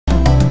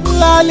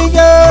lali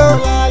girl,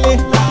 lali,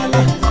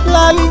 lali,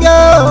 lali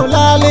girl,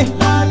 lali,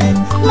 lali,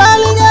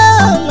 lali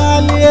girl,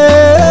 lali,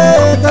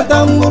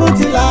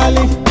 katamburuti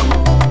lali,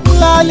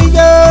 lali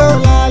girl,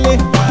 lali,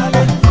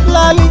 lali,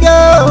 lali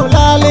girl,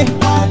 lali,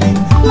 lali,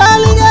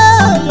 lali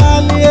girl,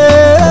 lali,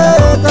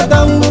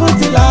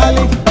 katamburuti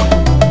lali.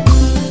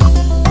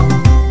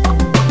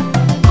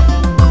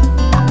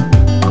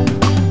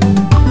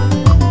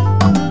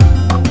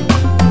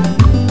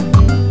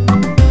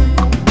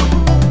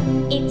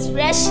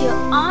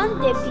 On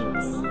the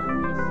beats.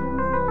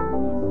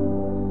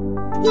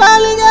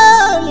 Lali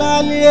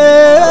lali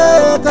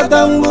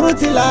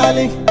katamburuti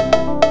lali.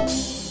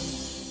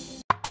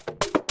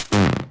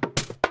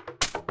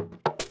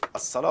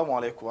 Assalamu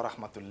alaikum wa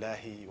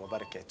rahmatullahi wa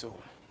barakatuh.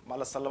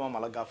 Mala salama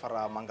mala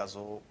gafara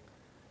mangazo.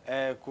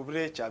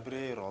 Kubre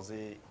chabre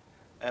roze.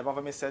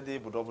 Bava mi sedi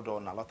budo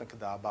na latan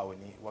kada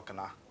bawani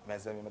wakana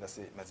mezemi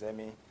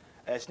mezemi.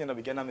 Chini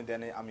bigena mi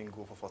dene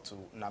amingo fofotu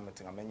na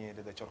metinga menye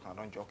de chorkan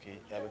don joki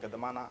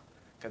begadamana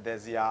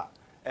Kedeezia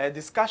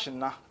discussion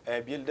na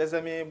bil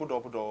dezemi budo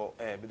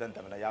bidan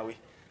tamna yawi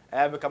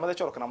be kamada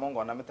chorkan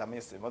mongo na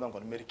metamisi modon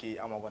gon meriki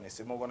amogo ne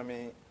se mogo na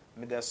mi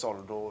de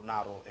soldo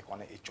naro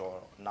ekone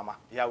icho nama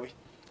yawi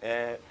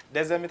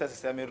dezemi ta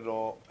systemi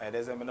do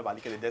dezemi na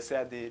balike de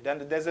desedi dan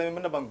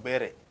dezemi na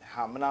bangbere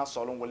ha mna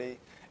solon wole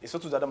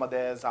isotu zada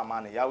made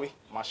zamani yawi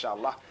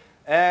mashallah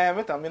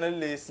metamina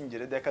le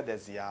sinjere de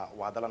Kedeezia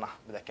wadalana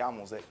de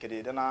kamuze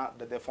kedena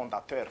de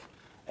fondateur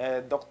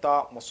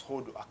Dr.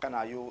 Moshood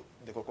Akanayo,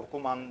 the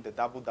Kokurkuman, the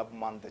Dabu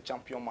man, the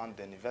champion man,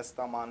 the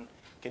investor man,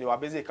 Kedi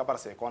Wabezi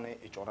Kabarse Kone,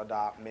 each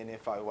other, many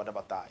fire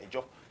wadabata, a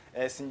job.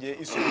 Sinje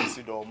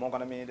Isudo,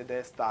 Monganami,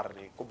 the star,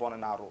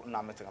 Kubonaro,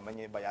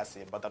 Nametamani,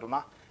 Bayase,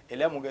 Badaruna,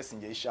 Elemuga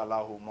Sinje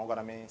Ishala, who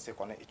Monganami,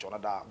 Sekone, each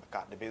other,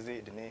 the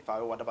busy, the name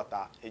fire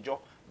wadabata, a job,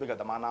 bigger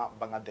the mana,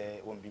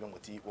 Bangade, won't be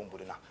Muti,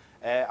 Wombudina.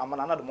 I'm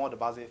another more the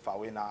base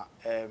Fawena,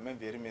 men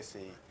very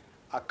messy.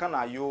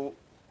 Akanayo.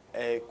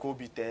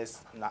 Kobe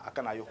test na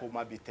Akanayo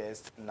homa bi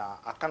test na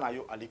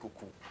Akanayo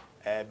alikuku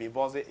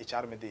beboze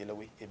echarme de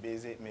lewi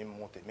ebeze me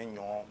mote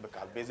menyo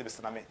beka beze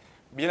besname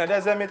bina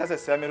dezeme tase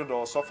semero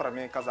do sofra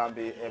me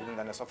kazambe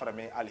ebinda ne sofra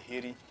me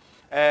alheri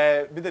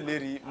bide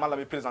leri mala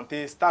me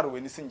présenter star we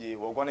ni sinje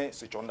wogone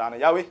su chondana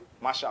yawe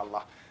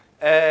mashallah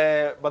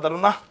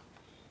badaluna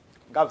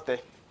gavte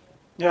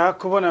ya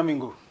kubona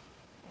mingu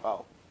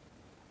wow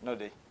no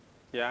day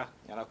ya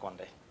yana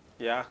konde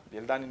ya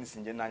bildani ni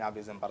sinje na nya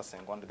bezem bar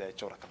sengonde de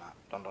chorakana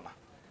dondona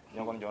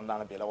nyon jonda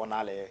na bela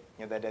wonale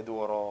nyede de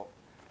duoro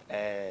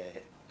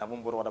na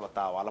bumbur wada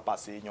bata wala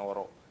pasi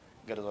nyoro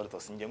gado zorto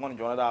sinje ngon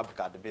jona da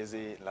ka de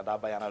beze la da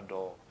bayana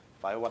do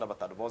fa wada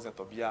bata do boze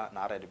to bia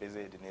na ara de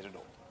beze de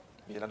nerido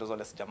bi la do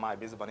zoles jamaa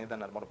beze banida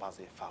na mo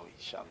pasi fa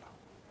inshallah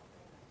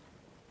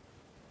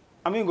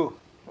amigo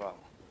wow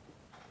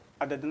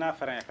adadna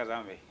fara ya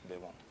kazambe be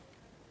bon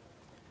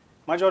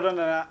Majordan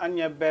na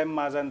anya ben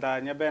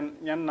mazanda nya ben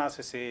nyan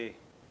nasese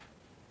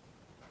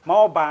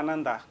mao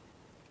bananda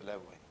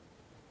lewe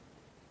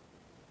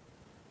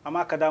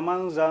ama kada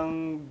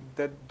manzan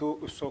daddo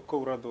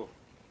usokorado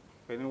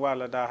beni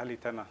wala da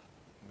halitana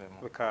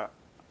beka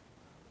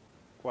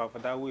kwa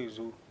fada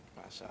wezu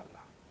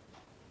mashallah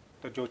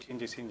to joti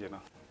indi sinjena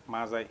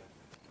mazai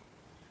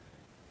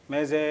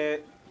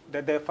meze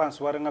de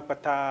defense waranga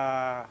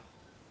pata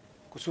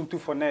kusuntu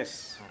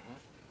fones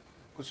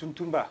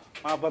Kusuntumba,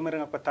 ma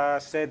bameranga pata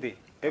sede,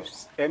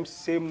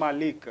 MC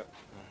Malik,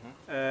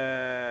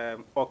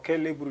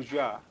 Okele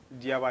Bourgeois,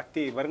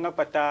 Diabate, baranga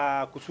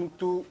pata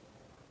kusuntu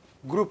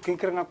group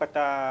kinkranga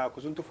pata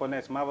kusuntu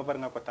fones, ma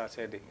baranga pata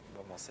sede.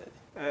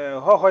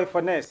 Hohoi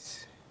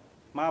fones,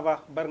 ma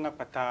baranga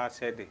pata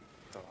sede.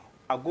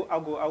 Agu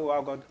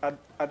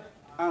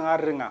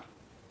angaringa,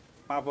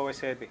 ma bawa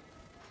sede.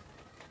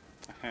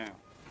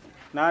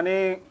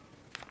 Nani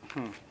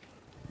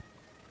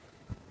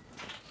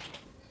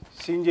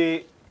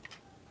Sinje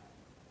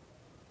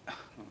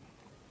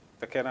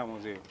takena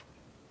museo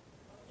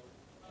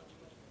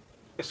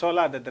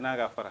isola da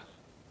dinaga fara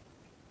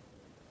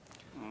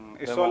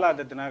isola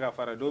da dinaga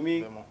fara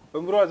domi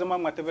umro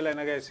zaman matabela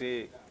naga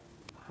se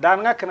dan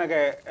ngak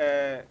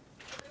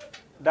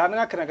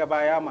naga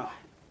bayama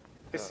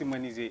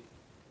isimanize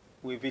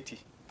weviti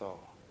to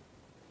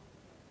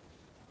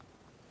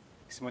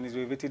isimanize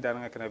weviti dan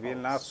ngak na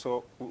bien na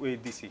so we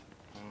disi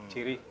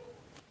chiri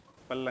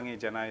ballangi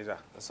janaiza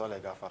sole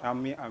gafara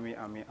ami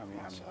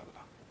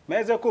inshallah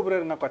meze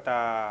kubrir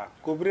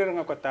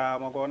ngakota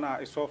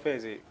magona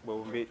isofeze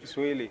bombe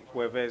iswele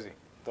weveze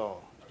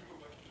to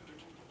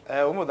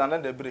umu danda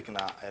de break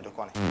na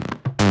edokoni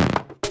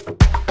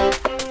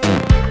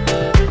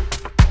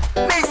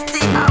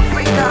Misty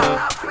Africa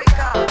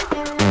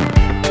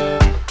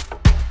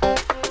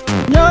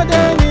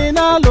Nyode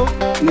ninalo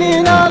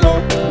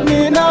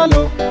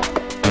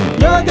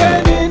Nyode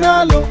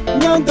ninalo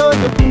Nyondo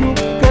de kunu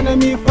kana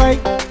mi fight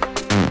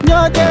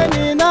Nyode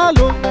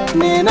ninalo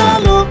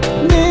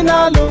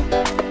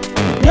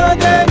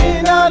Nyode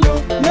ninalo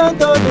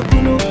Nyondo de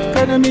kunu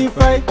kana mi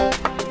fight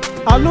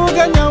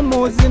Aluga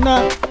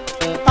nyamuzina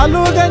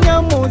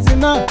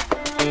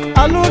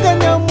alu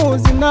ganya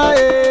muzina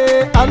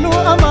alu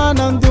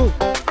amanandu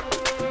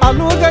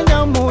alu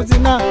ganya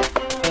muzina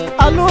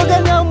alu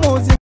ganya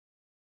muzina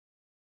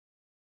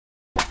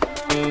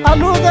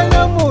alu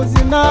ganya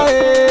muzina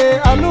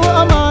alu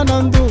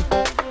amanandu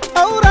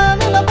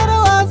aurana la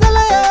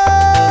barawazala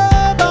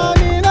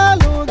bani na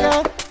luga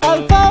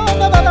alfa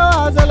na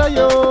barawazala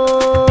yo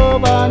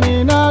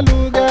bani na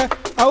luga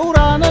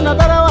aurana na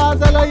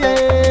barawazala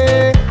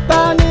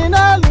bani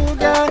na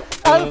luga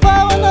alfa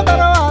na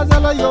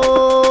barawazala yo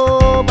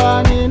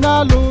bani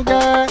na luga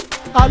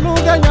alu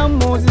ganya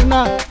muzina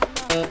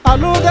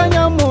alu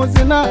ganya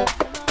muzina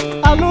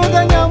alu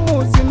ganya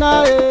muzina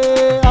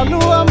alu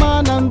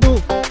amanandu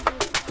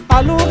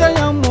alu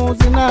ganya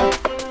muzina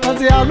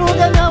azi alu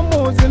ganya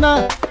muzina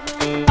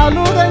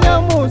alu ganya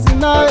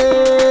muzina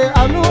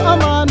alu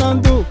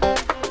amanandu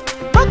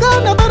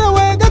bagana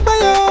barawe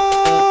gagbayo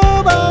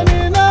bani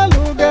na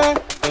luga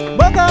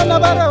bagana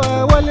barawe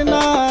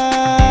walina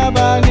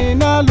bani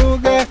na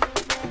luga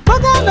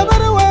bagana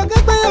barawe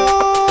gagbayo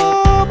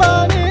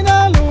bani na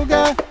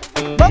luga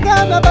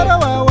bagana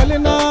barawe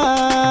walina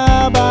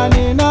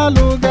bani na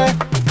luga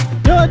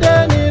yode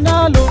ni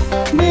nalu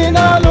ni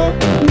nalu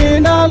ni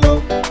nalu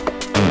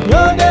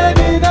yode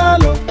ni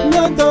nalu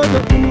nyodo de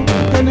kunu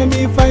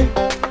enemy fight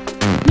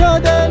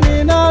yode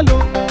ni nalu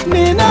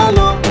ni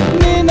nalu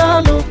ni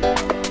nalu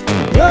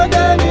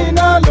yode ni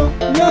nalu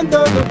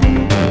nyodo de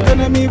kunu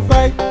enemy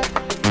fight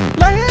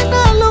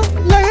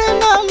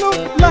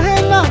lahe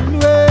nalu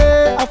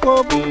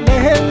akobu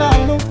lahe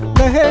nalu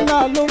lahe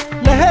nalu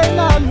lahe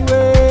nalu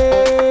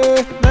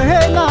lahe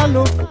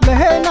nalu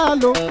lahe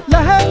nalu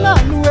lahe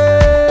nalu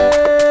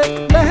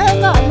lahe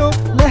nalu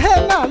lahe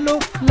nalu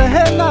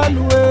lahe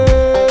nalu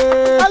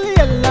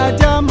aliyalla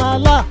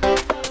jamala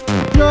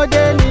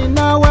nyode ni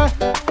nawe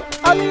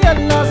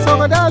aliyalla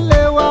sogoda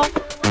lewa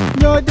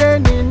nyode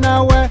ni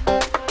nawe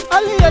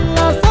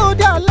aliyalla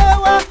sauda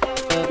lewa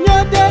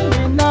nyode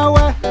ni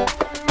nawe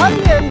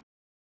aliyalla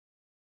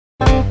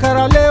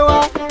ankara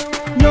lewa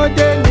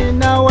nyode ni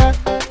nawe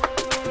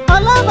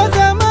alaba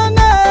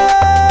zamane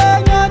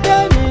nyode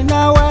ni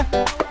nawe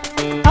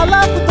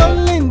alabu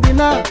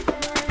tolindina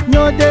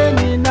nyode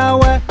ni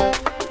nawe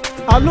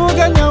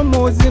aluganya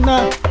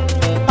muzina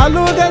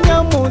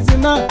aluganya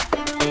muzina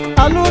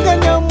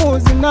aluganya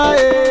muzina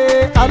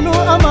alu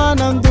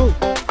amanandu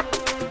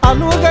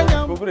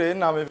aluganya Bubre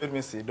na me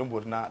vermisi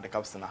domborna de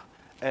kapsina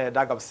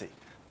da gabse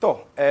to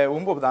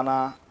umbo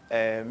dana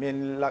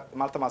min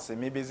malta masse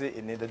mi beze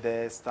ene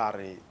de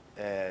stare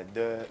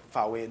de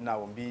fawe na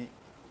wombi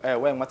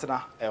we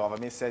matna wa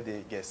mi se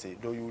de gese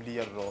do yuli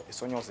ro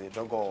isonyose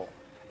dogo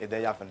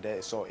ede ya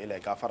fende so ile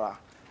gafara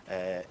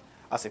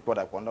ase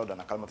poda kwanda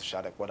na kalmatu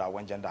shada poda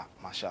wanjanda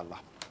mashallah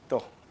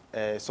to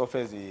so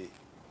fezi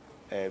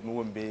mu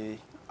wombe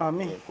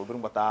Amin. Ko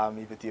birin bata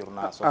mi fitiru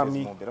na so fezi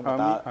mu birin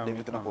bata de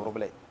fitina ko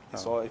roble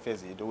so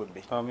fezi do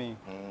wombe Amin.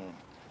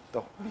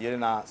 to biyele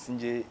na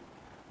sinje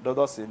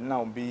dodo se na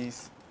wombi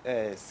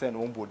sen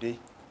wombode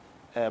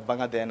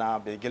banga de na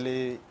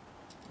begele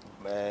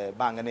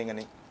banga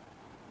ngani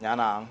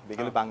nyana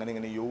begele banga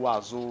ngani yo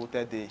wazo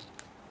tede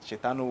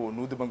shetano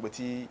nudu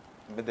bangbati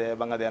bede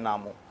banga de na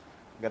mo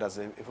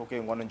gadaze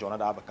ifoke ngono jona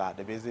da baka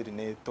de beziri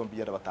ne tombi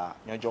da bata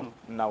nyojo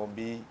na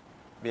wombi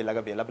be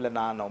laga be labla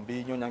na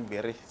wombi nyonyang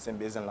bere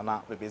sembezen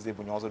lana be beze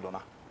bunyozo dona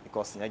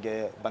because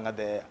nyage banga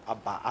de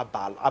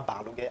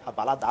abalu ge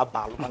abala da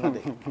abalu banga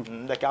de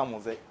nda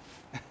kamuze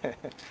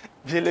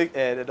bile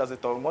does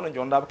it ngono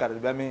jona da baka de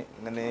be mi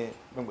ngane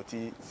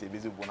bangbati se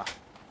beze buna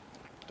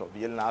to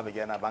biyel na be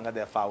ge na banga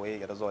de fawe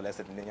ga zo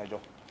lesed ne nyojo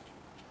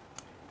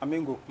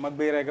Amingo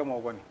magbere ga mo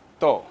goni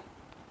to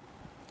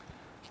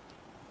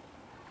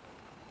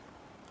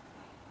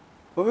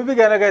Bobi bi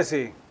gana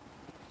gase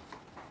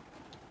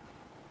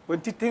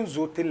wanti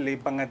tenzo telle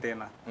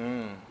bangadena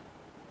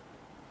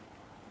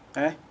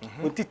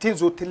wanti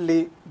tenzo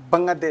telle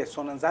bangade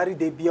sonan zari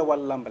de biya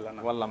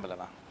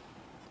wallambalana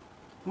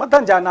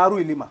madan janaru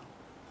ilima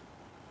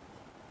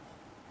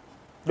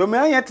do me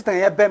anya titan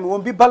ya bem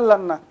won bi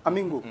ballanna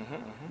Amingo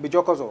bi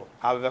jokozo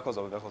ha be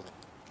kozo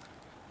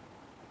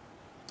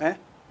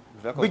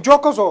bi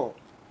jokozo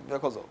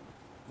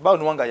ba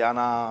nu wanga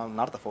yana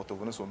narta foto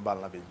bunu so mbal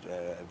na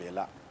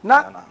bela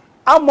na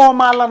amo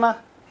malana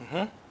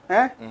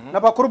na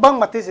ba kurban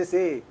matese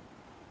se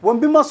won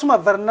bi masuma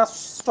verna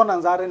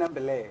sonan zare na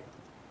bele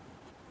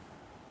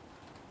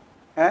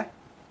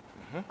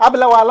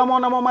abla wala mo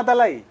na mo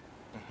madalai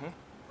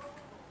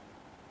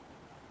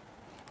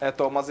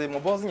to mazi mo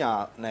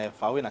boznya na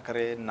fawe na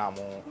kare na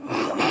mo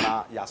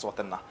na ya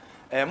sotenna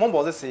mo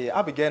boze se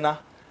abigena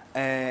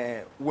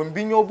won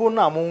bi nyobo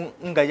na mo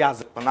nga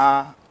yaze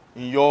na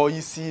yo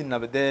isi na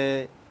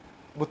bede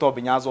buto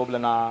binyazo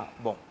blana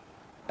bon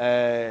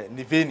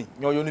niveni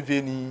nyoyo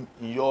niveni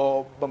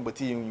yo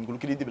bambati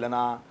ngulukidi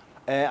diblana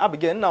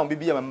abige na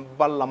bibi ya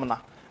ballamna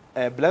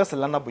blaga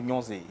lana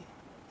bunyoze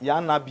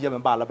ya na biya men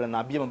bala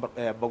blana biya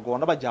bago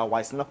na baja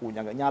wise na ku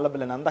nyanga nyala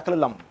blana ndakale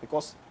lam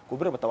because ko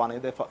bere batawana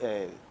de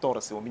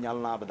torse o minyal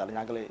na badal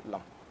nyagale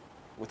lam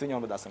wote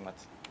nyono da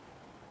samati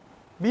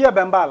biya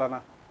ben bala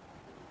na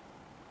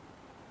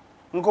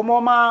ngo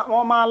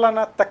moma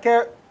lana take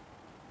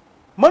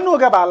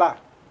manoge bala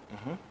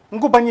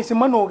ngo banyisi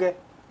manoge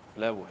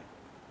lewe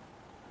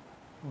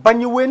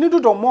banyi weni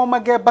do moma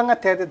ge banga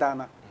tede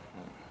dana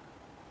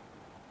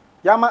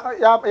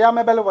ya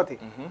me bele wati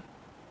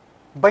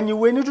banyi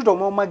weni do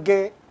moma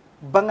ge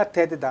banga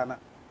tede dana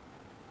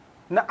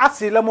na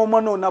asila mo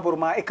mano na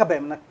burma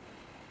ikabemna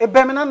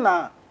ibemna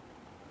na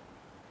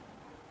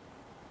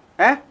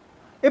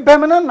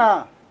ibemna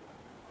na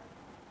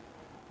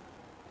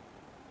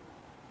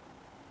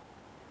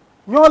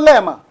nyo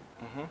lema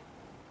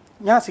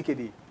nyasi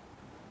kedi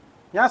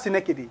nyasi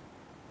nekedi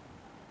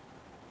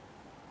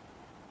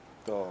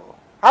to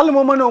hal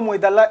mo mano mo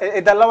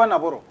idalla wana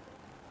boro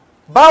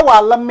ba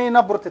wala me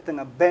na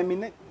burtetenga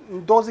bemine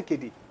ndozi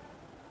kedi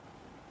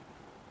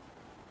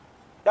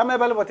ya me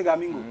bele botiga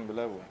mingu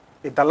lewe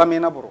idalla me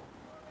na boro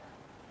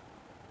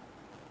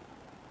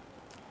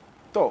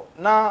to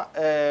na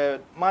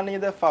mani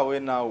de fawe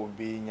na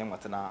obi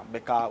nyamatana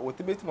beka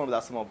wotibeti mo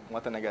da samo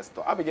matana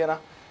gesto abigena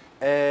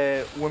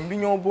wombi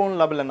nyobon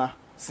lablana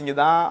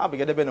sinyida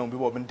abigede be na obi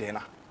bo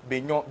bendena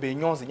be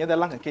nyon sinya de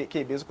lanka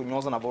ke be ko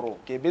nyon na boro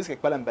ke be ke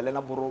kwala mbele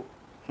na boro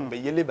be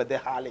yele be de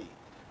hali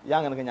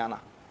yanga nga nyana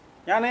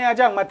yana ya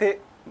jang mate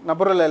na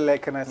boro lele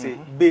kana si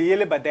be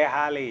yele be de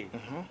hali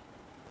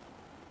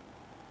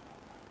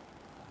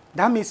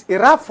that means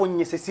irafo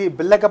nyese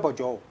belega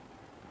bojo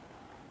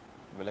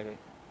belega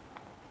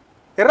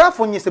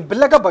irafo nyese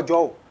belega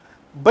bojo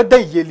bada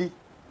yeli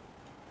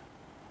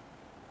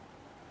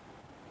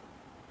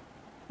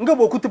nga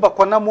bo kutuba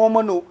kona mo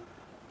mano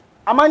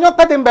amanyo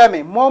pede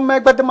mbeme mo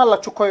megbede mala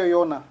chukoyo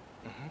yona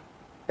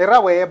era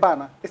we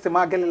bana ese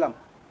magelilam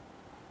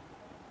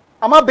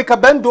ama bika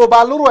bendo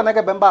ba luru na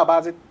ga bemba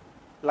bazi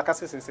la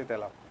kase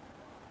sensitela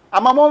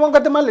ama mo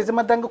ngade mala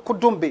zima danga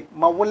kudumbe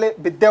ma wole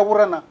be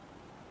dewrana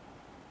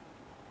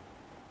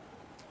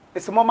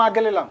ese mo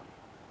magelilam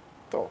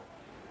to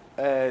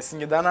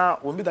sinyidana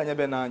wombi danya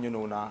be na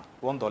nyuno na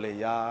 $1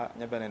 ya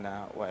nyabene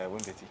na wa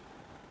wombeti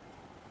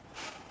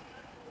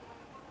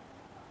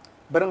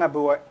beranga be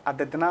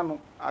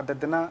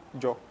adadana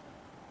jo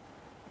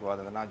wa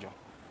adadana jo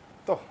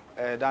to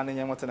dani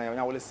nyamata na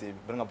nya wole se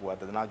beranga bu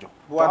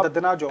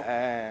adadana jo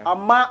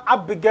amma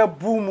abiga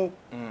bumu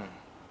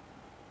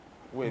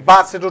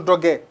ba se do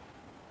doge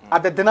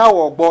adadana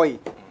wo boy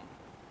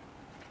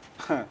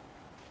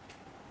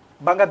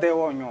banga de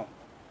wonyo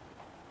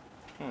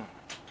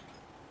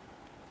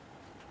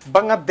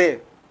banga de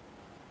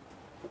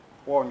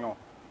wonyo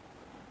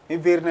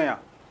invirne ya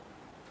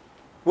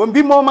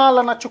wombi mo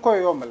mala na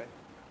chukoyo yomele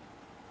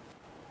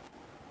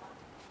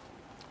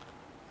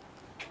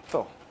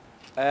to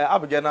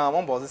abige na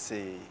mo mbozi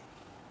se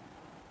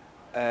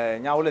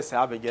nya wole se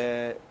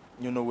abige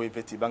nyuno we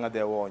veti banga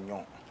de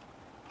wonyo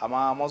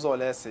ama mozo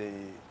le se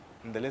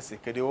ndele se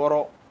kede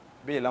woro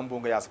be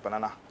lambunga ya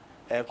sipanana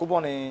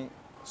kuboni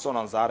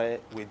sonon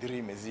zare we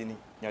diri mezini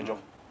nyojo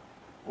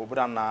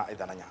obura na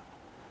idananya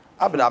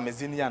abra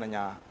mezini ya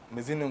nanya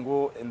mezini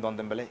ngo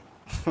ndondembele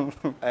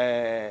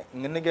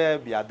ngenege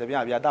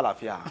biya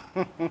dalafia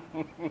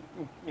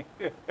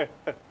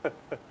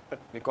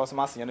because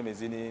mas nyane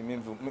mezini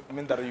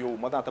min dar yo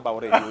moda ta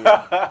bawre yo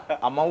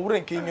ama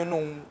wuren ki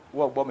nyunu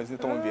wo gbo mezini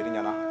to mbiri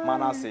nyana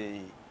mana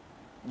se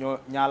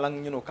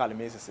nyalang nyunu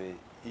kalme se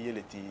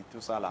yeleti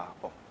tout ça là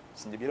bon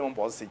sinje bi mon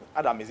boss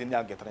ada mezini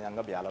ya getra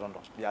nyanga biya la rondo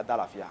biya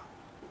dalafia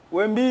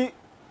wembi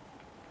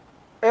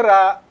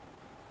era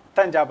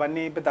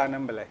tanjabani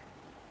bidanan bele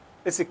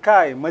isi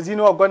kai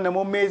mazini wa gonna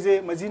mo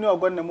meze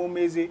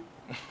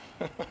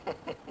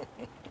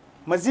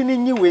mazini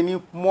nyi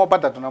weni mo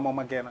badatu na mo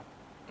magena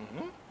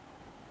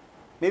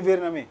me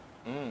verna me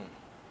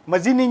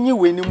mazini nyi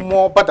weni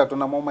mo badatu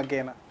na mo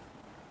magena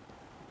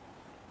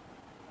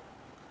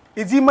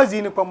izi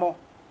mazini pa mo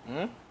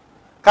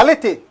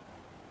kalete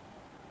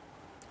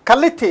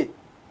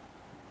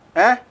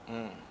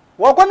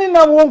wa kwani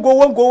na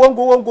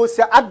wongo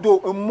se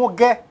ado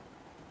emuge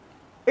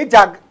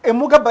ejag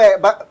emuga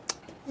ba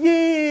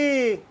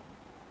ye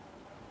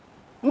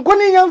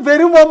nkoni yan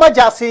veri mo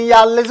maja sin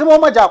ya lezimo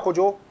maja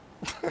kojo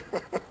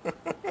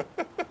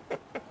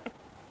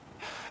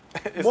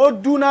mo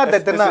duna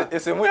dedena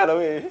ese mu ya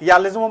lawe ya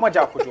lezimo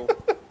maja kojo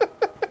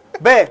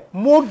be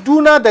mo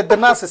duna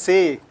dedena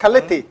se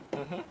kalete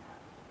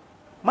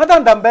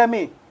madan dambe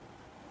mi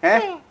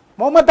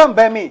mo madan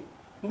be mi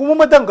ngumo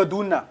madan ga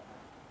duna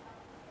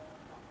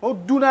mo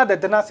duna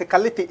dedena se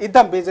kalete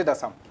idan beze da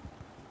sam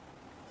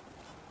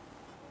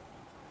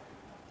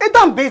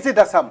idan beze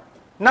da sam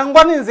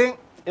nangwanin zin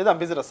idan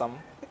beze da sam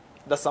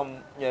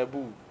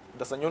yabu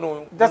da san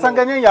yono da san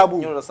ganyen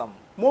yabu yono da sam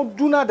mo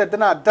duna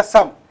dedena da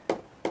sam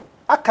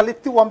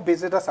akaliti wan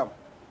beze da sam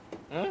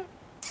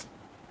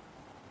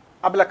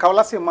abla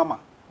kawla se mama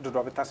do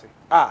do betase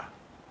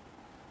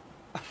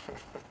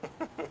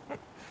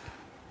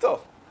to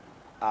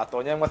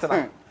to nyang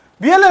matana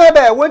biele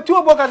be wonti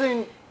obo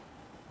kasin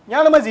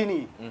nyana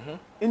mazini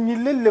inni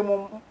lelle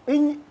mo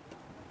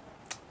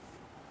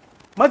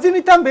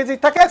mazini tambezi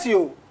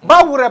takasio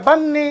ba wure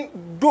banni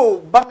do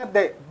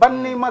bangde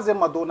banni maze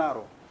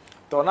madonaro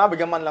to na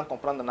biga man lan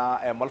comprendre na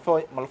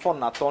malfo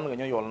na ton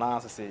ganyo yol na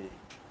se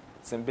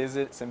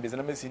sembeze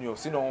na mesinio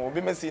sino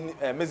obi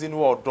mesini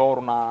wo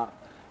dor na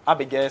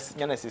abiges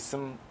nyana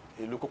sisim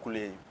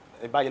elukukule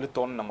e ba yele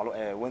ton na malo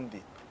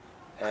wendi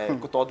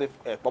ko to de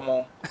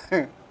pomo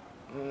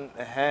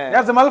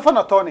ya ze malfo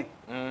na toni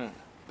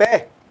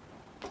pe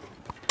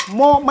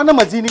mo mana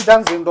mazini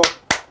danzindo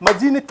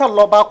mazini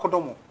tallo ba ko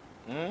domo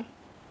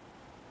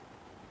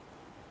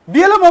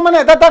biela mo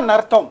mana da dan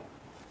nartom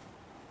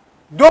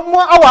domo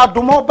awa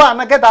domo ba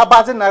na gada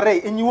bazi na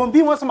re enyi won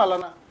bi mo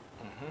smalana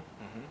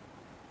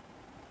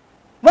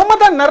mo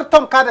madan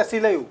nartom kada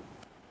silayo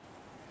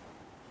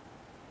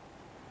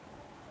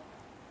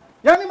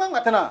yani man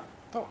atana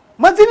to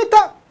mazini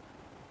ta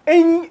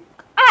en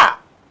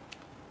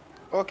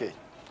okay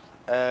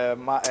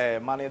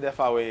mane de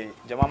fawe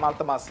jama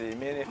malta masi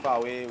me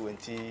fawe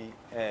wenti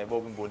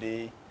bobin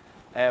body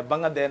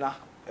banga dena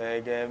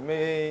ge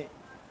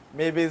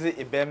me bezi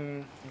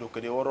ibem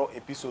dokede woro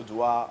episode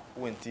wa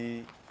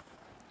wenti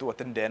to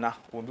watin dena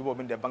won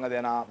bobin de banga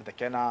dena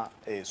betakena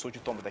soju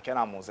tom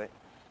betakena moze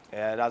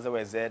daze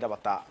weze da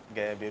bata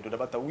ge be do da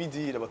bata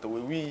widi da bata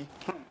wewi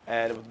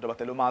da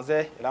bata lo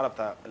maze la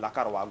bata la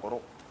karwa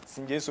goro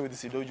singe so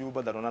disi doju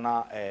badarona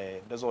na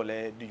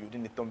dazole di yudi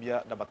ni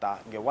tombia da bata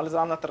ge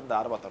walzana tar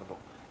da bata do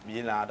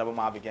bina da ba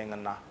ma bi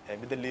genna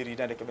bi de leri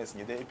da ke mes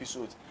ni de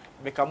episode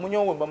be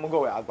kamunyo won ba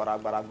mugo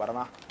agbara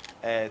na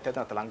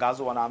teta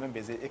talangazo wana men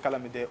beze e kala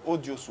mi de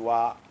audio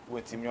suwa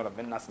wenti mi ora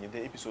benna ni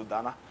de episode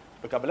dana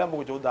be kabla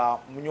mbo joda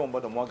munyo mbo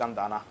do mo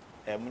gandana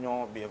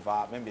munyo be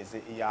va men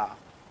beze ya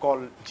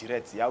call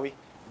direct yawi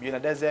bina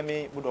de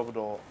zemi budo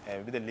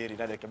bi de leri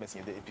da ke mes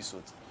ni de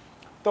episode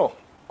to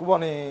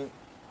kuboni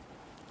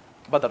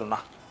badaruna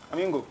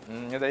amingo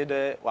nyada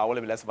ide wa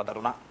wole bilas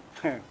badaruna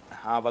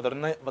ha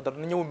badaruna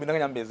nyu mi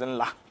ngam bezin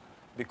la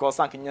because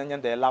sanki nyanya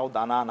de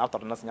laudana na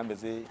torna sinya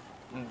beze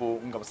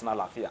mbo ngabsana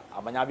lafia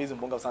abanya beze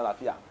mbo ngabsana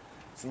lafia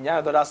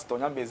sinya do das to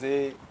nyam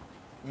beze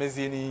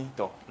mezini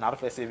to na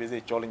rfe se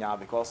beze cholinya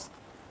because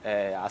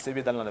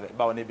asebe dalna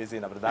ba woni beze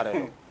na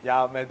bradare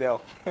ya medel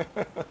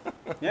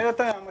nyada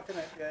ta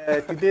amatina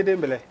tidede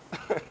mbele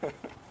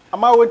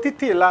ama wonti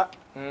tila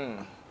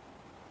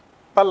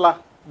palla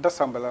da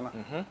sambelana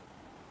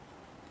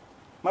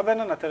ma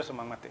bena na terso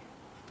mangmate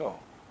to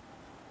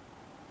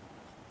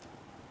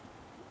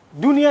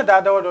dunia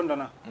da dawa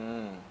dondona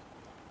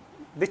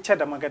dicce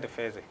da maga da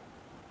feze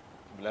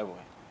blabo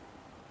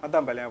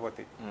adam bale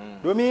abote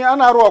domi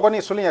ana ruwa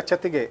goni sulun ya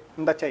chatige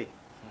nda chai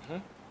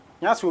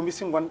nya su mi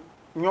singon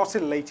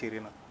nyosil lay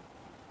chirina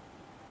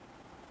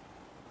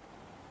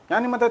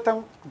yani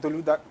madatan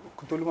doluda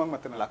kutulu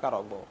mangmatana la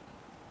karogbo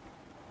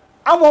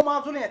amo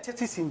ma sulun ya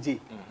chati sinje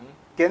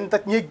ken ta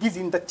nye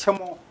gizi nda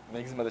chemo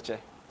next mother che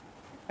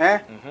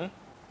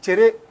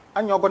chere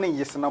anyogo ne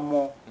yesna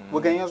mo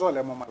wogan zo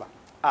le mo mala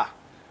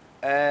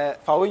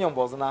fa wo nyom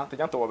bozna te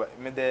janto wobe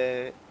me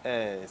de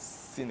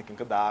sin kin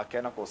kada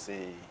kena ko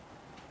se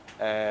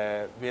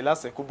vela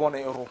se ku bone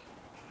ero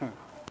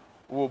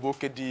wo bo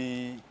ke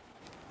di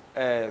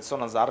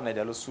sona zarne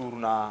de lo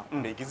surna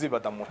be gizi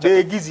badamo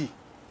be gizi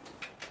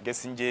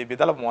gesinje be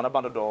dala mo na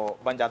bando do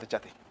banjata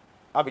chate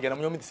abigena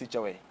mo nyomi si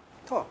chawe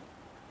to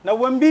na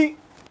wambi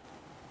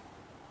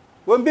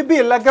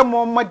bi laga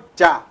mo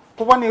majja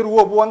kubani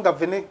ruwo buwanga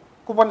vene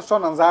kubani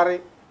sona zare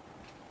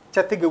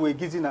chatige we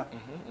gizina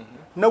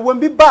na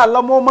wambi ba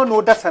la mo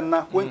mano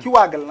dasanna wanki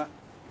wagalna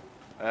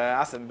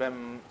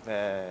asembem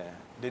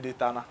dede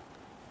tana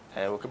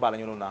wo ke bala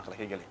nyunu na kala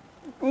kegele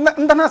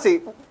ndana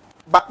se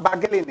ba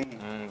gele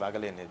ne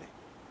bagale ne de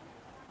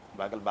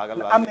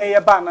bagal ame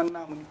ya bana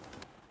na muni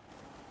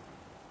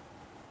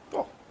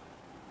to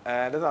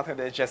there's nothing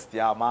they just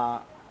ya ma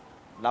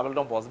label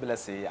don possible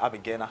say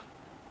abigena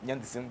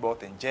nyandi simbo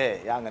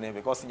tenje ya ngane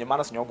because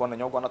nyamana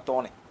nyogona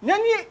tone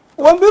nyani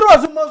wambiru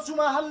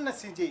azuma hal na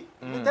sinje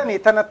mitani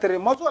tanatere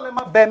mazole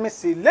ma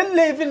bemisi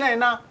lelle vina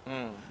ina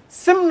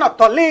simna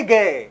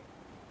tolige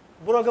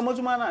buroga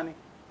mazuma nani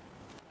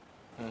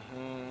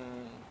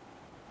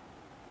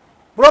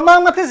bro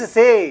ma ngate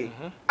se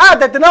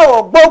da dina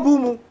wo gbogu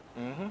mu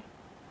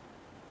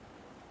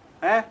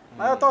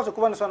ma to so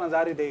kubana sona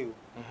zari de yu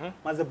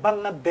ma ze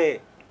banga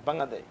de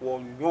wo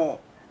nyo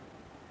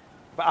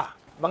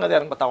banga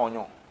de ngata wo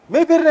nyo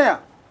me birne ya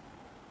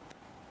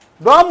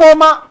do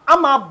moma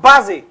ama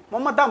base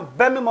moma dam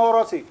bemi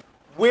morosi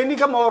weni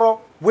ga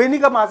moro weni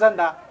ga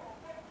mazanda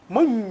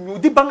mo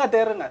nyudi banga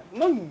derenga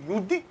mo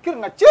nyudi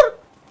kirnga chir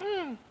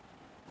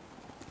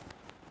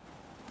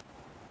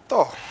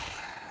to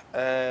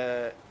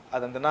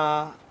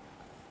adandana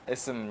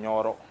esim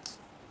nyoro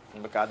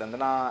mbeka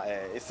adandana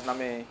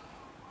esiname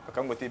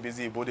bakangoti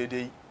bezi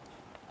bodede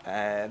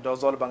do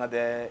zol banga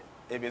de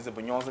ebeze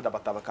bunyonze da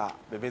batabaka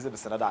bebeze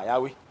bisana da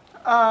yawi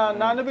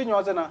na ne bi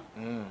nyozena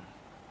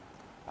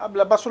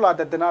abla basula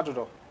da denado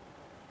do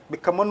bi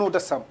kamanu da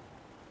sam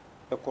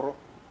e kuro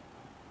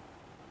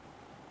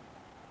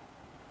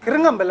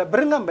bringam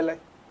bele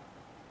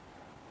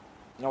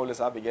nyawle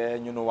sabi ge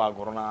nyunu wa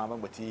gorona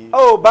bangbati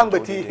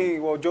bangbati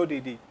wo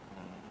jodi di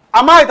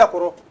amai da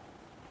kuro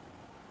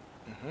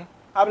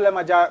able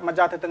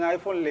majata tanga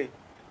iPhone le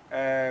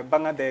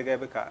banga dege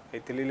beka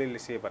etilile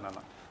lise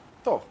banana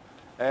to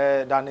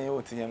dani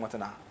otinye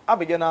matana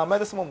abigena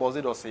medicine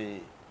mbozi do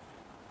se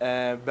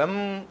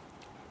bem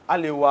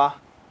alewa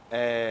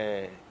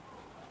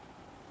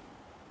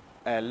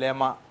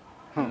lema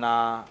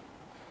na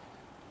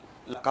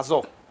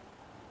lakazo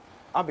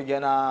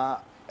abigena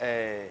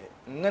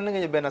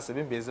ngenge bena se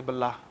bimbe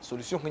bella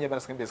solution ngenge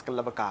bena se bimbe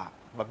skala baka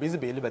ba bizi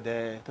be li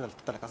bade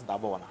tata kas da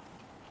bona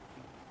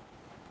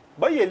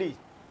bayeli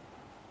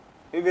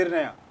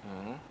everna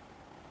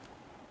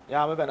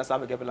ya me bena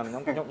sabe ke bela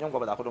nyong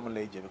ba da ko do mun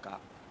leje baka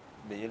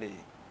be yele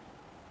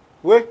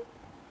we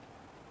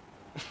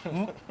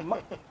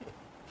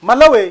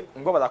malawe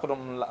ngo ba da ko do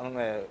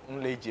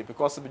mun leje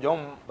because bi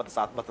jom ba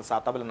sa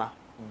tabela na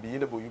bi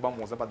yele bo yuba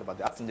mo za ba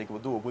da atinje ke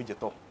do bo je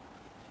to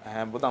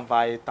budan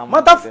vai tam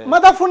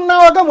mata funna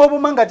waga mo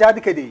manga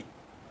jadi kedi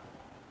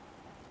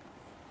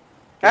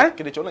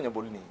kedi chola nya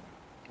bolini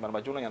man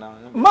ba chola nya na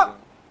ma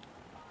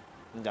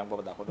njang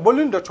ba da ko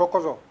bolin do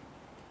chokozo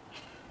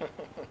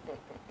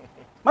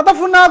mata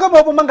funna waga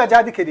mo manga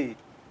jadi kedi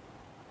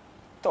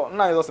to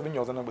na yo se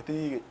binyo zana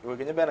buti we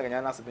ganya bena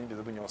ganya na se bin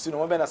bezu binyo sino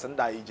mo bena san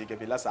da ije ke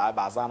bila sa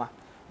ba zana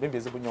bin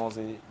bezu binyo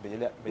ze be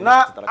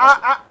na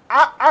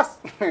as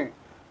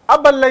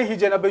abalai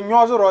hijena be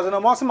nyozo rozana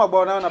mosi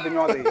magbona na be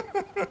nyozo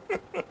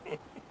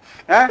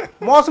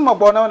mosi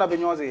magbona na be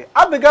nyozo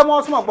abiga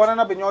mosi magbona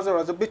na be nyozo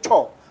rozo be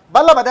cho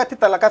bala bada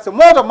titala kase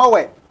modo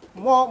mawe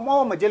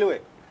mo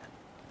majelewe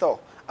to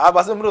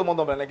abase mro mo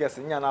do bena ke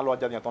sinya na lo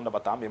janya tonda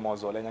batambe mo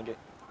zo le nyage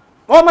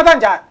mo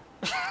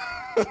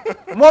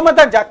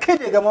matanja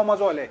kede ga mo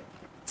zo le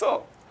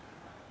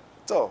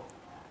to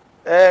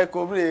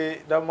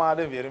kobri da ma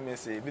de veri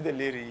mesi bi de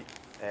leri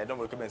don't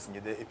work about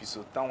the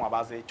episode tan wa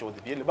base cho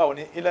de biele ba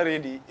woni ila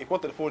ready e ko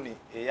telefoni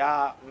e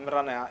ya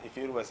mrana e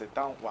firu wa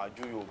setan wa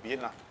juyo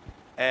biela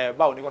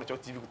ba woni ko cho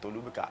tv ko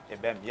tolu bika e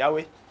bem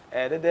yawe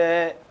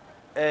de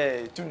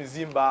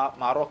Tunisia mba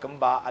Maroc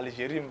mba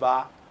Algerie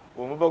mba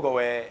wo mo bogo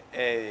we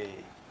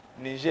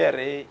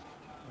Niger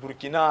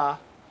Burkina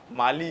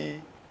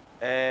Mali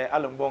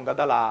alongonga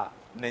dala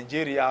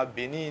Nigeria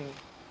Benin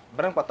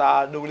Brand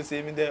pata double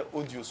se mi de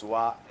audio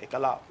suwa e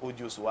kala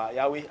audio suwa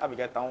yawe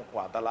abiga tan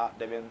wa dala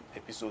deben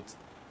episode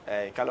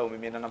kala o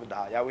mi na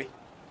da yawe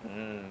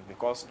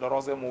because the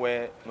rose mo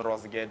we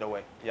rose ge do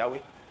we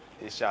yawe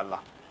inshallah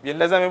bien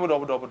les amis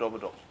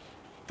bodo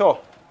to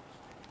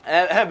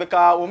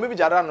beka o mi bi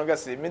jara no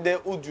gase mi de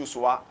audio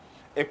suwa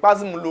e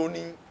paz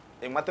muloni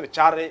e mata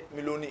chare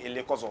miloni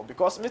ele kozo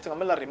because mi tinga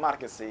mela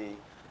remarque se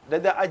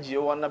de ajiye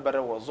wana bare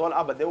wo zol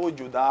abade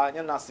audio da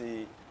nyana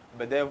se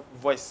bede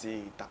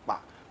voice takpa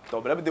to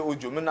bele de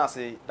audio mena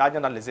se danya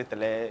na les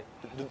tele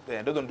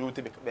do don do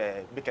te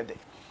bekede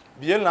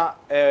biela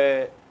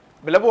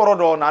bele bo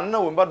rodo na na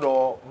wemba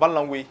do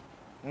balanwe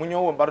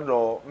munyo wemba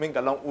do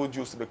mingalan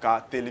audio se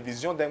beka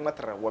television de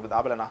matre wo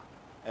da bele na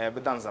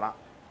bedanzara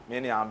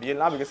meni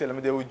biela be se le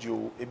de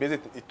audio e beze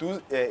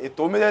et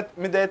to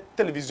me de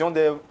television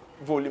de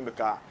volume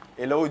beka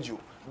e la audio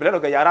bele do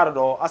ga yarar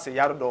do ase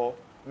yar do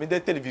me de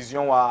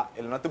television wa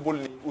ele na te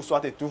bolni ou soit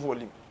tout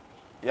volume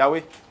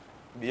yawe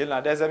bien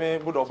la des amis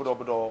budo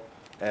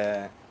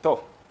to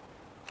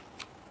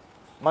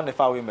man ne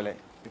fa we mele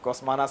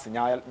because mana se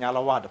nya la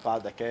wa da fa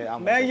da ke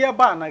am me ye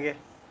bana ge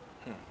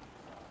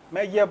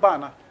me ye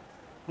bana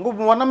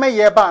ngubu wana me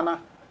ye bana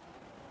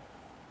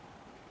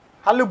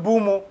halu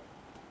bumo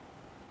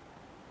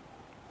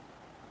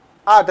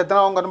da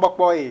dana ngon bok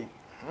boy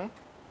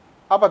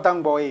aba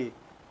dang boy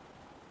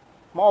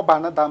mo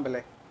bana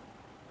dambele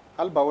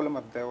al bawul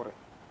mabdewre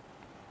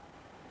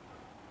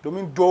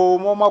domin do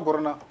mo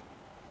magurna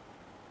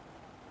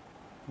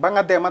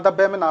banga de mada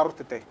be na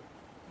rutete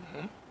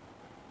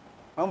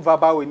am va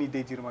ba we ni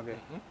de jirma ge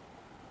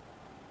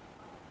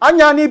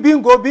anya ni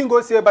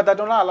bingo se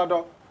badadona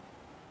alado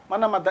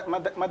mana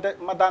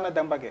madana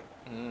dambage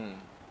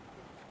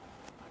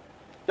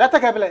ya ta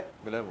kebele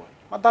bele boy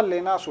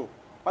madalle na so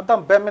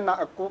madam be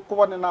na ko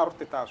woni na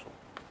ruteta so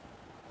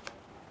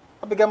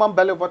abiga man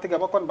bele botiga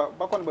bakon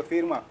ba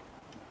firma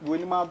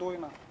woni ma do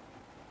ina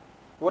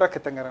wora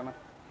ketangarana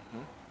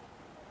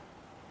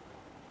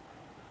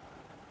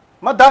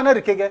madana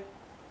rikege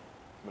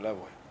bele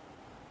boy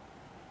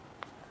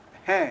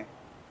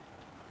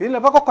Bila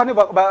bako koni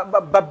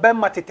ba bem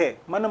matite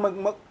mana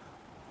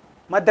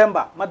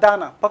mademba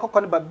madana bako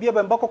koni ba bia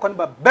bem bako koni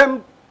ba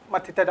bem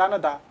matite dana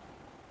da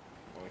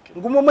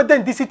ngumo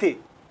maden disite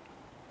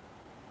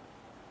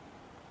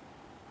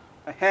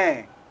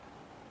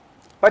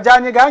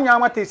bajanye ga nya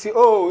matisi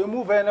o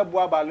emu ve na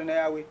bua balu na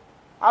yawe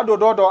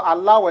adododo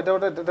Allah we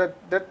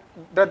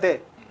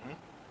de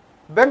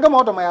benga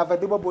modo ma ya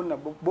vedi bobo na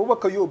bobo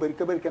kayo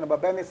berike na ba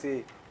bem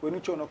se wenu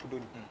chono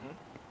kudoni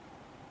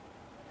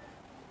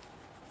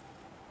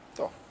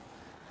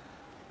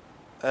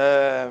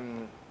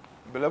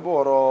bele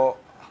boro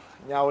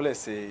nyawle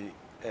se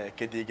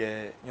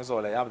kedige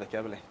nyozole yabda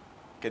kebele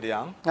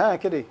kedian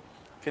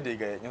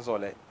kedige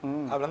nyozole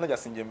abla na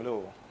jasinje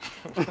melo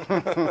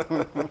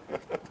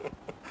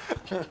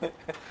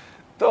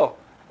to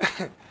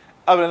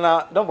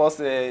Abrena don't boss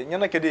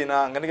nyana kede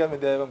na ngani me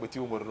de mboti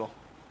umurro.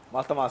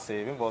 Malta ma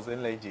se bin boss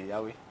en leji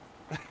yawe.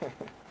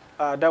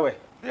 Ah dawe.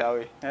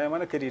 Yawe.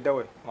 Mana kede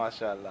dawe.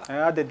 Mashallah.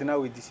 Adedna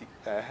we disi.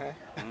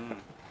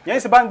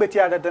 Yes bang beti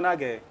adedna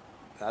ge.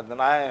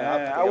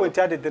 Adena awe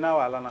ti adedna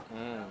wala na.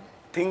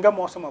 Tinga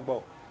mo sama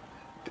bo.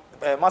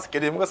 Mas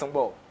kede mga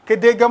sambo.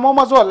 Kede ga mo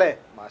mazole.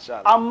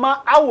 Mashallah.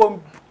 Amma awo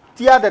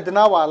ti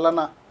adedna wala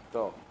na.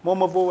 To. Mo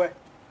mavowe.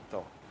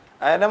 To.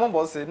 Na mo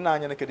boss na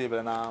nyana kede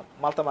bele na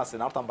Malta ma se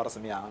na tan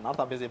barasmiya na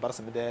tan beze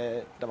barasmi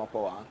de ma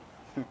ko wa.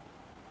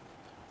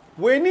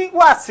 Weni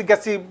wa siga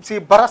si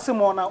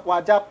barasimona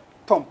waja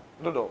tom.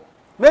 Dodo.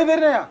 Me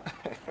vernya.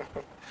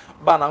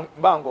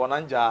 Bango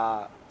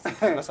nanja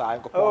na sa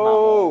ko pona.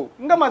 Oh,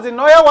 ngama zi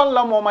noya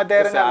wala mo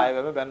madere na.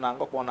 Sa be be na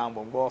ko pona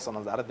mbongo so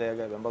na zare de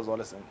be mba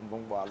zole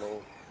mbongo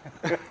alo.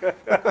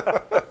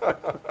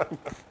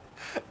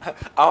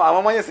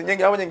 Ama manye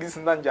sinyengi ama nyengi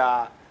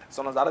sindanja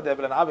so na zare de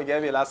be na abege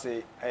be la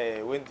se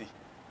wendi.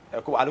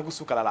 Ko alugu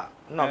sukala la.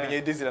 Na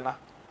binye dezi na.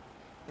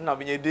 Na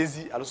binye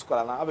dezi alu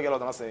sukala na abege lo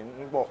na se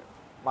ngbo.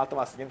 Malta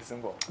ma sinyengi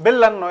simbo.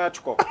 Billan noya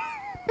chuko.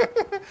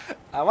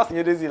 Ama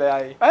sinye dezi la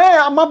yayi.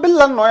 Ama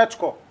billan noya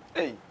chuko.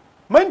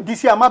 Man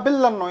disi ama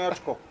billan noya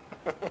chuko.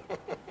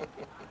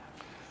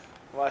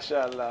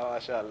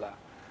 Mashallah.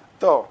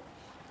 To,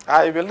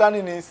 ai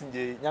beldani ni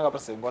sinje nyanga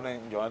perse ngone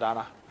njona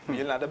dana.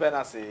 Yelna de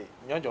bena se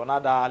nyonjo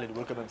da le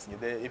do kebem sinje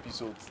de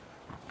episodes.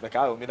 Be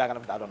ka o mi daga na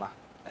bidadona.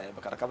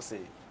 Be ka kabse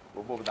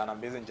bobo bidana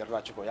bezen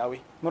jarra chuko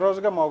yawi.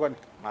 Moroz ga mogoni.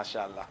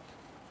 Mashallah.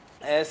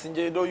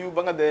 Sinje do yu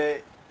banga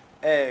de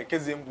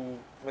kezembu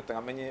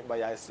metanga menye ba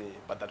ya se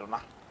badadona.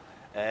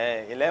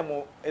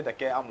 Ilemo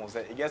edake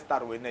amuze ige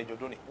star we na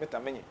jodoni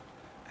metamenye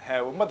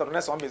o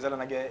madorne so ambeze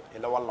na ge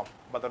ele wallam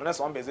badorne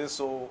so ambeze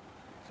so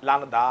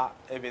lan da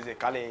ebeze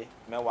kale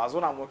me wazo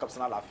na mo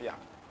kapsana lafia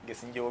ge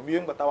sinje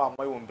obi ngata wa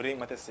moy wombre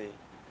mate se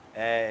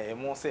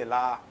mo se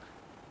la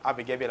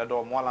abege be la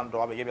do mo lan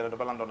do abege be la do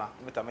balando na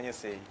metamenye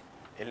se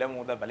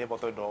elemo da bale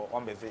boto do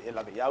ambeze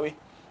ela be yawe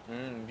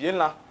bien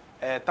la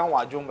tan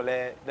wa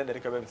jomle de de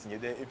kabem sinje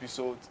de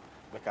episode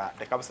beka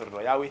de kapsoro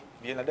do yawe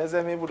bien la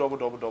dezeme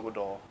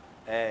budo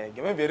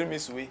geme veri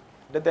misui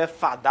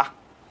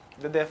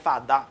de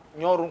fada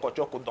nyoru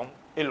nkocho kodom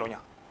elonya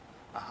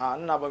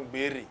na bang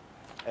beri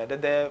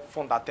de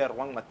fondateur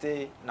wang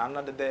mate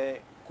na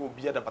de ko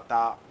biya da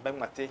bata bang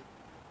mate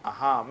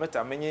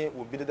meta menye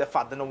wo bi de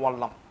fada no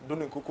wallam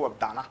doni kuku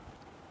abdana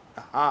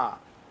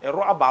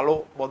ero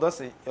abalo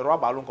bodosi ero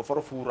abalo nko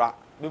foro fura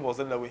bi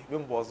bozo lawe bi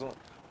bozo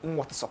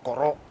nwot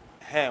sokoro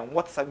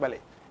nwot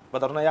sagbale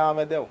badarna ya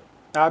medeo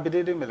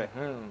Bidede mele.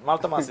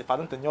 Malta ma se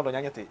fada nyodo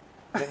nyanyete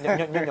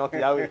nyonyot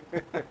yawe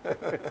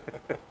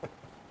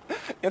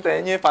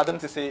yente nye fadem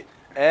te se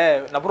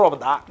na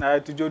brobda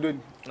tu jodoni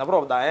na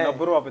brobda na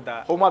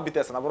brobda homa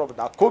bites na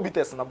brobda ko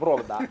bites na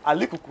brobda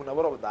alikuku na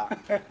brobda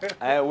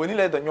woni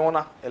le do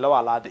nyona ele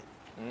wala de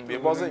be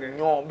boze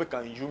nyon be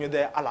kan yumi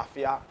de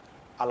alafia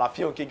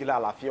o kigila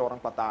alafia oran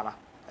patana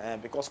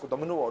because ko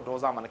domino wo do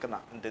zaman kana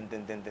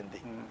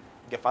ndendendende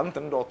ge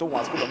fanten do to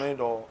was ko domino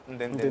do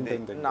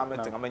ndendende na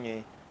mete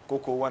ngamenye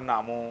koko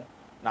wana mo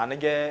na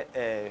nege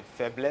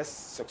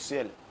faiblesse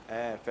sexuelle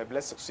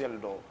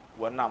do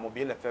wana mo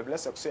bi la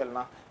faiblesse sexuelle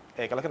na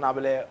kala kana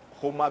bele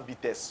homa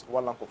bites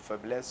wala ko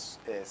faiblesse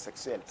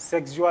sexuelle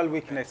sexual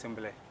weakness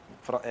embele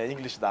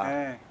english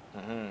da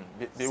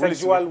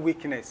sexual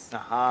weakness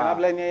kana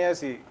bele ne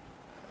yasi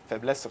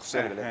faiblesse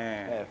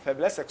sexuelle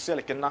faiblesse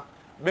sexuelle kenna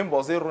ben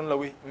boze ron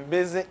lawe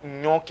mbeze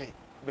nyoke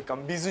be kan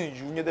bizin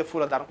yu nye de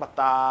fula dar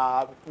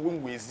pata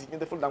wongwezi nye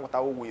de fula dar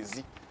pata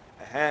wongwezi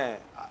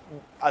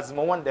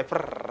azmo wande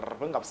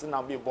ngapsi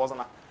na bi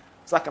bozana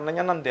saka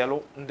nanya na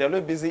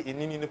ndelo busy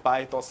inini ni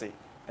pai to se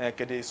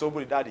kede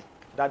soburi dadi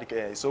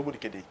ke soburi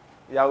kede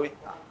yawe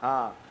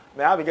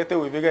me abi gete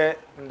we bige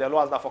ndelo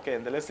azda foke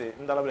ndele se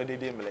ndala bele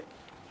de mele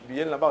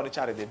biyen la ba oni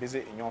chare de busy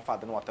inyon fa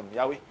de no watam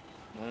yawe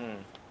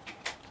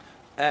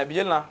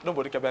biyen la no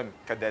bodi kabem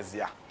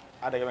Kedeezia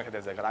ada ga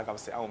Kedeezia gara ga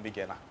se awon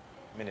bige na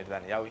mene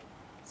dan yawe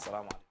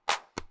salamu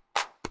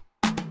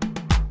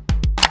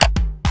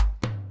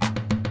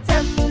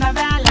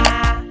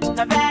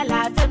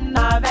novella,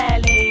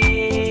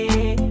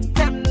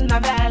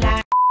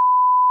 novella.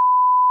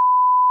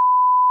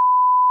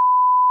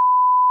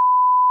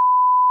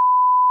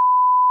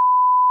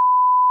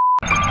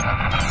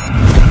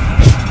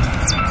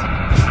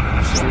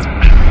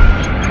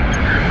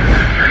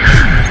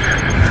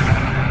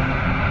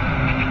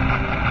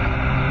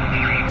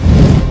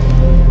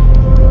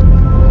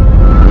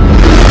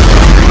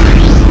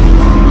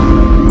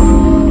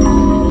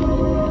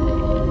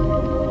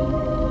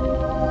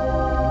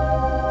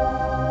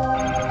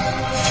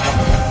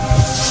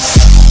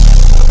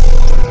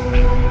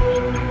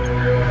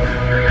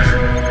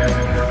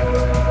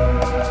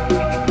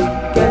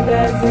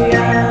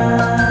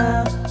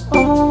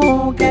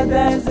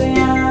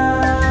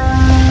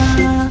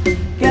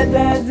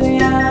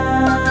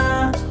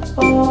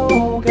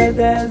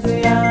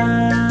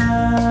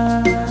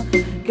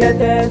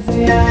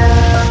 Kedeezia,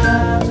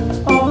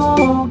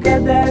 oh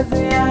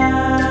Kedeezia,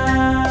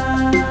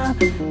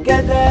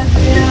 Kedeezia.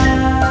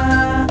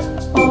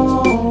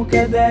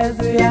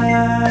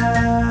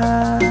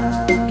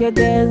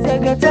 Kedeezia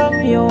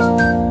gatamyo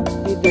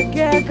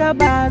bidake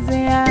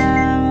kabazia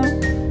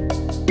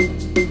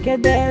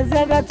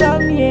Kedeezia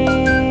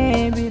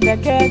gatamye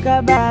bidake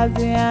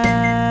kabazia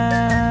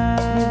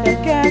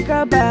Bidake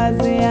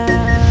kabazia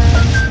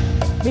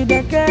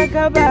Bidake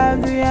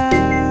kabazia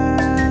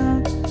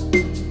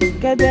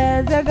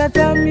Kedeezia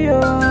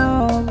gatamyo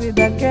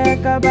bidake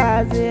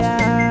kabazia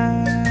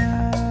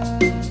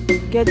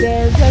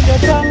Kedeezia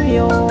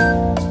gatamyo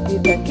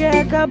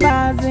bidake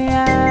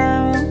kabazia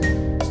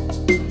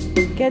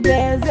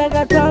Kedeezia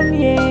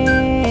gatamye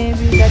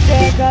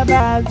bidake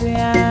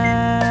kabazia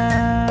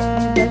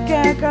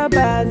Bidake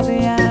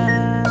kabazia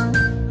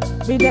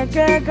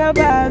Bidake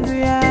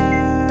kabazia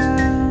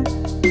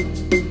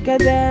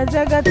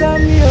Kedeezia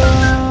gatamyo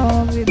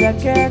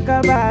bidake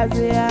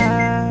kabazia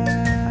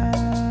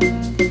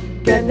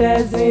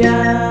Kedeezia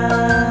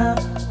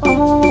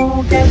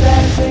oh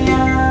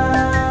Kedeezia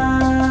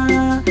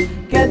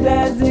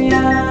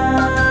Kedeezia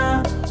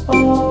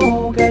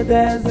oh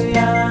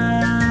Kedeezia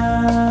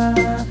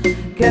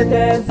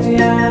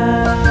Kedeezia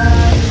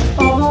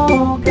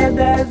oh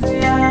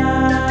Kedeezia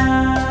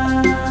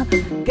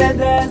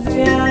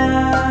Kedeezia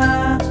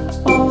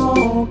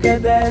oh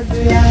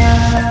Kedeezia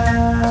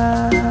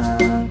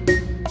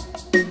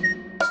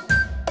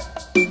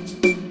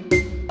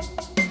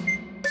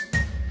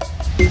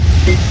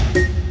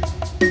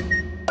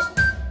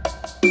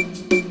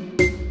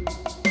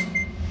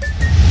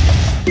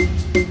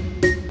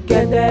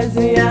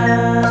Kedeezia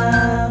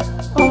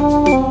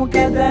oh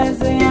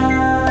Kedeezia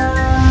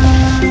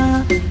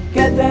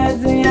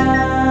Kedeezia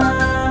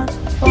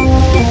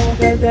oh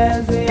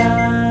Kedeezia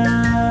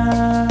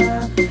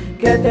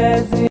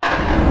Kedeezia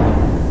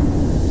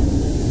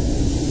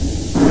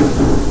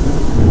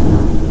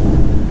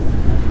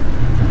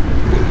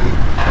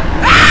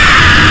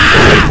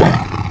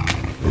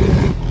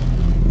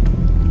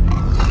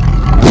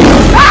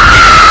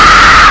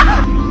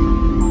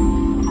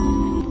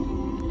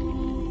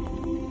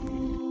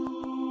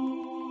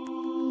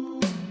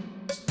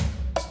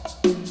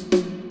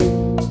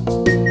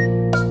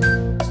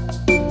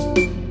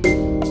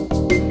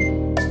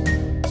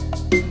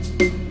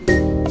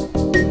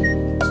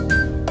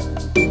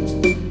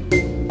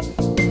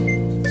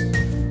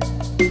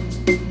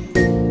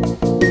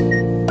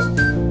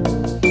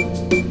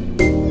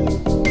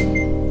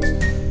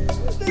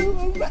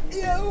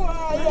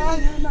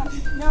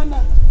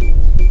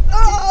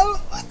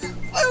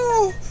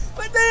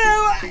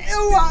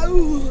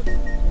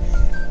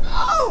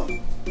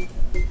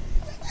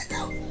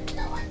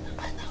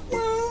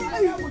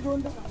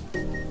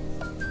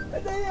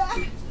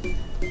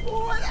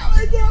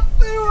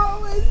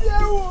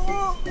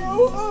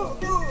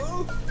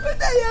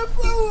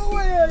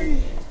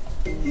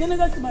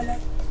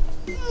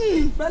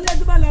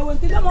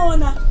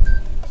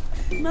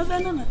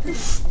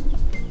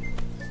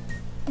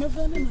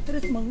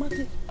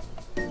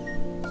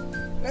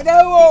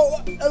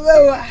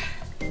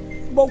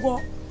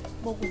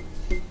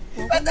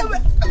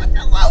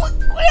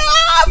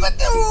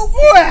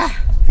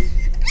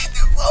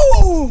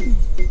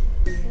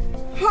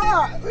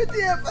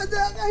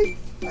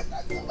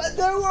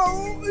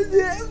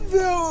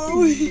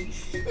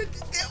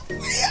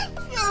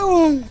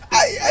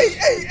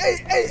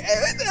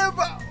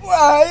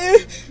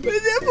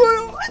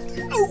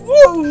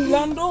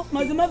Lando,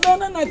 mazima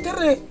vana na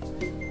tere.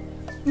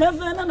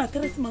 Mavana na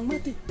tere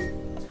smangmati.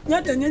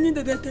 Nyata nyanyi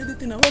de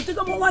tete na.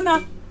 Watika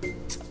mwana.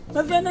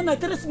 Mavana na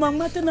tere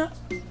smangmati na.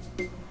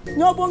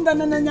 Nyobonga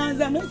na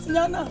nyanza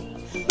mesinyana.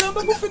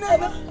 Namba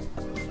kufinera.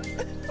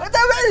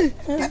 Adawe.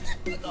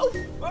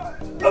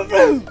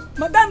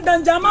 Madam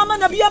danja mama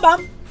na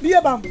biabam.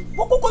 Biabam.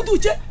 Boko ko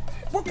duche.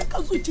 Boko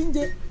ka su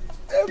chinje.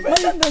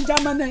 Madam danja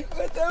mama.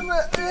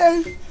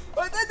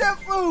 What the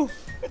fool?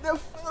 The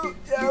fool.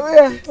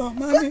 Yeah. Oh,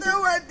 mommy. What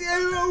the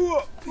hell?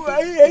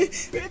 Why?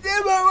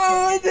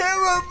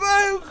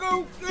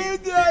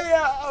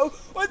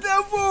 What the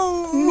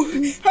fool?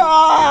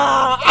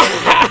 Ah!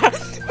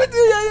 What the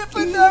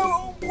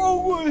hell?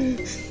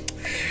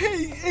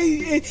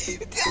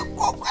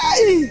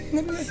 Hey.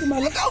 Let me see my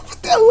look out for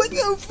that. What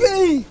the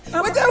thing?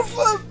 What the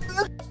fuck?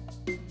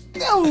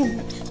 No.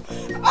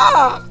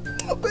 Ah!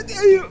 What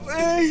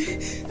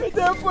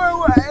the fuck?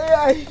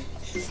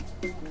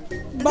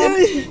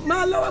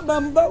 Malawa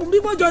bamba,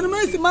 umbibo John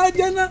Messi, my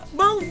jana,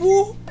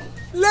 bambu.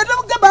 Let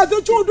them get back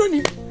to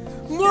children.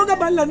 Moga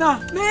balana,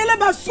 Nela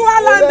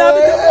Baswala,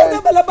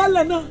 David,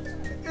 Balabana.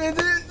 It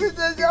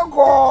is your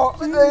call.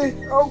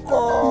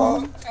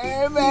 Uncle.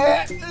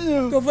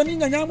 Amen.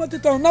 Governing and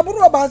Yamato,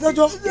 Nabura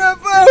Basajo.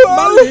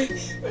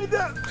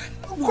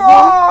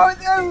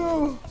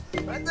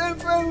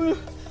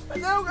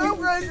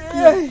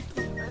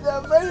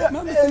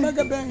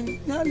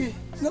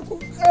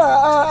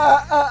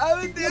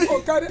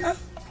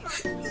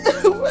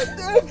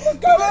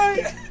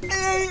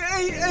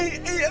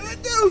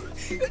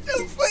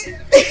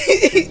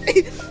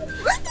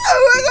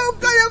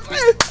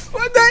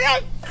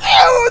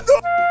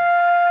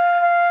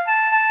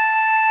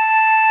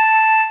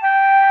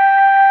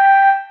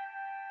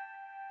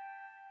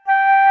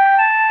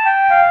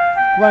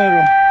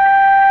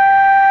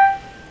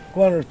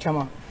 Kuwanero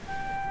chama.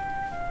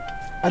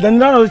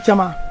 Adandana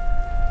chama.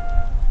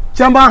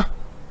 Chama.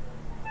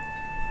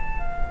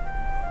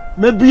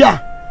 Mebia.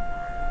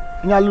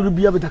 Nyaluru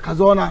bia beta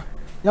kazona.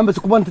 Nyambe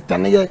sikubante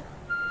taneye.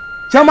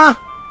 Chama.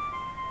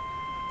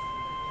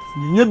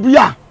 Nye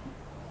bia.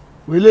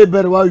 Wele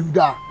berwa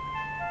yuda.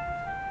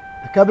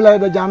 Kabla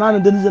da janana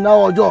denize na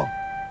ojo.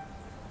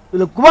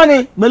 Wele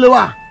kubani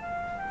melewa.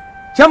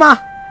 Chama.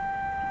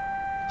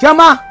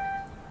 Chama.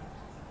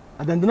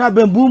 Adandana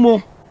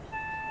bembumo.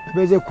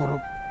 Beze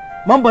koro.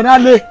 Mamba na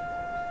le.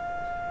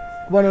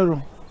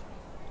 Kubanero.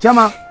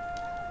 Chama.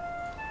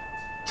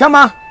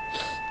 Chama.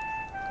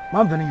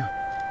 Mamvenia.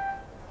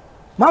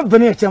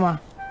 Mamvenia chama.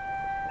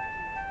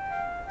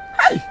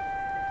 Hai.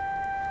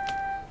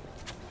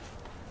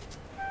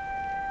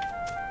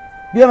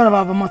 Biya mana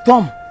baba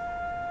matom.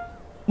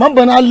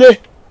 Mamba na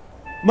le.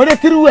 Made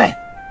tiruwe.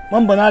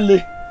 Mamba na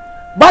le.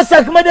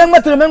 Basa kuma de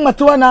ngmatire men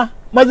ngmatwana.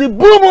 Mazi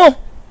bumo.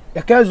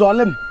 Ya ka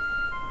zolem.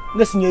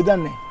 Nesinye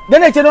danne.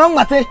 Dene chene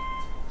ngmate.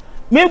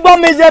 Me gba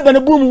meze bene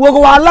bumu wogo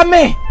wala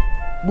me.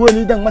 Bo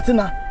ni dan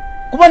matina.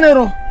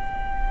 Kubanero.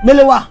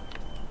 Melewa.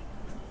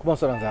 Kuban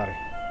soran zare.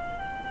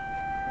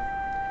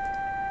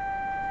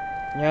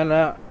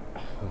 Nyana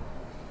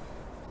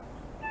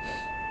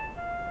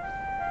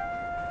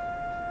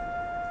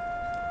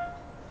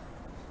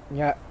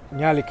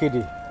nya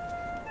likidi.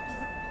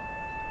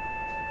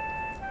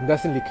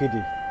 Ndasin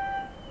likidi.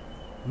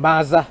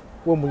 Maza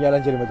wo munyala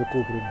njere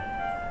madukuguru.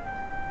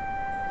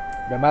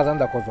 Be maza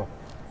nda kozo.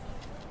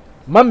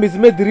 Mam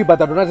bizme diri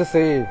badadona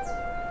se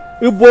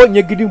ibo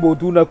nyegidi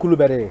mbodu na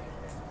kulubere.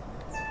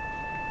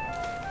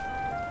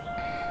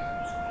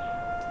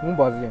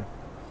 Mumbazi.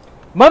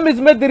 Mam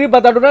bizme diri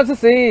badadona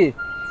se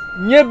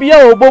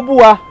nyebia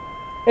obobuwa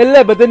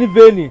ele bedeni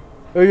veni.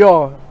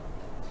 Eyo.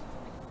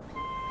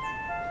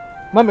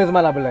 Mam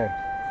bizma la bele.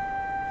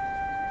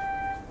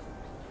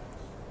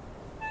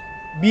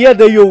 Biya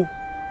de yo.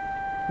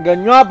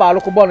 Ganyo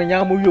abalu ko bon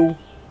nyamu yo.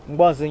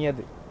 Mbanze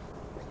nyede.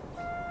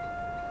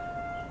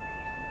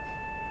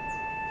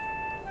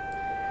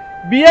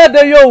 Biya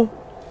de yo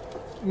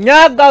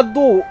nya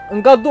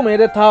ngadu me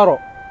de taro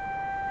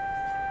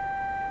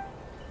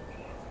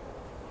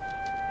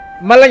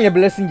malanya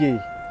blessing je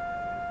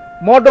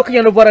modok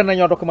yano varana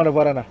nyodok mana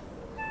varana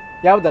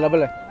yawda la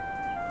bele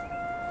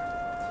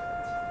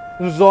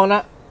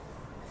nzona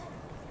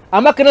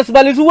ama knas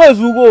bali zuwe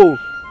zugo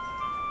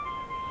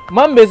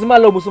mambez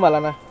malo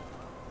musumalana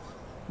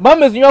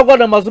mambez nyogo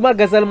da mazuma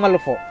gazel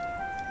malfo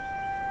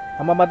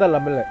ama madala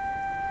bele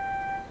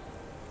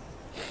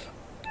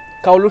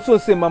Kaulo so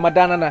se mama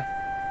danana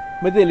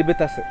mede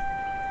libetase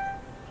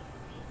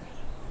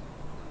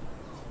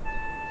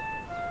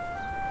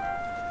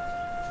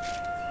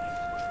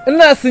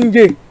ina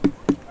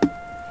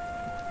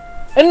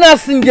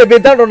sinje be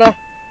dadona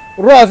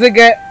rose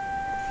ge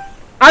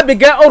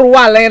abige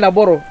orwa le na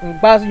boro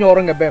mbas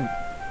nyoro ngebem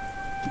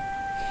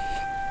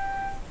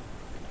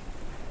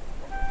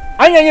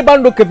anyanyi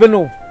bando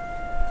keveno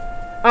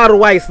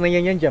arwise na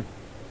nyenyenjem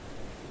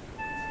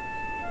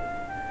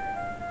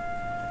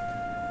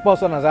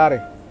Boso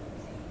Nazare.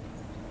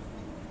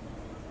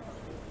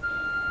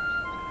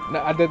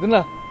 Na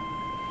adedna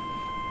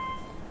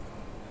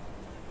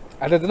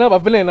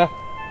babilena.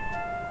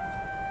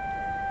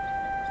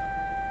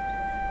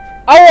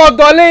 Awo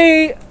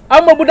dole,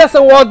 amabuda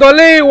sa wo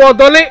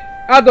dole,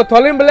 ado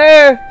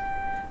tolimble.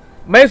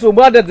 Mais so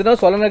bo adedna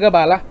so lana ga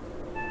bala.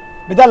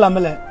 Bidala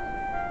mele.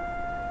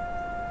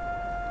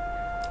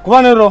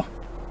 Kubanero.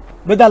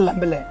 Bidala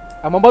mele.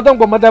 Amabodon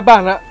go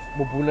madabana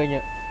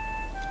mubulanya.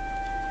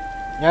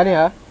 Yani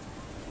ha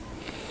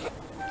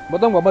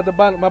bodong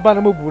ba mabana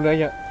mo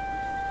bulanya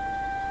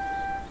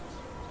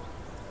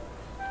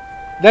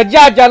da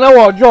jaja na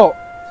wojo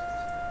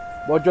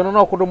no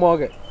na kudo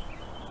moge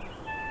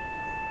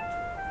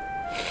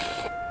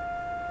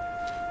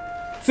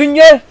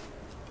sinye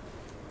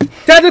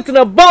tade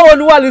tuna bawo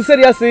ni wali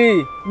serious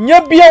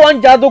nya bia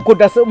wan jado ko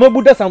da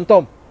mabuda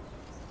samtom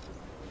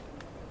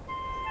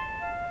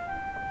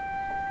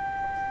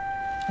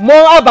mo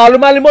abalu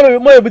mali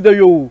mo ebido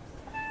yo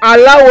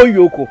Alawo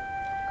yoko.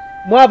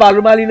 Mo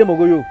abalu mali le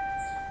mogoyo.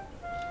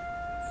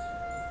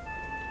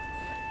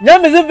 Nya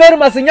mezi very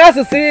masinya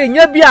sese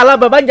nya bi ala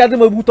baba njade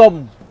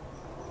mabutom.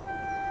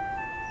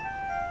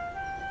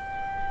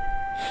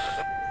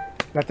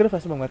 La tere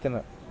fasi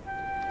mangwatena.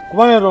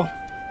 Kubanero.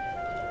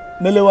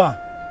 Melewa.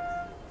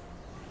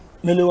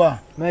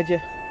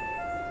 Meje.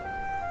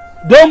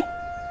 Dom.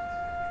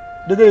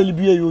 Dede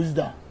libiye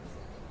yozda.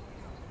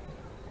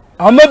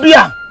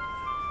 Amabia.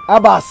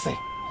 Abase.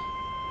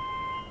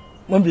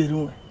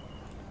 Mambiru.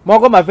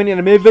 Mogo ma veni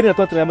na me veni na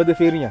tontra ma de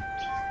ferinha.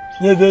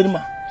 Nye veni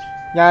ma.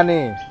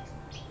 Yani.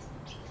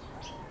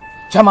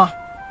 Chama.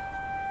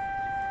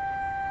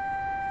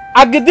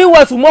 Agidi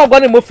wasu mogo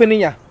ne mo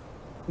feninya.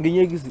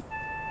 Nginye gizi.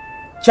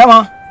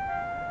 Chama.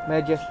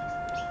 Meje.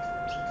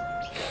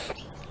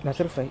 Na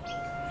terfai.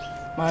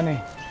 Mane.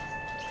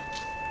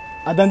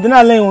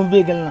 Adandina len won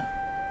begelna.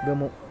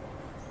 Bemo.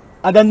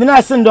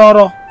 Adandina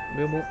sindoro.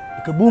 Bemo.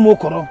 Ke bumo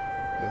koro.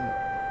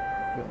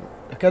 Bemo.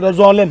 Kedo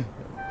zolem.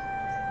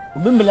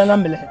 Ubimbele na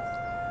mbele.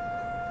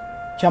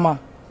 Chama.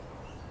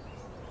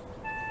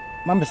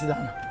 Mambe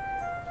sidana.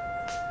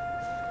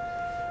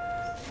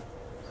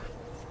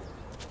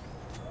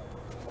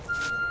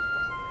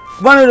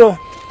 Banero.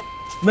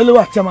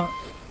 Melewa chama.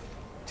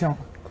 Chama.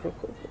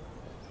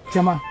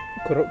 Chama.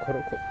 Koro.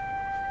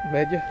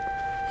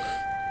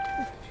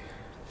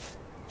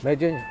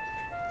 Mejanya.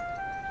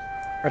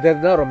 Ada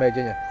daro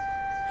mejanya.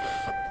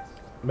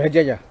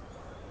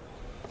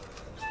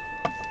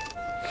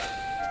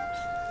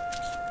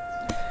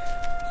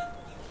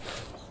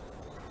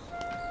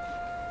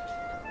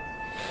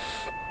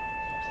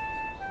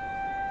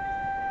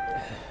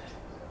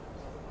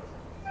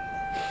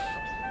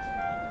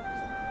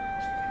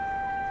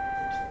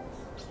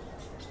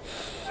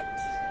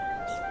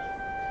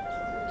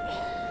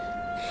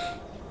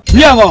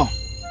 Biango.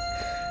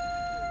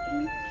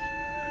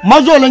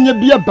 Mazola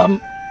nyebia bam.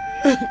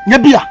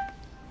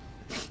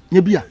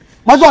 Nyebia.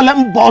 Mazola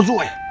mbozo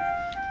we.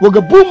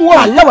 Woga bum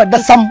wa lawa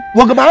dasam.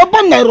 Woga ba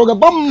bam na roga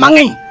bam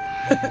mangi.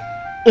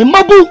 E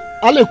mabu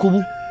ale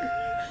kubu.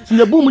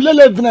 Sinye bum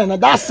lele vina na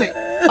dase.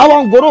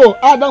 Awan goro,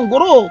 adan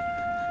goro.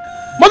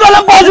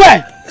 Mazola mbozo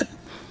we.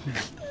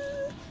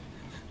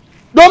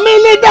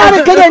 Domili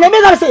dare kede na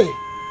mega se.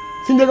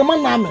 Sinje ga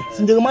man na me,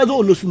 sinje ga mazo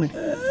olosume.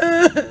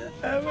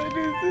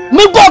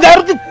 Mi go ga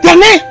ruti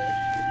tene.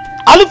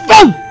 Alu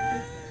fam.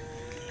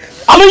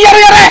 Alu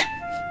yare.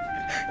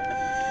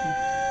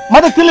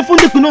 Mada telefon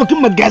de kuno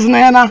kim magazina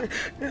yana.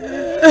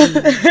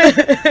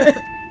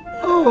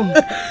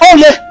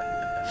 Ole,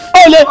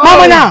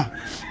 mama na.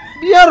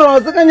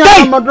 Biaro sakanya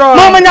madro.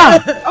 Mama na.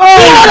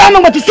 Biaro na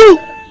matisu.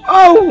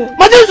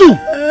 Matisu.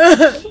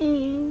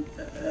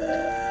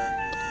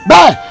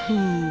 Ba.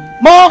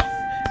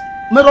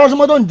 Me rozo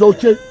madon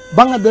joche,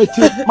 banga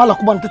deche, mala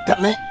kuban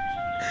tene.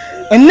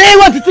 Ene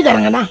wa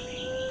tigarangana.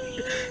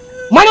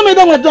 Mana me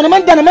dama jona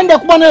man dana man da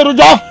kubane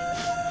rojo.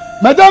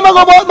 Madame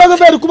go ba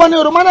be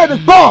kubane ro mana de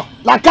to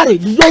la carre,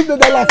 du joy de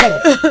la carre.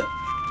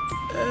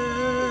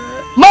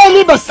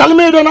 Mali ba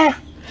salme do na.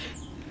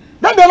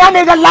 Dan de la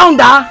me ga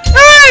launda.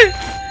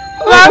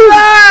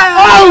 Baba.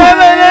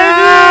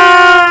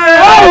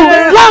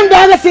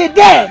 Launda ga se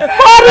de.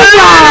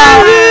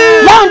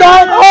 Launda.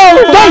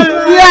 Dai,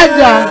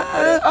 viaja.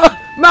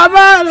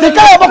 Baba. Se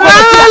cae ba ko.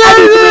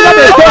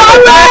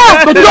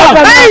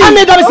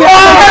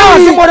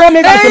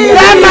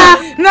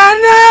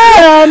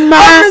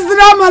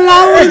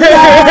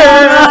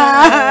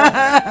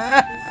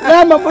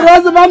 Rama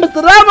Burosa Mama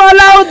Rama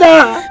Lauda.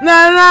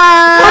 Nana.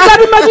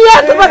 Matadi magia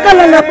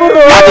sabakala na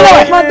buro.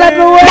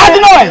 Matadi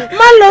we.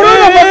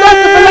 Maloruna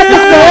matadi pelaka.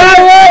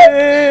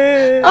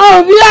 Oh,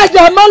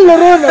 viaja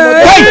maloruna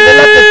matadi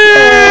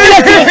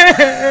pelaka.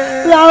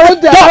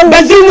 Lauda.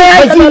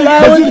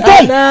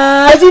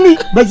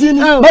 Bazini.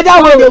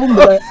 Madawa de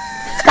bumbo.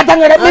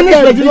 Katangara mene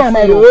bazini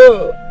amaro.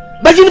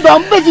 Bazini ba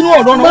bazini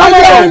o dono.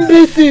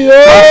 Ambisi o.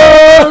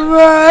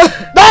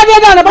 Dada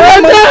na ba.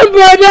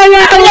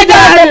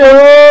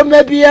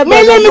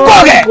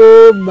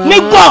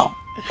 Miko.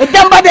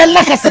 Damba de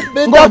la casa.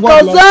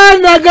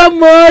 Ngozana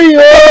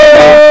gamoyo.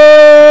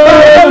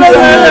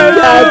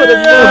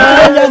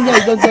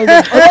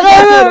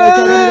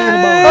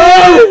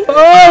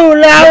 Oh,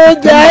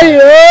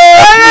 laudayo.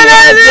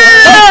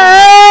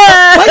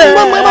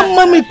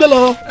 Mami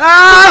pelo.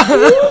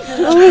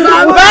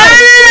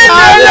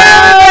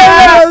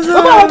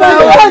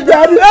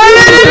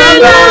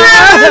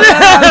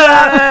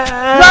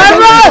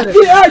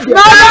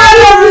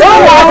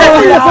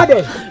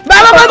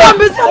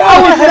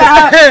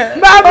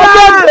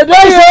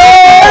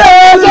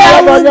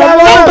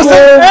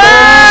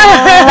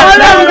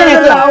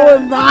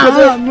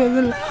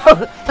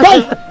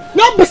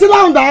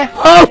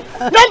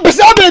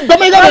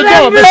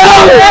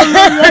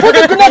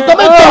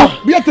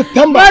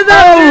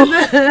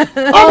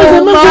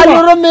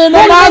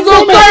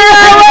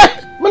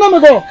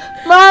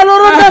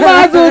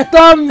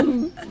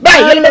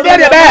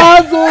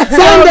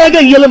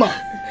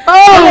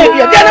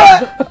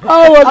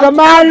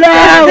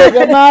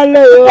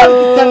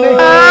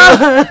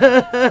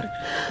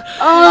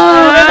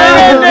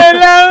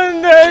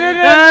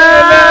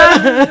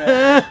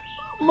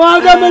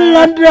 Maga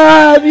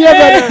melandra biar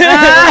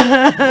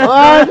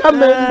maga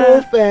mendu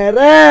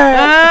fere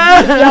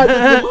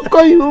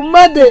koyu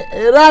made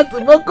ras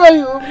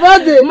koyu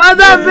made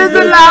mada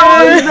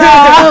bislauza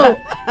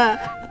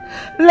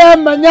le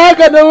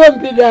manyaga no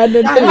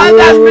wampidane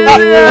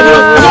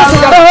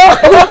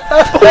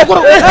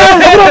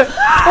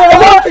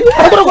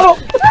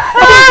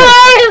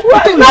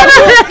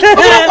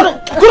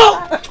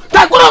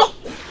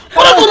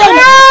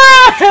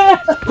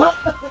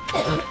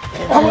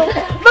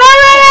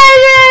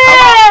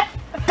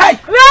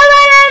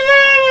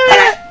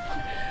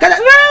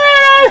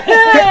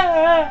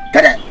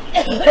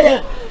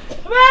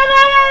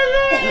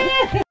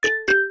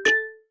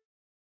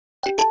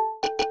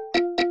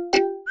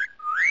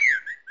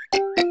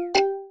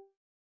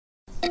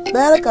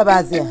Belka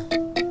bazia.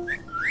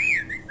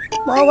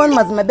 Mo wan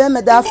mas mebe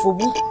me da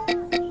fubu.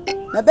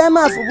 Mebe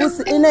ma fubu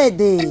si ina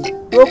de.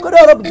 do ko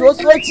do do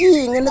so chi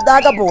ngin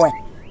daga boy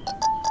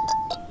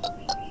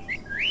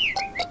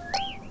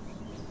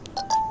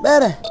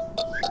bere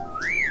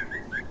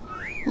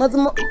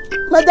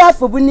mada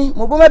fobuni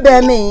mo bo me be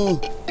me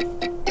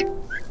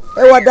e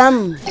wadam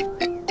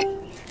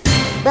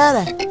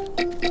bere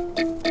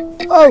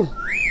oh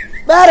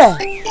bere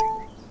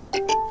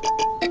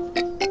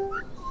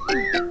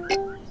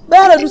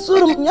du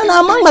sur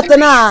nyana mang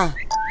matana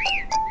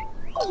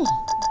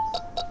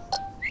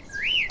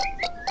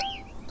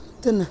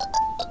tena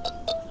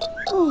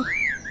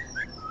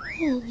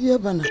ya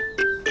bana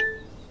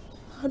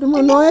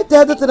aduma noya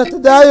tata tena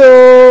tadayo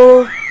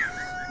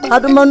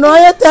aduma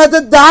noya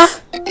tata da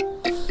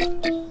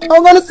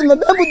ogana sima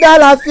bebu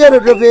dala fiero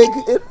do beg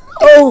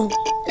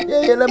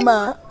yele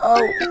ma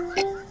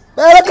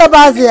baraka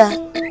bazia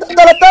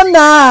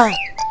taratanda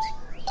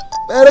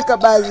baraka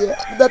bazia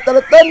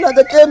taratanda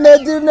da ke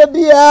medina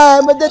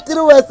biya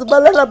madatiru was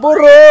balala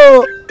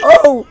boro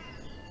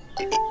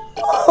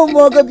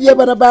moga biya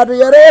bana badu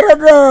yare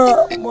do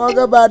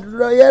moga badu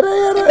do yare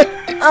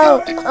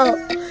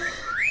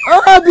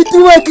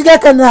bituwa kiga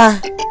kana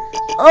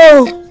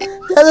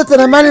tata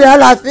tena mani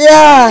la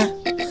afia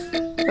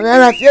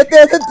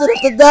tata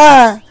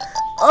tada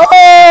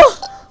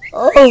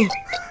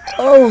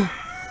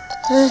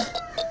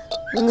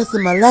ninga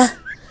semala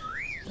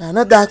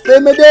ana da fe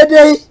me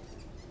dede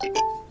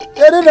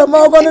kere da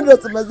ma gona da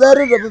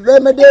semazari da fe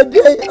me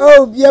dede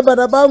biya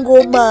bana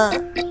bango ma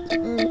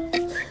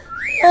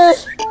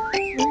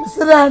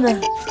Serana.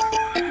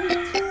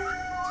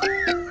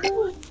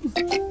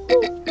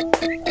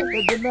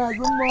 Ada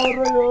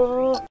zumaro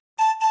yo.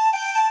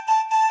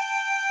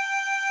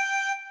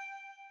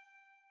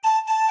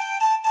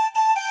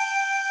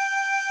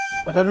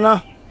 Padana.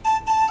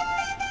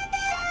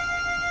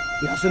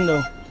 Ya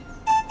sendo.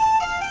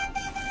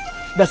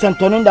 Da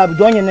santonon da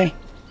abdonye ne.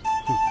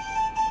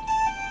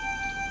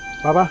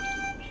 Baba.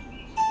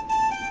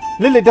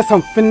 Lele da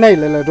san finai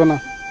lele dona.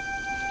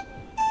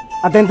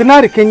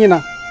 Adentinari kenyina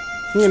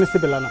ngene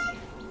sebelana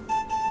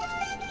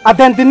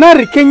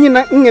adentinari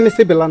kenyina ngene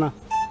sebelana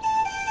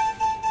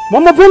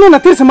mama veno na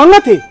tirse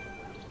mangate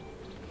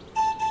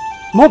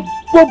mo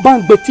bo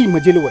bang beti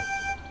majeliwe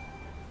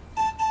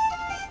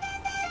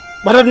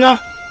baradna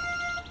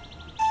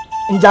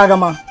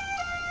injagama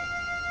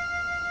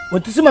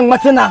wotisi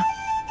mangmatena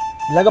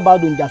laga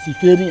badu njasi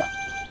feriya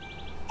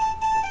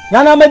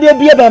yana mede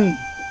biebam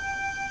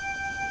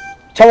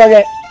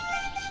chawage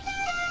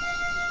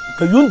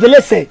kayun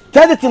delese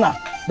tadetina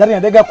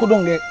darnya daga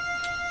kudunge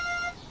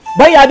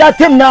baya da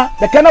timna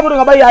da kana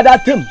burunga baya da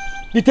tim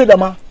dite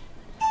dama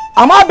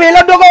ama bela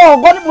dogo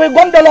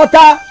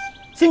gondolota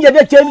sinje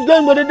de chen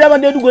gongo de dama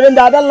de dugo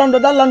nda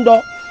dalando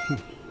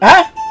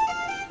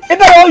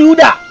ibero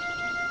yuda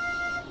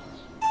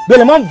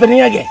bele man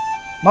veniage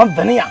man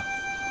venia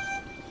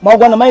ma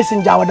gona mai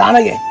sinja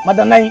wadana ge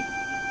madanai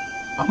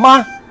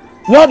ama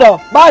nyodo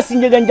ba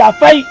sinje ganja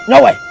fai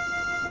nyawe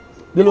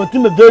belo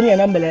timme venia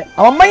na mele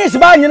ama mai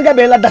siba nyinga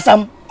bela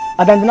dasam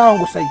adandina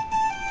ngo sai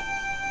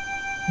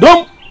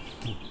dom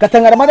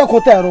katangara mada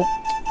kotero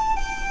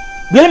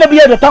bele me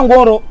biye do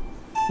tangoro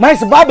mai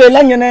siba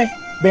bela nyene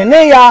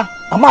beneya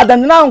ama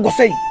adandina ngo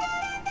sai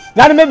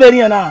gani me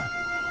venia na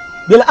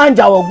bele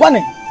anja wo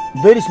gwane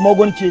very small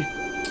gonchi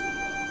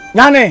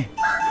nyane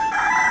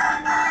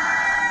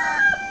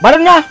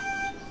barna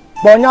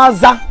bonya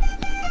za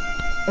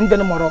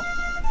ndene moro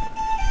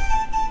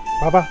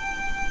baba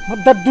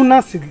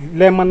madaduna si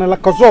lemana la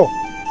kazo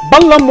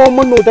balla mo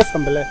mono da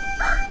sambele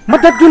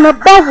madaduna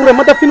bawure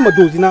madafin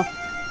madozina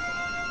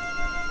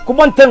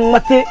kubanten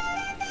mate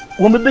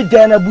wombe be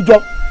jana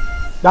bujo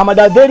da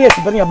mada very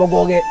sibanya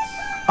bogoge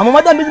ama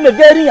madam bi me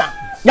very ya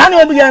nyane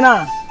wombe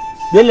jana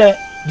bele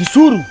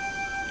disuru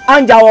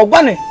anja wo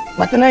gwane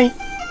matanai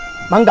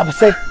manga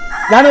base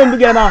yana wombe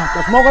jana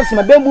to smo ko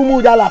sima bembu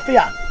mu da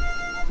lafiya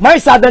mai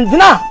sadan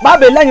dina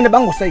babe lanyi ne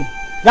bango sai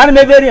yana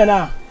me very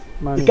na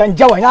ikan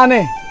jawa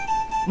yana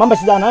mamba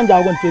sidana anja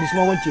wo gon feri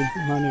smo gonche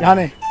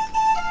yana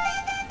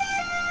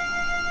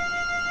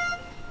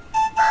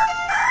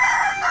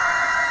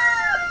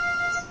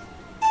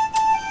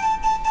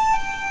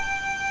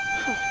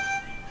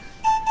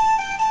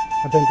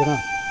atentena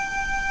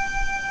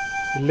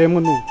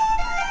lemonu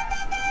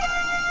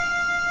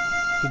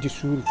idi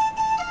suru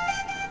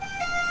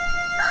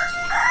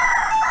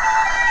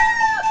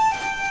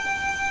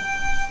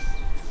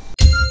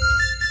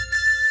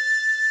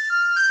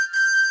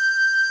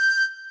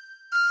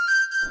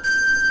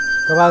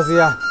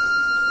Kedeezia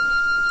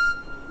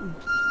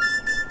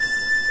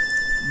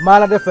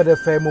mala de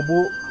fe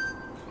mubu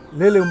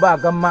lele mba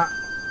gamma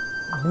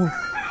bu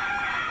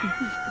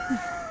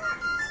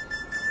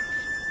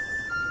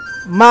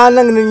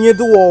manang ni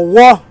nyedu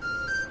wo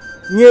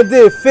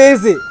nyede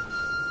feze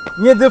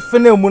nyede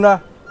fene muna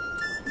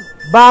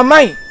ba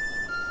mai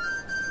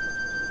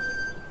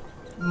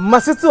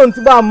masiti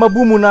onti ba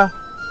mabu muna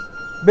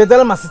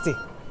bedala masiti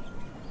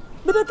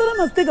bida tara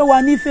mastega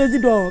wani fezi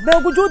do be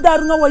guju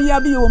daru nga waya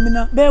bi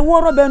yomina be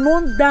woro be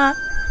non da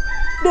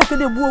do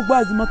kede buo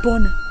gbazi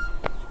matone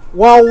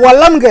wa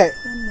walamge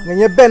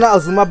ngenye bena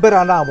azuma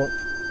bera na abo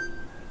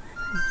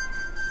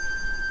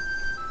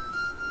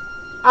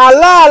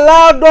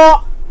ala do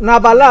na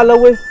balala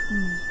we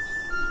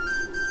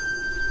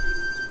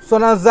so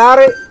na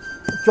zare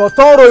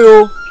chotoro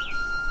yo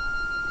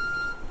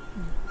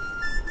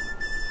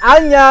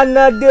anya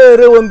na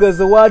dere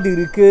wongaza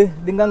wadirike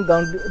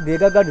dinganga de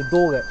gaga de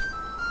doge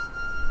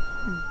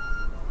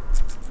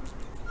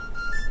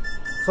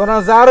so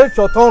na zare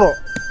chotoro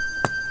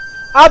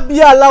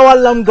abia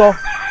lawalamdo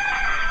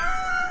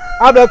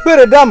abe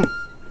pere dam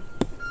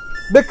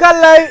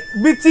bekalai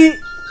biti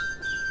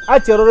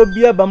achero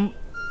bia bam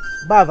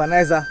ba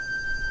vanaiza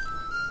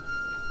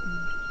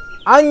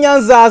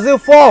anyanza aze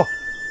fo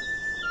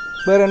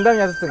berendam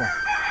ya tsinga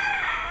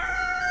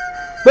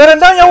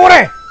berendam ya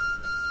wure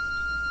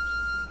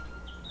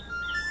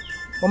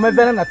o me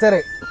vena na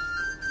tere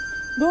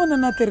dona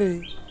na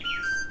tere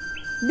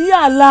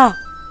bia la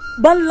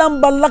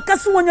ballam balla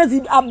kasuwanya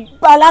zi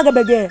abalaga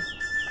bege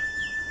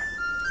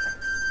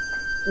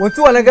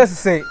wontu wana ga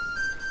se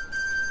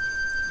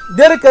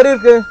dere karir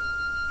ke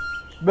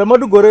be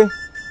madu gore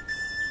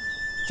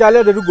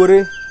chale de du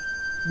gore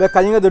be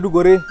kanyinga de du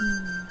gore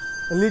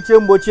liche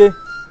mboche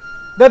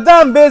the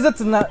dam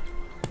base na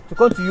to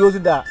come to use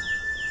that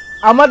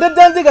amada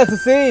dan diga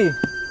se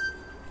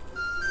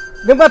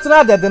dem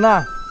batna de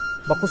na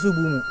bakusu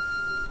bumu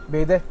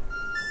be de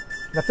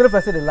na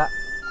trefa se de la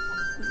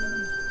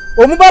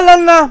o mu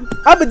balanna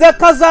abida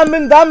kaza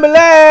min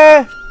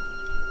damle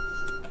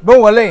bon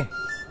wale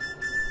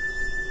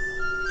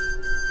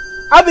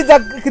abida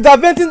kita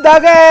ventin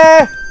dage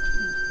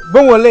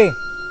bon wale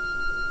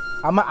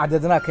ama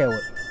adedna kewe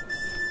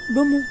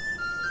domu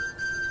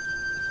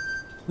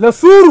la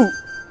suru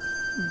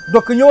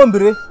dokinyo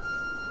mbire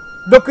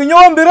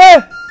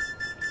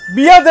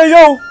biya de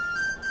yo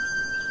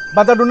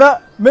badaduna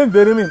men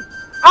verimin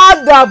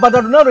ada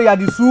badaduna ro ya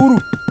di suru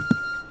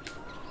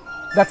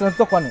datna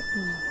to kwani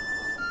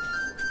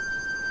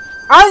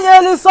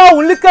anyeli so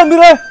ulike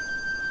mbire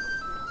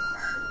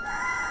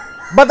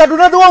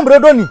badaduna do mbre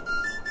doni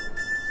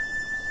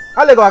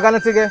ale go agana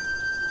tige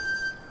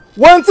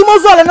wonti mo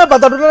zo le na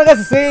badaduna ga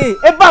sisi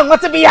e ba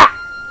nwate biya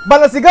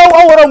balasiga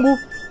aworambu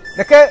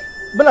deke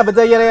bena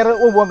beda yere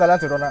o bo ngala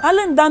tedona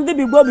alen dande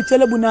bi gbo bi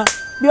chele buna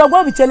bi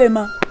ogbo bi chele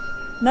ma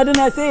na do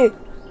na se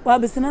wa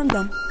bi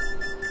sinandam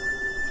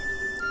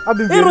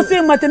abi iru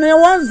se matene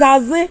wan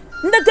zaze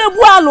ndeke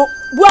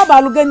bu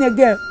abalu ganye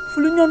ge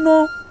fulunyo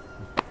no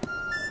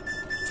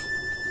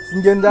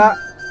ngenda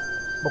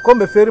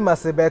bokombe feri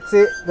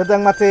masebete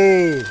dadang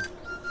mate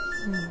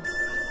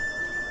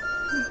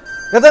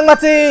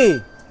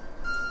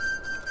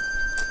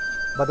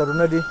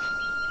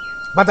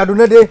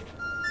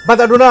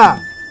bataduna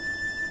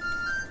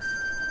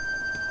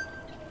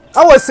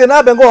awo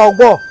sena bengo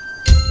ogbo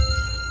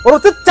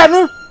orote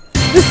tanu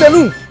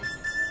disenu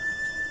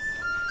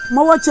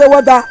ma wache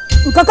wada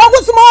nkaka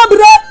gusuma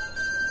wabire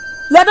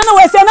leda na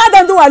wesena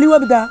dandu wali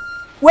wabida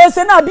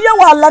wesena biya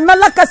wala na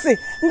lakase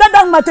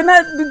ndada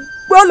matena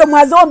bolo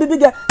mwazo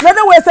ombibige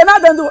leda wesena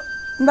dandu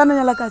ndana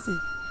nya lakase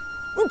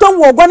nton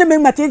wo gwane me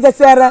mate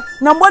zesere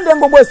na mbonde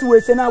ngbo bosu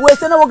wesena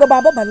woga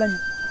baba balanya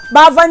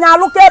ba vanya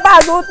luke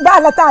ba zo ba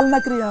la tal na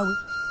kriyawe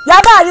ya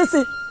ba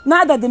yisi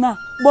na dadina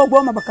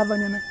gbogbo ma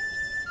bakavanya na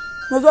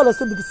nazo la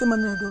sebi bisema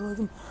na doro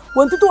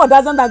wonti to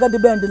wadazan daga de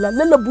bend la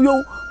lele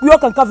buyo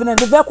kan kavena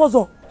de ve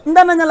kozo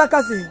ndana nya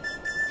lakase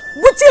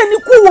buti ni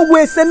ku wo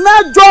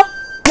wesena jo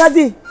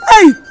yadi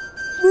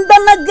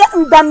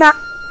ndana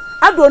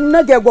adon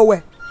na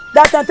gegwowe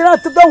data tira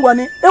to don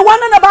wani e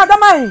wana na ba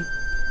gamai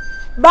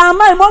ba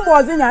mai mo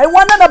bozinya e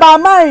wana na ba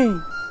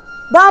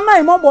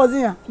mai mo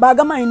bozinya ba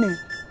gamai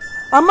ne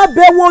ama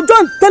be wo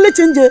jon tele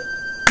chinje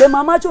be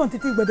mama chi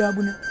ontiti gbada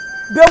abune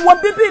be wo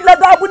bibi la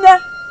da abune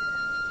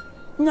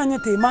nyanye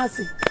te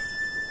masi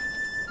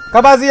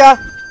kabazia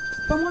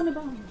pamone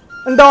ba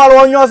ndawal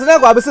wonyo sene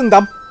ko abisi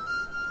ndam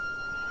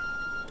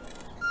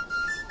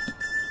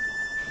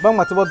bang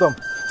matibodom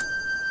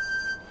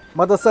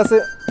mada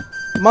sase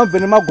man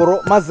veni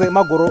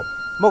magoro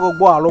mogo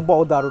gbo alo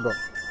bo daru do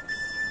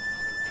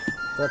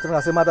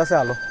tatra se mada se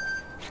alo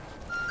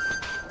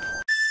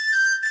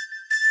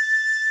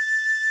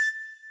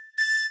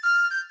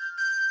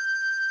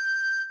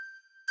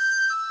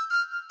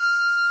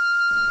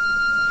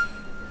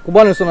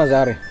kubane sona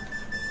zare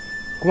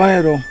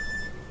kubanero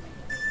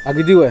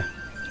agidiwe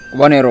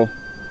kubanero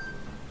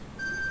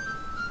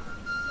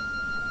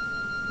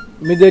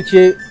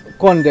mideche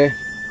konde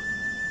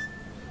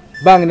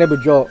bang ne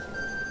bejo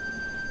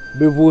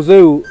be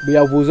vuzeu be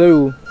ya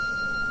vuzeu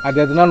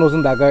adedna no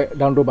zun daga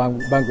dando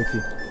bangoti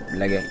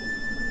lege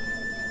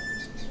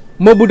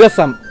mobuda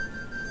sam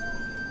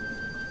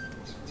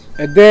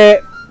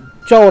ede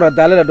chawra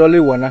dalala dole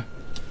wona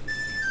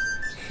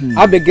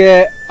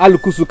abege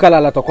alukusu kala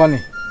la tokoni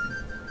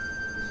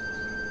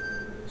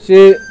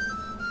si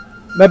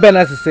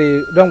mebena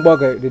se don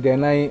gboge de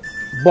nai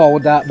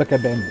bowda beke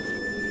ben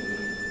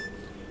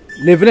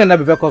levine na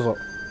be kozo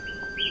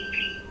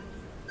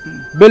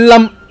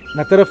belam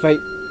na terefai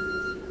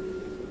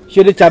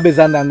shede chabe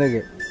zanda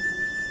nege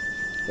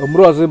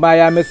omrozi ba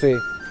ya mese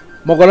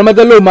mogolo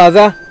medelo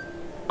maza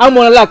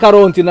amona la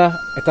karo ontina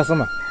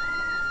etasama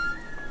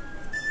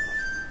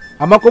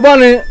ama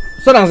kubone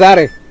sonan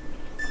zare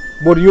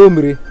bor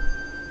yomri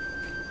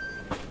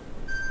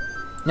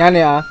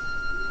nyane a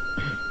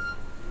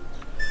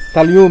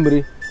tal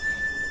yomri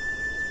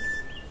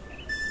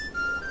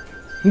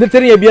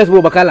ndeteri ya bias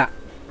bo bakala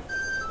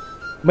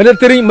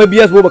ndeteri ma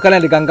bias bo bakala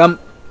de gangam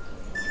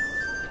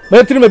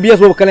ndeteri ma bias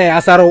bo bakala ya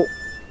asaro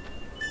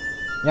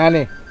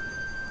nyane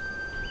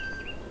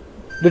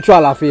de chwa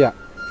lafia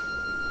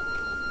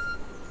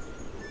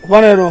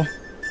Wanero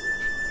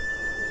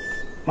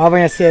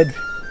Mavanya said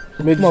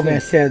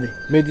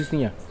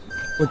medicine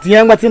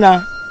Otiang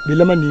batina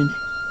bilama nini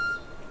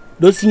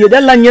do sinye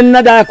dalla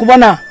nyenna da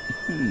kubana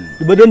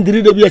do baden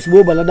diri do bias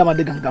bo bala dama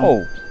de gangam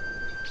Oh.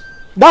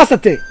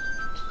 dasate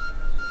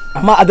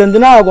ama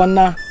adandina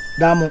gonna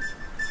damu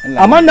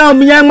ama na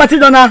miyang mati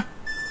dona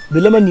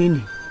bilama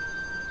nini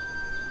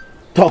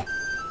to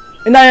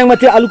ina yang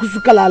mati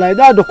alukusu kalala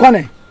da do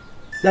kone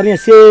dariya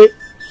se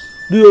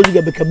du yo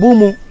diga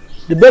bekabumu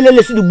de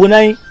belele su du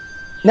bonai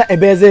na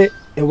ebeze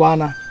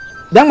ewana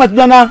dan mati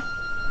dona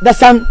da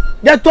san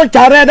da to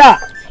chare da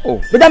Oh.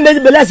 bidan be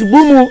belas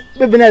bumu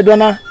be bina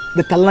dona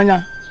de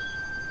talanya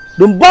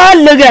dum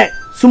balege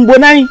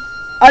sumbonai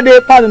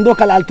ade fa ndo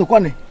kalal to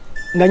kone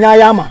nganya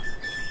yama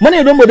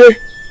mane do mode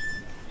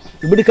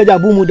ibudi kaja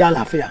bumu da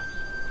lafiya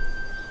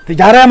te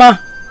jarema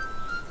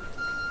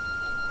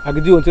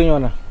agdi on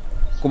tenyona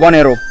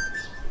Kubonero.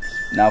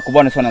 Na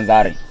kubone sona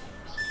zare.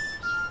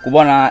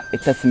 Kubona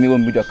itasimi wo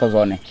mbido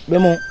kazone.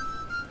 bemo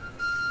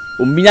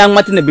Umbinyang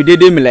mati na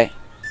bidede mile.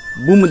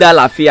 Bumu da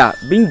lafia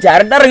bin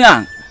jar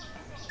darnga.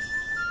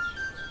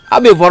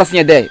 Abe voros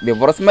nya de, be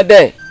voros me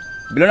de.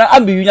 Bilona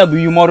abi yunya bu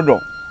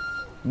yumordo.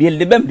 Biel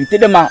de bem dite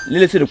de ma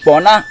lele su de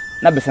pona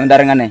na besan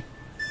darnga ne.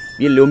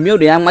 Biel lo miyo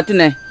de yang mati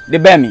ne de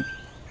bemi.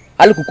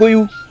 Al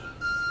kukoyu.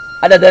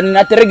 Ada dan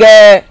na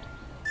terge.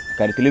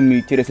 Kari kile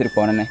mi tire sur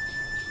pona ne.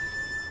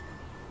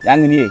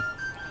 Yang ni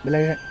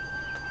belege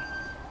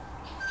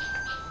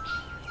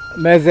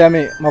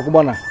mezeme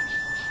makubona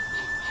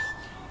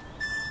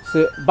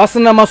se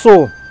basna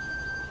maso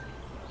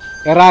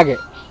erage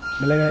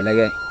belege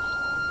lege.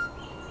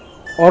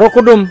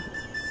 orokudum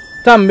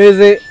tam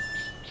meze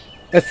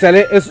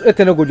esele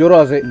etene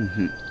gojoroze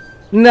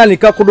nali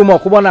ka kuduma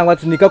kubona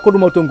ngati nika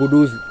kuduma to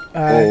ngodozi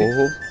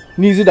Oh.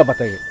 nizi da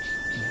batage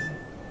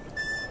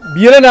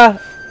bielena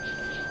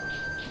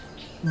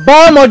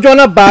ba mo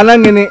jona bana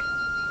ngene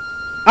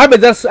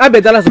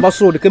abedalas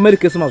baso de kemer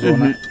kesma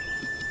zona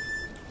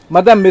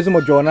madam meze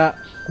mo jona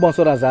kubon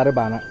so da zare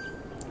bana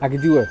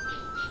agidiwe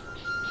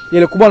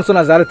yele kubon so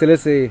na zare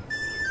telese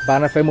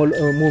bana fe mo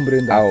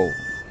mbrenda Au.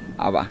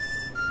 Aba.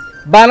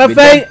 bana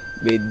fe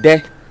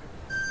Bede.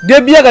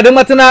 de biya ga de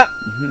matana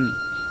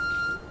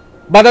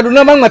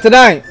badaduna mang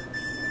matanai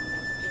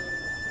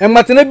en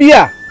matana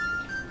biya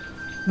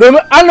do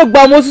anu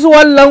gba mosu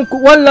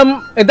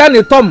wallam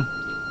edani tom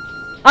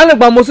anu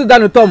gba mosu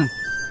dani tom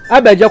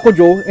abeja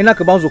kojo ina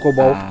ka banzo ko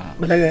bawo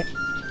belege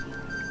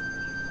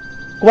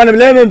kubana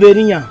belege men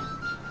berinya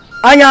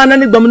anya na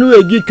ni gbamnu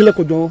egi kile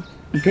kojo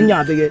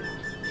kenya dege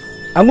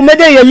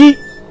angumede yeli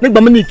ni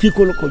gbamnu ki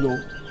ko kojo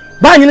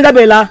ba nyi ga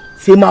bela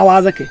se ma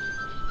wazake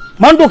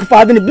man do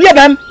faade ni biya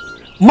bam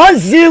man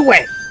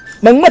ziwe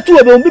man matu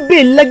be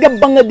be lega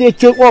banga de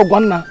che o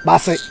gonna ba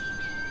se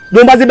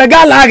do mbazi be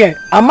galage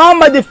ama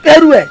ma de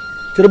ferwe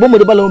terbo mo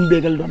de bala on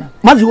begal dona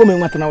man ziwo me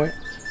matana we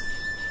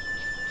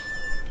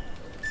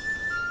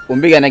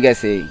Umbiga na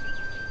gese.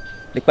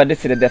 Likpa de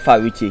sire de fa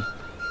wichi.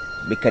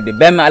 Bika de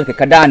bema al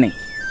kadane.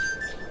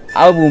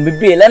 Abu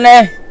mbibe la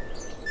ne.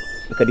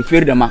 Bika di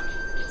fer de ma.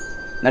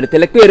 Na de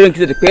telekpere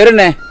nki de pere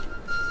ne.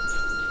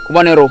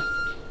 Kubonero.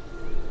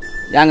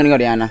 Yang ni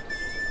ngodi ana.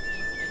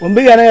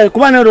 ombiga na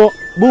kubana ro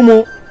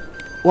bumu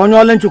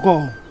wonyo len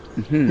chuko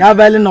ya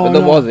vale no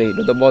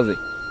Do the boze.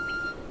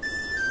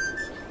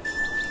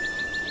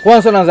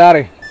 kuan so na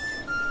zare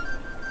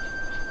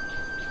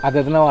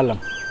adadna wallam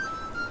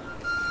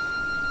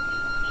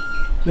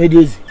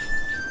medizi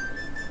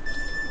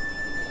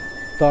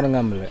tor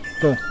ngamle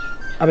to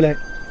abele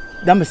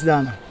dam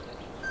sidana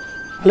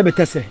ale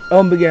betese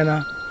ombiga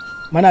na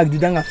mana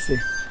agdidanga afse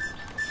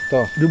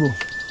to dubu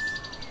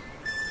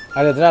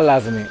adadna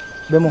lazimi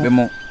bemo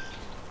Bemo.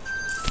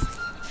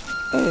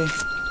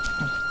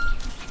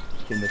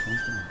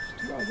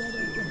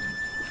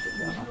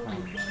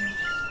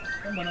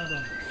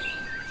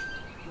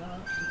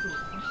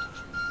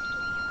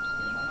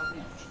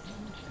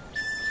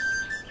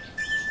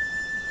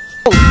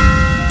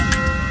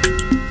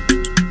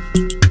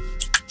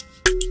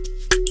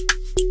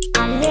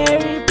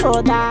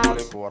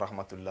 Alaikum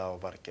warahmatullahi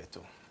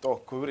wabarakatuh. To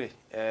kubri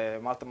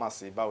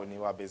matamasi bawni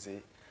wa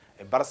bezi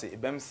barsi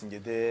ibem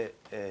sinjede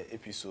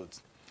episode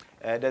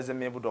deze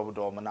me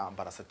budo mana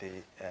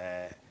barasate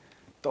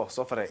to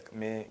sofre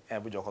me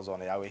bujo ko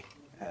zona yawe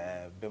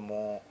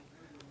bemo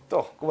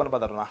to kubana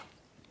badaruna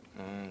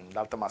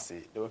dalta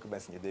masi de ko ben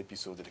sinjede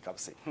episode de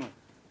kapse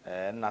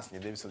nas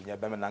sinjede episode nya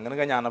bem nanga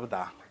nga nyana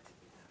bda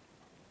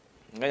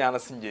nga nyana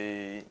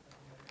sinje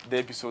de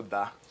episode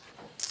da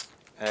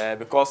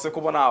because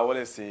kubana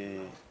wole si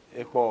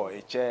ekpo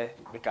eche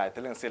bika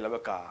telen se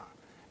labeka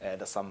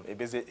da sam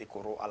ebeze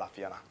ikoro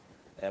alafiana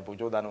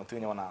bojo da no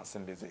tinya wana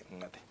sembeze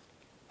ngate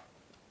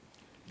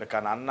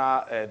bekana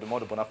na de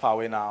modo bona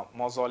fawe na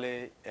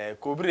mozole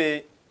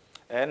kobre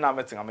na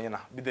metinga mena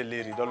bi de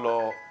leri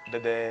dolo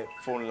de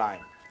phone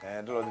line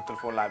dolo de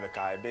telephone line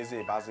beka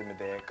ebeze baze me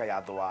de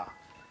kaya doa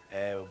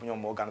bunyo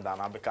mo ganda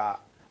na beka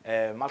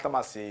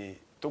maltamasi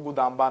togu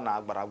damba na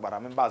agbara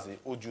me baze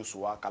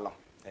ojusuwa kalam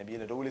bi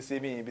ne do wole se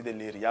bi de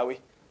leri yawe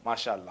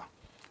mashallah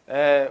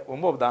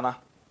ombo dana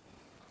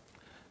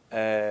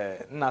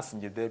na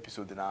sinje de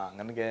episode na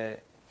ngange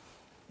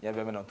ya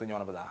be me no tonyo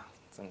na bada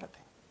singate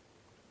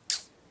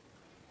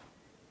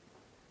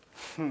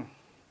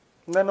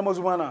nana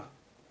mazumana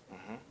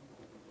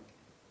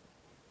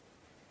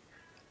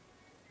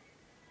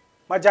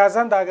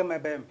majazan daga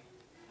mebem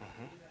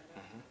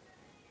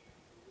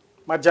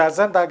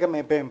majazan daga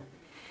mebem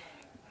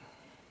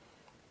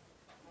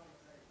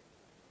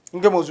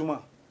nge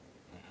mazuma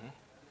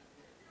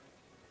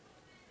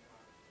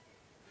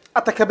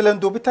atakabilan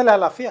do bitala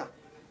lafiya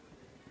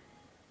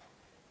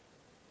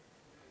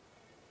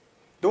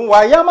don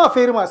waya ma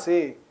firma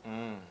sai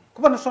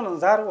kuma na sonon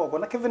zarwa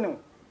gona kevinu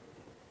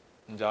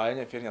nja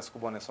enya firnya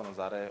skubo ne sonon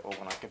zare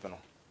ogona kevinu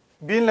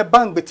bin le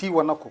bang beti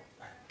wanako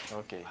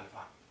okay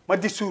ma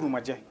disuru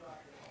maje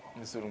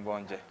nisuru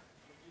bonje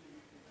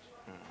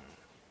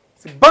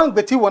si bang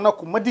beti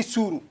wanako ma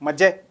disuru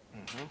maje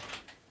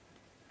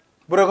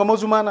buraga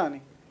mazumana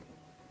ni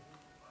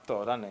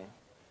to dane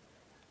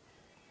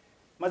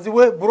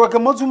maziwe buraga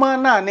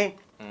mazumana ni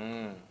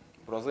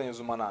brozo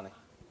yuzumana ni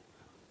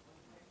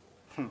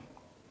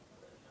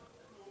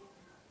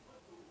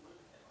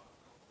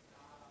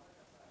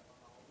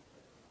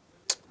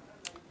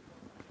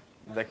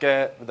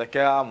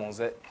Daka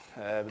monze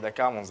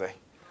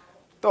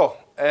to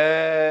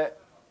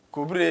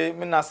kubre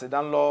minase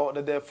dan lo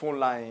de phone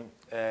line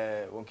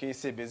wonki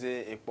se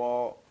beze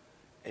epo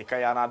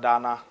ekaya na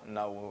dana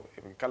na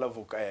kala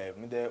vu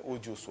mi de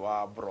oju so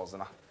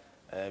brozna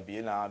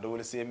bi na do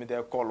le se mi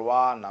de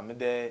kolwa na mi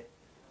de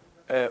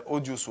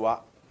oju so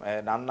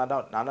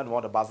na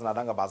mo de bazna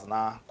danga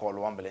bazna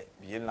kolwa mbele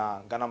bi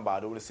na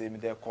ganamba do le se mi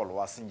de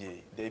kolwa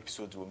sinje de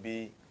episode wo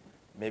bi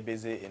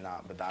mebeze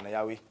ina badana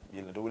yawe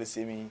yele dole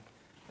semi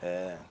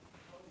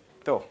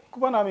to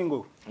kuba na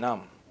mingo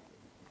nam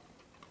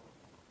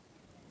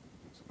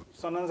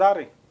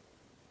sonanzari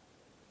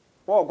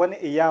wo gwani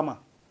iyama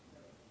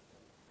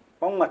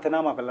wan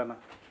matana ma balana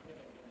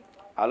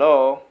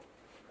allo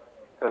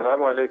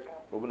assalamu alaikum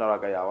bubuna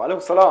raka ya wa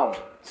alaikum salam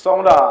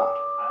sonda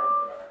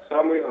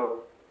samu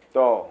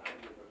to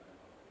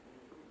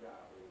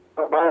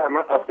baya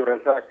ma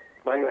Abdurrazak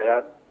banya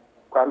ya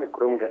kwami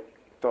kurunga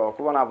to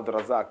kuba na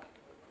Abdurrazak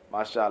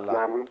masha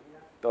Allah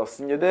to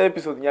sinye de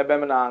episode nya be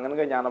mena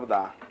nganga nya na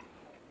bda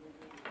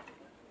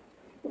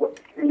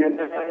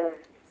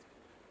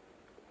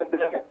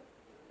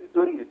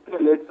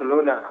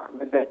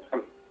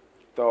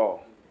to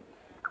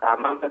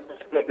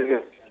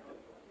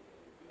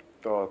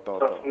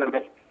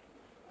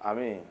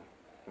amin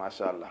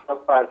masha Allah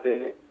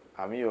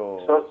amin yo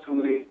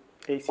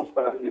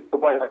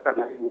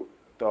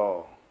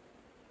to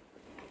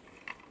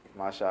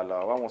masha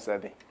Allah vamos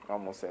ceder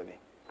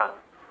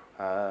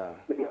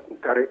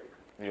kare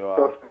yo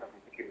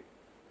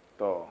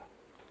to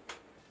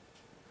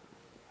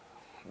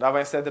da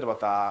vai ceder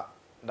bata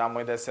da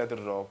mo de ceder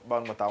ro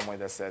ban mata mo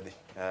de ceder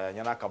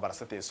nyana kabar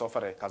sete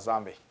sofre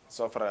kazambe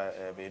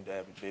sofre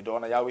be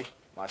dona yawi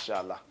masha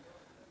Allah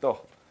to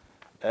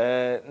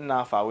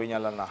na fa we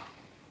nyala na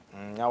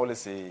nyawle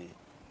se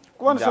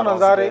kuwan sonan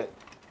zare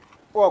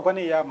o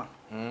gwani yama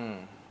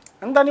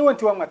ndani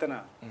wanti wa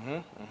matana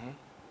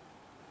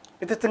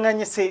ite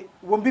tanganye se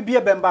won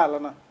bibia bembala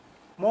na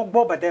mo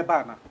gbo bade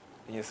bana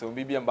yes won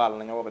bibia mbala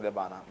na nyawo bade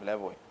bana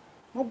level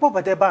mo gbo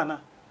bade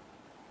bana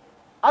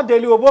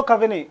adeli obo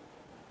kaveni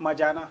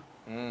majana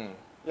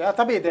ya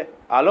tabide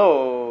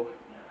allo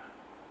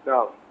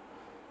no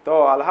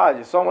to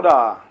alhaji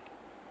somuda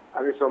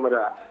abi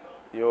somuda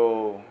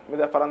yo mi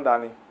da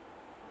farandani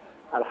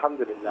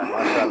alhamdulillah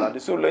mashallah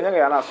disulle nyanga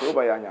yana so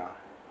bayanya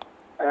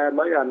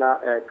mayana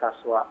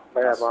kaswa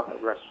bayama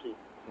rashi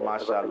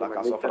mashallah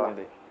kaswa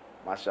farande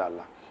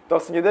mashallah to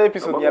sinye de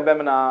episode nya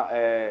bemna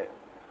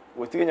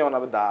woti nya wana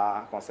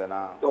bda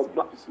concernant to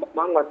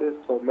mangate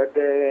so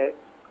mede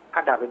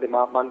kada be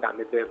ma banda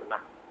me be na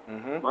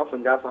ma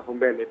funja sa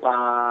fumbe ne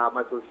pa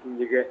ma to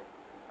sinjige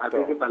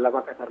abi balla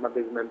ba katar ma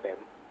basement be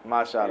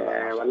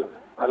mashallah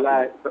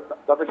wala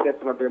ba be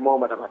set ma be mo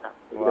ma da bata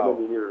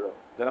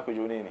dana ko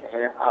joni ni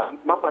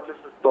ma pati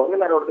to ni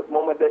na ro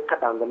mo ma de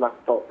kada na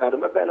to da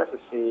ma be na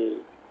si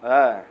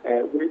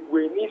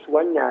we ni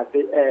swanya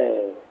de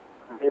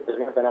be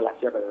be na la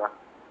sia be na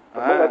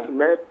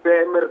me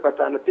be mer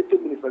patana tete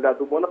minutes da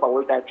do bona pa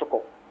volta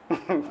choko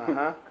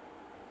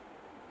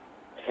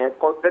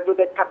ko de do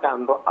de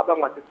katando aba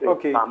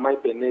matete ba mai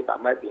bene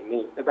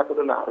e da ko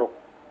na ro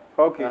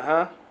okay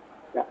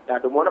da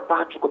do bona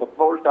pa choko do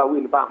volta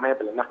win ba mai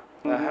bele na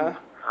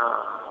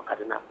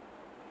kadina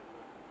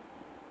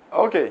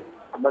okay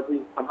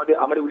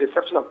amadi with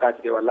exception of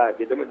that they wallahi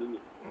be dama ni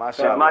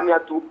Mashallah. Mania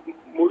tu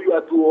muri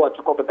atu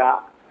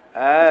atukopata.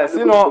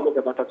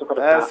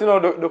 Sino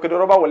do ke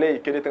roba wole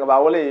ke de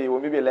ba wole wo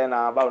bibi le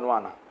na ba no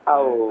ana.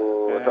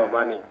 To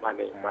mani.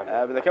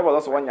 Be de ke bo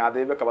so wanya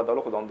de be ka ba do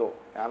lo ko dondo.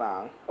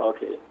 Yana.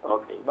 Okay.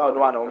 Ba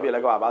no ana wo bibi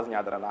le ga ba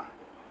nya dara na.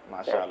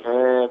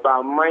 Mashallah.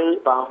 Ba mai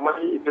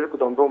be ko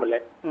dondo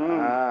mele.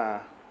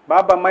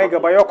 Baba mai ga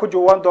ba yo ku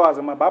jo wando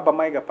azma baba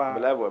mai ga pa.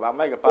 Bele boy ba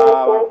mai ga pa.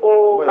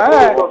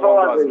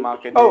 Wando azma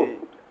ke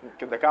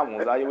de ka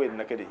mu za yi we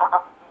na ke de.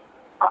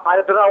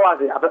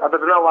 Adrawaze.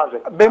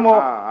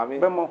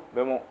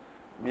 Bemo.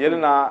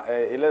 Bielna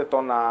ile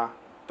tona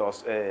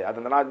tos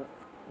adana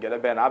gele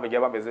bena abege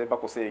ba beze ba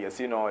ko se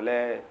sino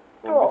le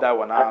obida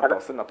wana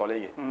tos na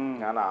tolege.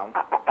 Yana.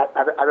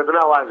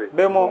 Adrawaze.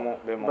 Bemo.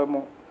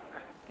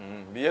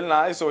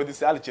 Bielna iso di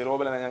se alchero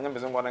bele na nyam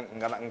beze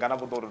ngana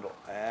budoro.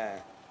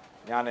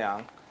 Nyane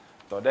yang.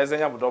 To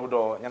dezenya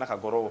budobudo nyana ka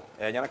goro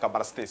nyana ka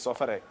barste so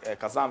fere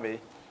kazambe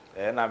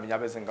na minya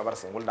beze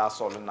ngabarse ngulda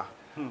soluna.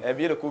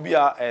 Biele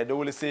kubia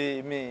dowle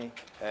se mi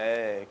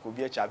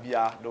kubia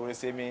chabia dowle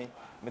se mi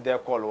de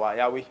kolwa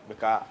yawe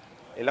beka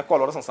ele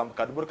kolwa san sam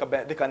ka dubur ka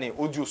de kani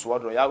oju so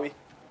wado yawe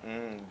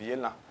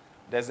biele na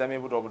dezeme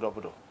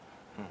budo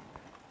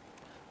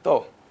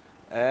to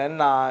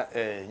na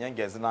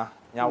nyangezna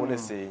nyawle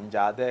se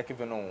njade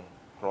kivenu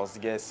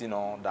rosge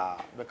sino da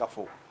beka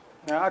fo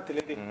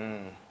atelede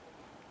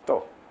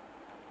to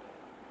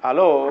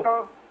allo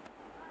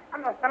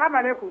assalamu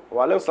alaikum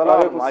wa alaikum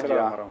salam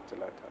majia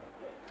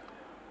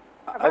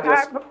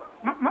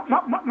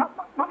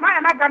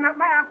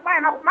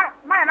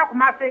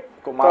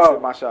Kumasi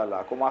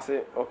mashallah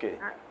kumasi okay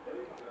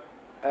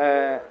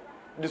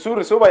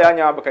disuri soba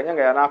yanya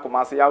bakanyanga yana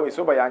kumasi yawe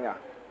soba yanya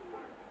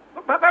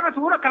baba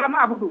sura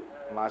kalama abudu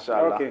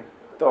mashallah okay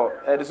to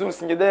disuri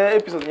sinjede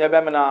episode nya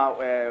bemna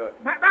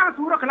baba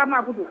sura kalama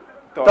abudu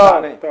to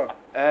dane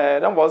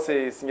dan bo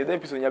se sinjede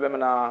episode nya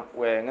bemna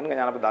we nganga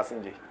nyana bada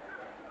sinje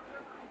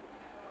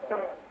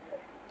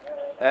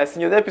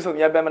sinjede episode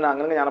nya bemna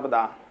nganga nyana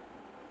bada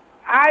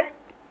ai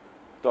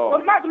to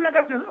ma dula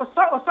ga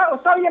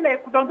so yele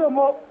ku dondo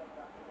mo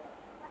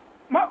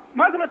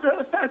ma dula so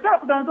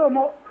ku dondo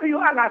mo yu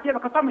ala te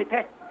ka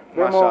tamite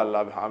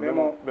mashallah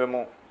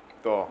bemo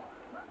to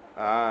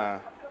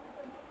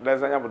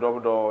lezanya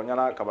budo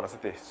nyana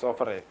kabarasete so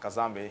fare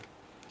kazambe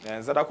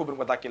zada ku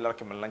birma takilar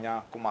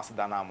kimlanya kuma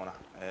sidana muna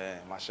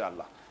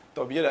mashallah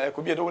to biye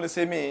ko biye dole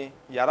se mi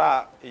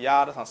yara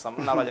ya san sam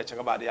na raja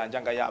chaga bade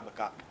janga ya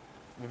baka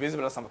bibizi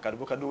bala sam ka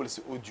duka dole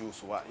se oju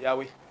suwa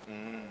yawe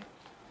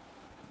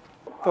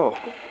to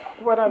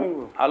kubara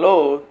mingu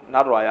allo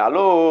narwa ya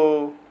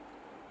allo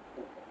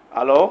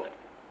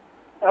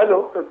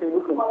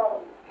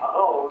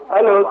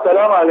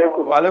salamu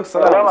alaikum wa alaikum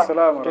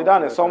salam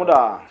kedane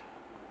somda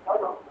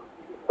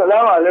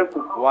salamu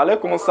alaikum wa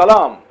alaikum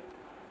salam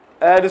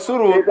de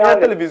suru la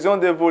télévision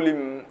de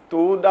volume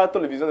tout da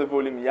télévision de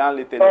volume ya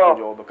le télé ko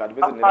job ka de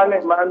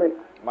mane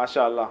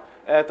mashallah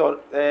to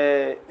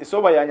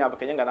isoba ya nya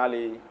baka nyanga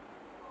nale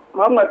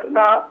mama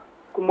na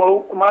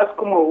kumo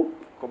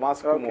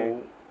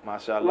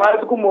mashallah ma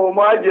kumo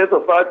ma je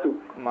safatu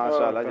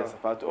mashallah je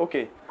safatu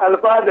okay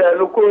alfa da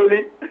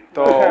lokoli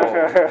to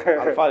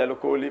alfa da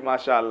lokoli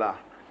mashallah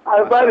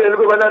alfa da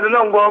lokoli na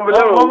nan gombe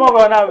mo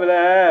go na bele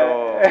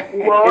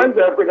mo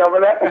wanda ku ga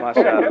bele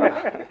mashallah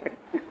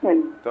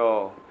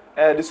to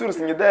de suru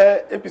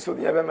sinjede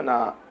episode ya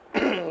bemna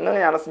ngana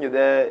yana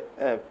sinjede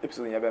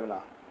episode ya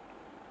bemna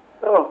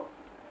to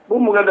bu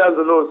mu ga da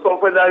zolo so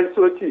fa da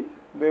soci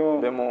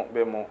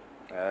bemo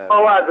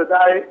wa da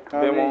dai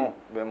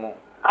bemo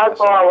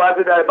akwa wa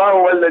da dai ba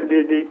wallan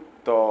dede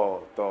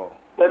to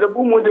da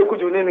bu mu de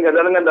kujuni ni ga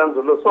dan dan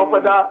zolo so fa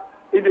da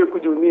ide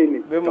kujuni ni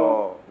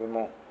bemo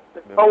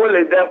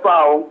awole da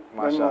pawo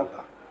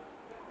mashallah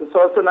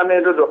so na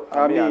me do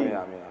amin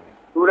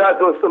dura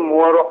do sun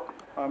moro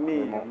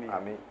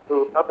amin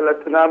to abla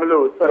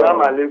tunamlo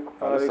assalamu alaikum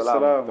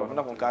assalam to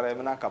mna kun kare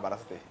mna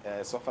kabaraste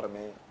so far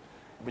me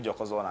bujo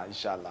ko zona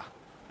inshallah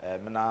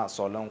mna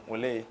solon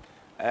ole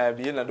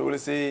bi na dole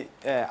se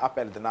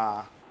appel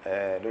dina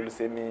dole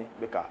se mi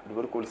beka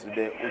do ko se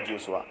de audio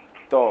so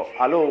to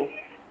allo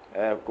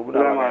ko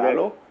buda ma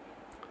allo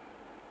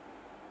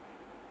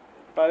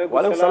wa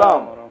alaikum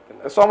salam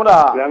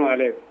somda assalamu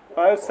alaikum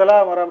wa alaikum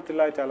salam wa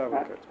rahmatullahi ta'ala wa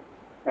barakatuh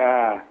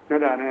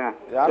nada ne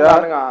ya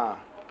nga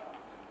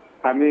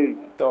amin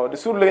to de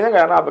sur le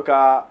nyanga na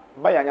beka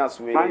bayanya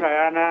suwe manga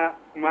yana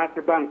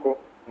mati banko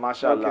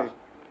mashallah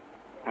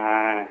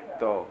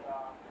to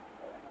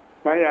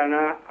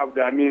bayana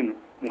abdamin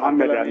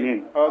muhammad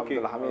amin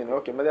abdulhamin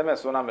okay madame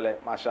sona mele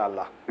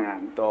mashallah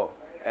to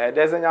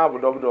dezenya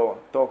budo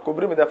to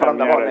kubri me de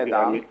franda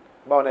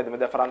ba ne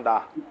de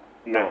franda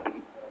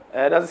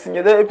da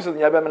sinye de episode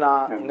nya be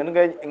mena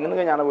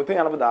nganga nya na wotu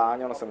nya na bada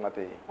nya no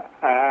semate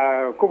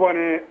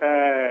kubone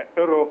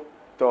ero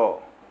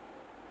to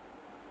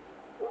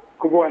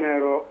kubone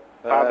ero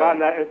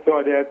abana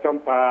eto de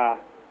tompa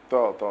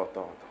to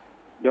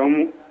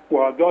dom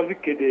wa dozi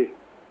kede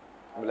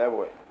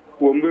blewe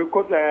Wombe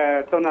ko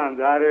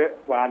tonanzare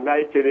wa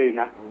lai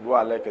kedena.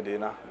 Wa lai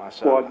kedena,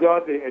 mashallah. Ko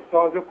jodi e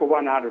tozo ko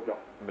wana do.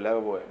 Blaga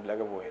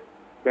boy.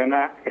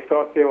 Bena e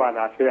toze wa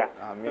la fia.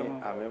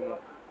 Amin.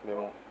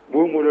 Bemo.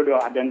 Bu mulo do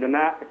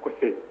adendana ko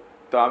se.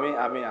 To amin.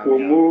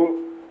 Womu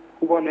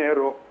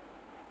kubonero.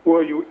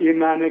 Wo yu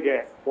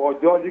inanege wo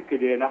jodi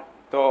kedena.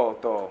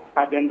 To.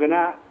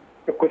 Adendana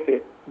ko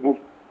se bu.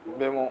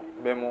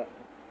 Bemo.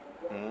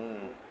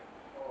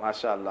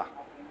 Mashallah.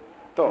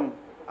 To.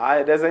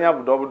 Ai desenha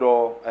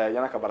budo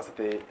yana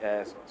kabarsate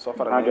so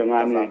fara ne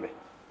kazambe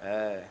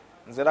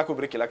nzera ko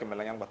briki la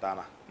kemela yang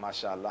batana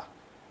mashallah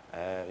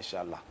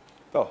inshallah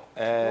to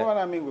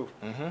wana mingo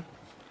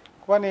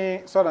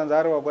kwani so dan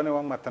zaro wa bone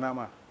wan matana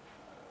ma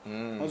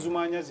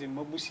mazuma nyazi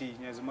mabusi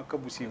nyazi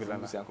makabusi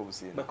bilana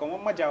ba kuma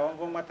majawan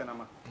von matana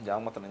ma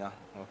jawan matana nya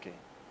okay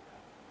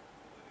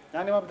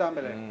yani mabda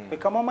mbele be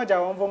kuma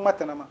majawan von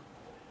matana ma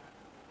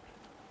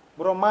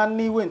bro man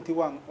ni wenti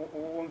wan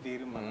on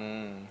veri ma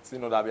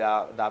sino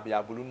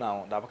dabia bulu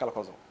now da bakala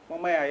kozo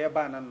mama ya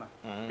ba nan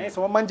na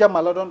so man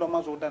jamala don do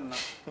mazo dan na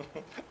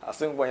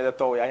asin bo ya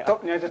to ya to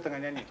nya ta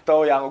tanga ni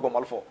to ya ngo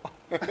malfo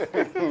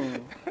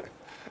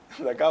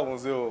da ka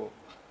museo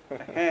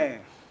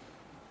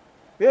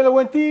bele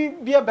wenti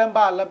bia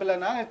bemba la bela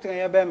na tanga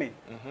ya be mi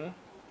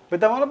be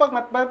da mana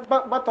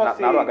ba to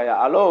si na ga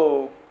ya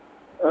allo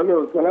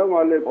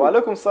assalamu alaikum wa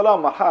alaikum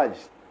salam haj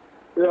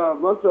ya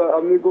masa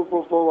amigo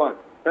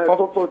 441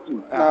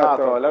 Fofotu.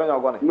 To lewe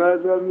nyogone.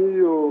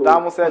 Mazamiyo.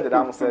 Damu sede.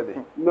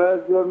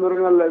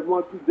 Mazamirnga live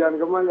mo ti jan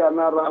kama ya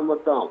na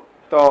rahmatan.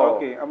 To.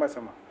 Okay,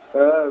 amasama.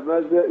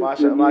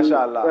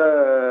 Masha Allah.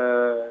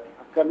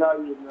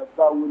 Akanayo na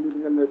tawuni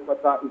ngene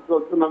pata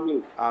iso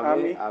tsunami.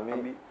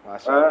 Amin.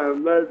 Masha Allah.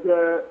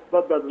 Maza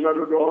baba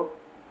narudo.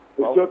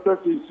 Iso ta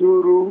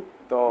suru.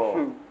 To.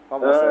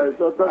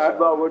 So ta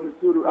ba woni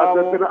suru.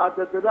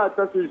 Atatena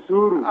ta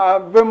suru.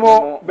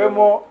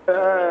 Bemo.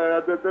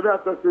 Atatena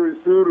ta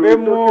suru.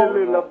 Bemo.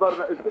 La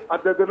barna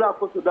atatena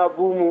ko da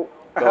bumu.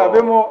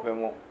 Bemo.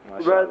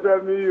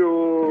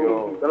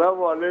 Bazamiyo.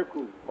 Assalamu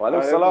alaikum. Wa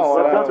alaikum salam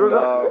wa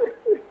rahmatullah.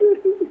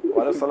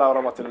 Wa alaikum salam wa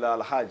rahmatullah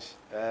alhaj.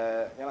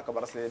 Yana ka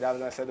barase da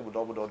na sai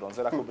budo don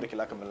zera ko briki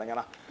la kamela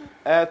yana.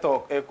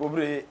 To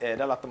kubri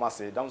da la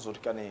tamase dan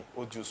zurkani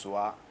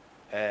ojusuwa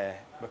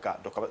beka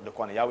do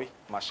kone yawi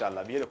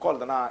mashallah bi le call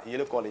dana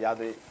yele call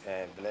yade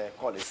ble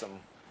call isam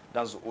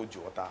danzu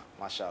oju wata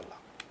mashallah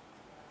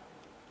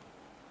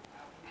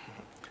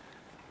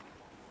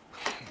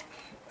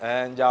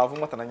njavu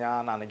matana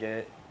nya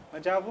nanage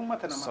njavu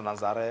matana ma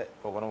sonazare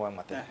ogono wa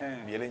mate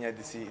bi le nya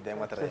disi ide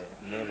matare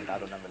ne le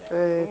dado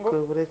namele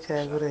ko bre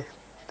chagre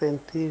ten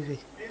tv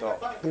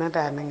na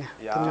daninga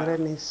tumare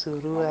ni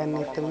suru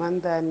ani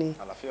tumanda ni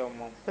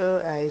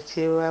ai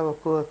cewa ba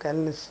ko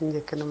kalni sun je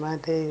kana ma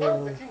dai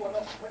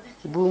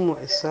bumu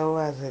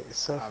isawa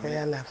so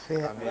fa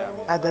lafiya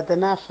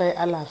adadana fa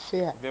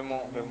lafiya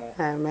bemo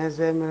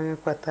maze me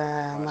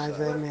kwata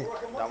maze me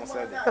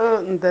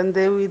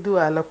ndande widu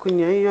ala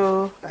kunyo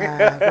yo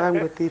ba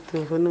ngoti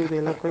to funu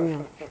be la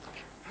kunyo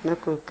na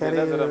ko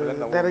kare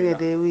darnya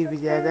de wi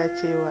bijada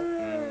cewa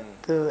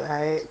to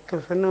ai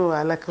kafano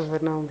ala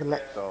kafano bla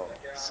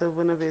so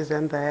buna be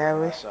zanda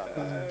yawe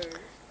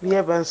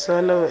biya ban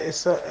solo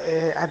so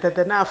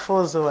adadana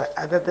fozo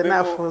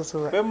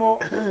bemo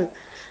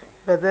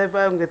bada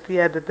ba ngati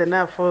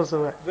adadana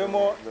fozo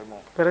bemo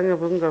paranga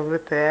bunga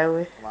mta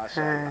yawe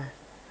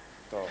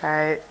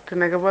ai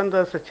tunaga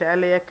bando so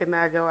chale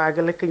yakna ga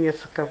wagala kinya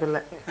suka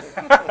bla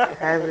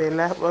ai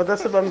bela bodo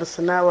so bambe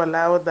suna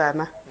wala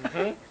wadana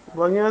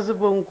bonyo zu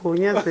bonko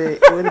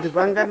nyaze wendi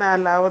bangana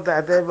la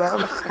wadada ba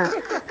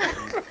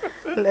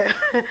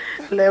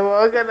le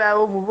woga da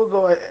wo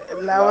bugo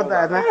la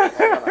wadana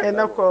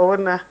ena ko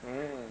wona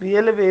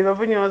biyele be ba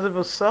bonyo zu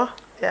buso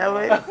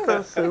yawe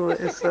to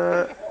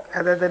so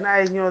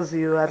adadana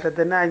nyozi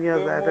adadana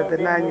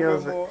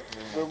nyozi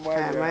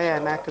maya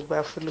na ka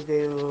ba fuluga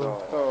yo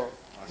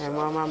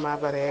mama ma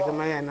bare ga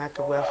maya na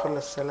ka ba fulu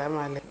assalamu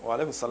alaikum wa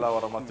alaikum salam wa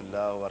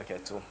rahmatullahi wa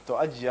barakatuh to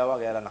ajiya wa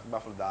ga na ka ba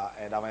fulu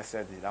da mai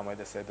sedi da mai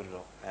da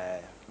sedro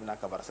muna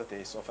ka bar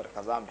sate sofar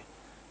kazambe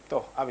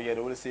to abiye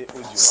da wulse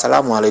oji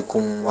assalamu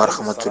alaikum wa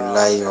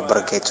rahmatullahi wa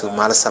barakatuh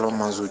mal salam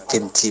manzu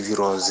tem tv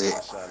rose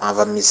ma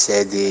va mi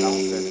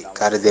sedi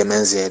kare de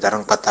menze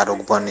darang patado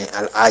gbone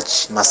al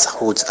aj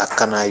masahud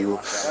akanayo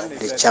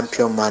the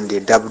champion man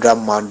the dabda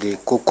man the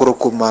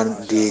kokoroko man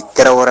the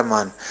terror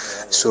man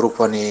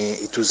surupone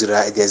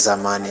ituzira ede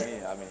zamani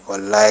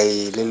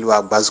wallahi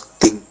lilwa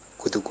bazting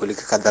kutukuli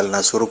kadal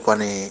na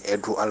surupone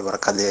edu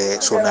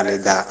albarakade sonale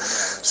da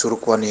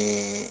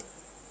surupone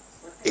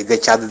ede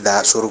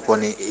chadda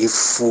surupone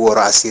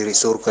ifuora asiri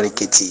surupone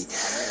keti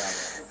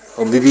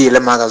ombibi le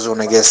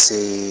magazone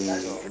gese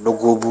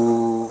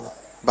logobu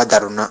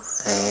badaruna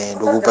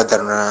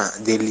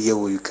deliye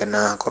wu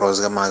kana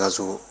korozga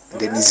magazo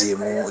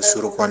denizemu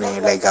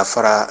surukone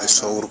laigafara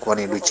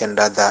surukone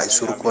lucenda da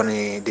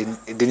surukone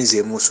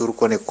denizemu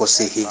surukone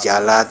kose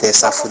hijala te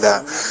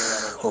safuda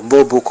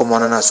ombobu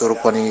komona na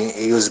surukone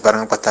yuz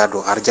barang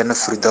patado arjana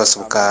firdaus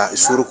ka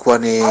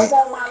surukone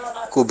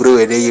kubru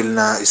ede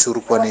yilna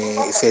isuru pone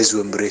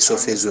fezumbre so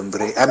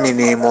fezumbre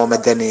amini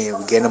mohamedani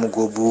gena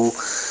mugobu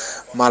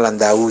malan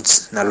daoud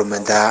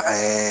nalumenda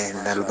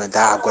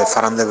agoy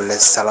farande bele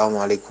assalamu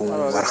alaikum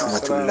wa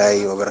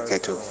rahmatullahi wa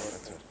barakatuh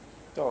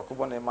to ko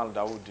bone mal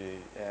daoud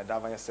da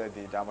vanya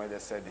sedi da ma de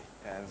sedi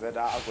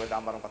zeda agoy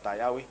da maran kata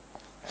yawi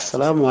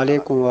assalamu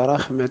alaikum wa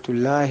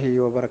rahmatullahi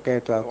wa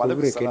barakatuh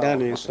kubru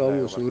kedane so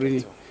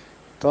musuri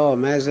to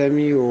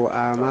mazami o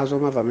amazo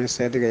ma va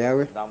mesede ga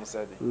yawe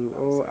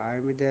o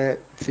ami de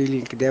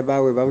feeling de ba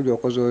we ba jo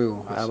ko zo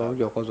yo ba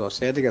jo ko zo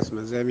sede ga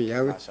mazami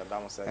yawe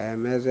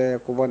meze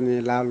ko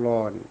bonni la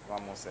lon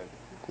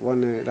ko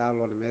bonni la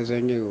lon meze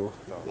ngiyo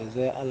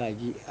meze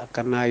alaji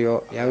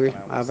akanayo yawe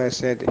ma va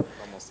sede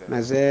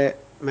meze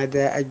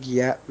mede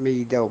agia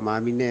meida o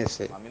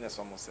maminese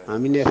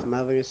maminese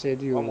ma va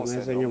sede yo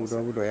meze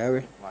ngiyo do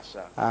yawe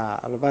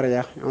albara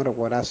ya on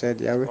ro da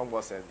sede yawe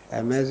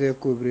meze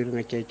couvrir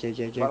nga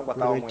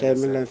che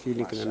milan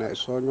fili kana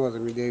so nyoza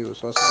mi de yo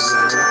so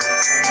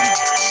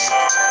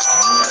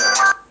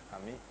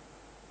ami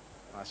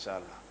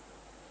mashallah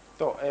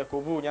to ko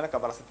bu nyana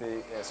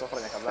kabarasite sofra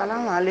nya kabla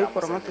assalamu alaikum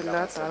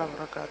warahmatullahi ta'ala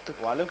barakatuh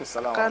wa alaikum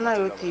assalam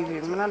Akanayo tv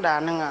mina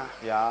daninga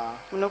ya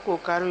mina ko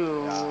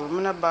kariyo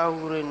mina ba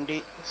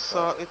wurende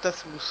so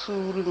itas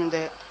busuru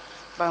minde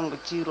bangu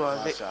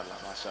tiroze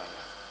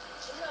mashallah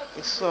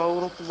so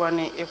uruku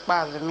bani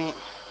ipazmi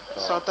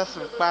so tas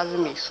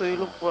ipazmi so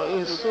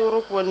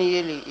uruku bani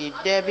yeli e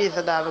debi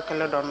zadabe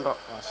kala dondo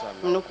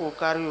mina ko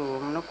kariyo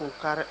mina ko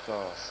kar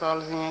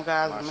sol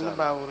zinga mina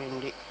ba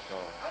wurende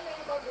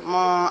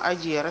mo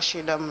aji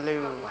rashida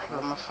mleyo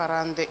ma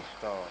farande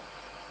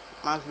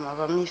ma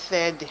ba mi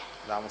sede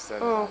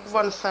o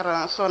bon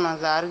sara so na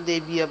zar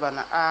de biya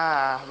bana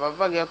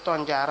baba ge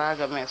ton jara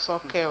ga me so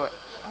kewe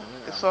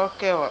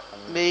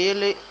be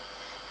yele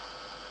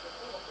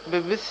be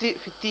bisi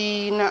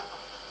fitina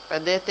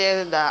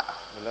pedete da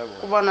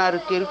ku bana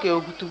rikirke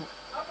ogutu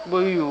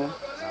boyu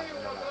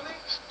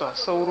sto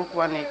so ku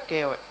bana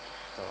kewe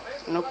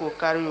no ko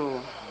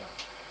kariyo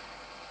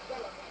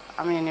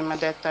amini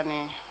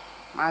madetani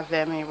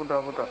mazami budo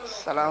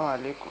assalamu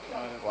alaikum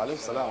wa alaikum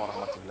salam wa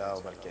rahmatullahi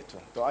wa barakatuh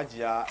to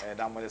ajiya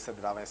da mo se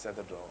da ban se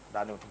do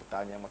da ne mutu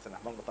tanya mutana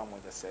ban ko tamo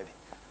da sedi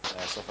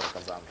sofar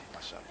kazami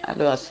mashallah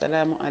allo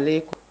assalamu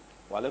alaikum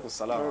wa alaikum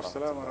salam wa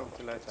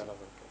rahmatullahi ta'ala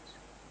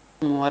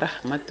wa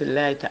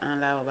rahmatullahi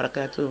ta'ala wa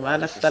barakatuh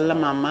wala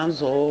sallama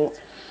manzo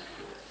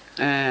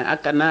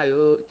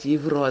Akanayo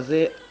TV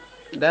rose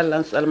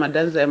dalan salma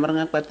dan zai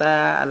marnga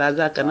pata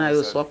alaza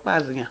Akanayo so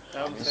paznya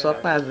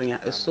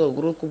so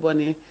group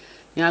boni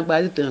nya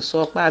gbazi ten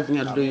so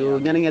paznya do yo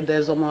nya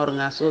de zomor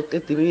nga so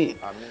tetimi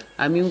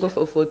ami ngo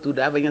fo tu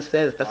da vanya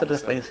sede ta sede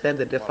fa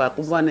sede de fa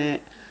ku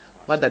boni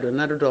wada do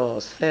na do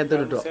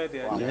sede do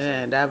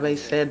da vai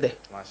sede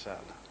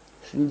mashallah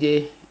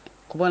sinje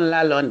ku bon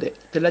la londe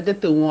te la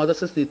jette wodo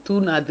so si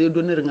tu na de do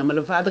nga mal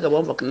fa daga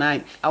bon fok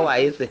nai awa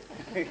yese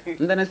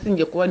ndana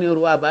sinje ko ni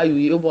ruwa ba yu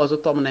yo bo so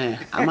tomne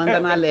amanda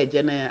na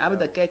leje ne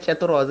abda ke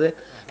chetroze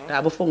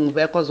ta bu fon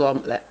ve ko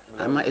zom le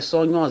ama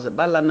iso nyoze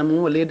balla na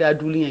mo le da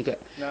duliye ke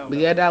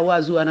bi da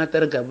wazu ana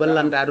terga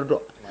balla da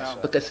do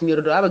baka sinje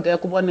do abga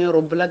ko bon ni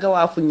ro blaga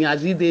wa fu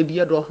nyazi de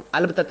biye do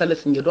albata tala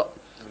sinje do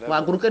wa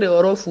gurka de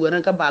oro fu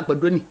na ka ba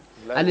doni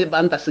ali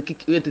banta siki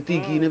weti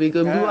tigi ne bi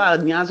gam duwa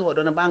nyazo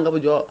do na banga bu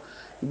jo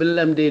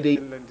billam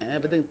dede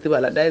badan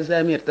tibala da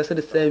zamir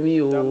tasir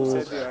samiyo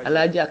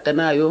alaji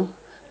Akanayo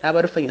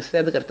abar fanya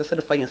sede kar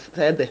tasir fanya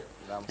sede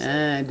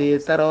de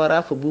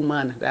tarawara fu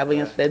bumana da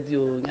banya sede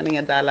yo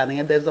nyanya dala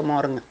nyanya de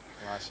zamornga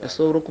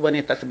so ruku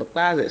bani tasbe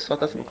klaze so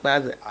tasbe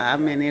klaze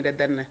amene de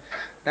dan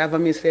da ba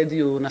mi sede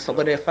yo na so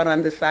de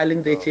farande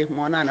salin de che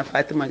mona na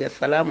Fatima ga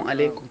assalamu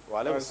alaikum wa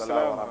alaikum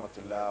assalam wa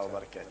rahmatullahi wa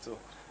barakatuh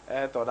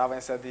to da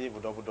banya sede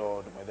budo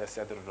do de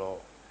sede do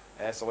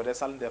so de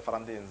sal de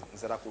farande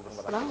zera ku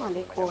gurma assalamu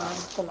alaikum wa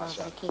rahmatullahi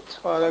wa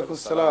barakatuh wa alaikum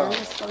assalam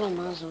assalamu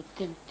mazo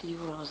temti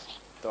rose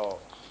to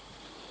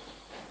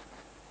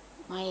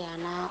maya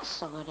na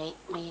sogore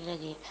mai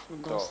rage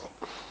dose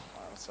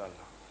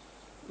mashallah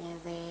ne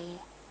dai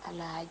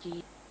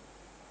alhaji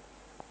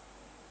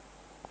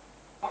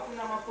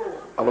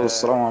Allo,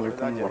 assalamu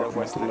alaikum wa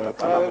rahmatullahi wa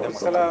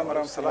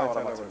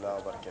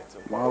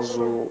barakatuh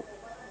mazo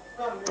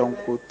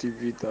tanko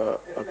TV da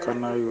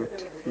Akanayo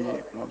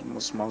TV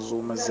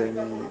mazo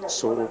mazeni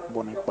sorok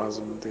bone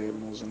pazum de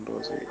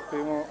muzindoze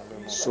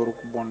sorok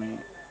bone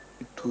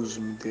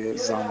ituzum de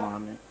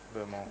zamane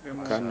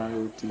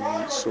Akanayo TV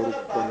sorok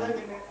bone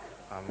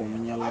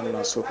ominyala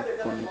na sorok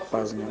bone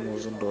paznya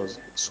muzindoze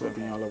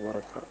sobinyala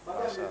baraka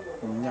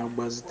ominya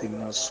bazite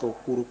na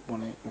sokuruk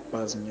bone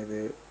paznya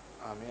de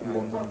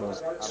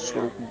bondoze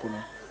sorok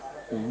bone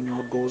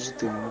Unyo doze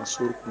tem na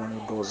suruk mani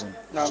dozen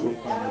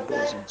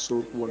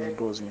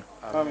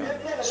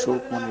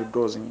suruk mani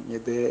dozen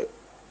yede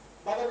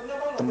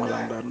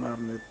tamalandar nar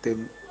ne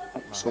tem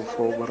so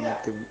fo bar ne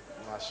tem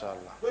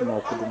mashallah no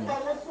kudum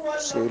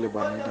sele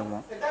bani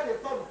dama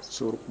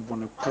suruk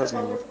bone pas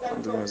ne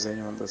de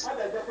zenyo das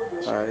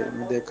ay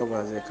mi de ka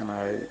baze kana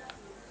ay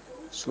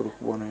suruk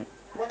bone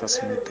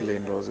tasmit le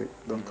doze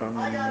donc am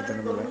ni me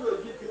den bele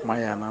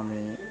Mayana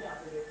mi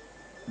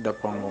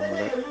dapango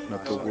mule na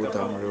Togo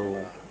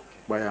damleo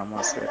baya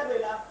mase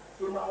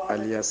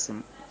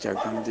aliasim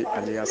jagandi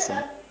aliasim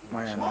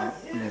mayana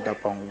mi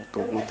dapango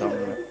Togo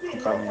damle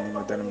kami ni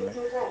madanmle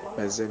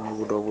bezemi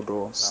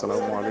budo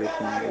assalamu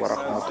alaikum wa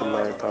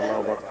rahmatullahi ta'ala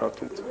wa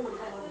barakatuh.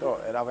 To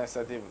era ben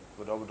sadi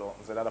budo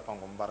zela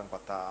dapango mbaran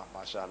pata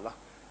mashallah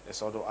e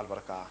sodo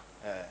albarka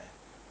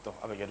to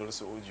abege do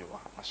su ujiwa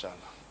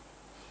mashallah.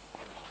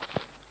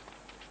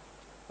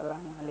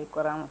 Assalamualaikum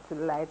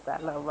warahmatullahi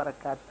ta'ala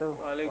wabarakatuh.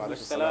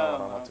 Waalaikumsalam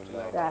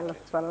warahmatullahi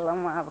wabarakatuh.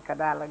 Salam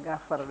abkadala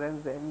gafar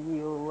dan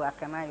zamiyo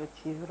Akanayo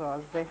chief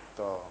rose.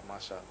 To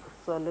mashallah.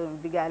 Solo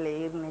bigale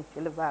irne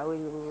chilbawe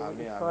yo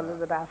solo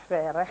da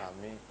fere.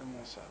 Amin.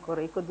 Mashallah.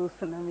 Kore ko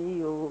dusna mi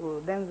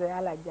yo dan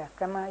ala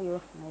Akanayo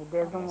ne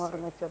dezo mor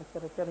ne cer.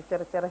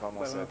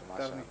 Mashallah.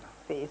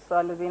 Se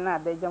solo bina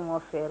de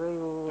jamo fere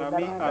yo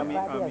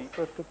Amin.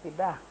 So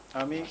kitida.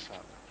 Amin.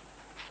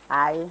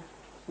 Ai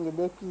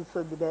ngede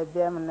piso de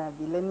bemna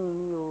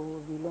bilani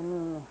yo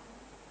bilani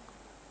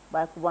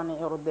ba ko bone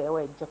erde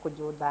way jako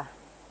joda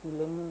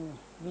bilani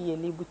biye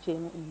libu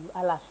cheni yu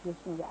ala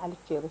fisin ya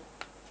alchere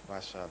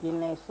mashallah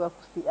yine so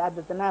ku si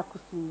adana ku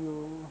si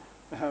yo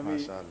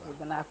mashallah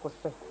adana ku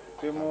se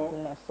temo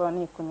yine so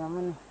ni ku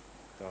nyamani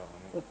to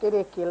e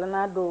kere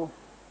kelana do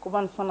ko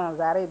ban sona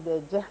zare de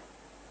je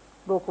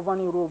do ko ban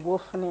robo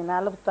fne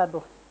na labta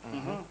do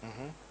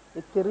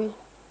e keri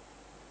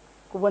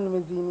ko bon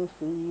mezini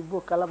fi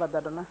bo kala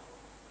badadona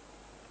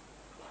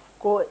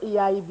ko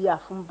iyayi biya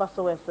fum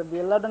baso wesa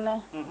bi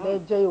ladone de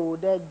jeyo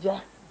de je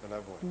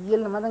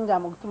yel madanga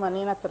mugtuma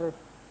ni na tre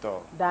to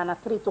dana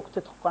tri to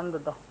to kondo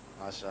do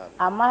mashallah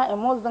amma e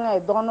mo zanga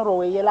e donoro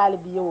we yelali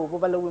biyo bo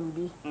bala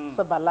wimbi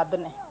so balla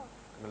bene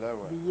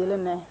bi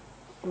yelene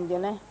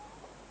ngene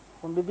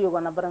wimbi bi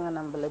gona baranga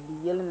nam bala bi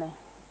yelene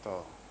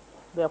to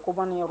be ko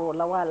bon yoro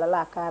la wala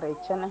la kare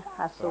chene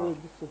aso we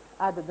disi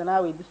ada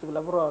dana we disi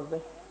la broze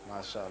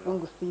mashallah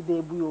bungu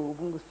side buyo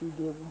bungu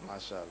side bu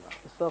mashallah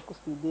so ko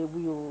side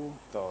buyo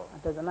to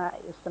adana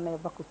isne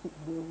ba ko side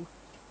bu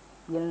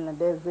yelna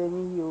de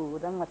zemi yo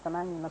dan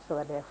matana ni na so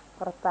de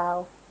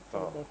fartaw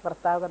de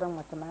fartaw ga dan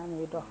matana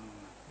ni do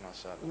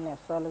mashallah ne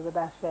so le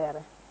da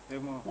fere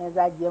temo ne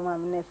za je ma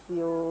ne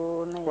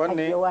siyo ne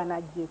aje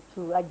wana je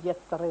tu aje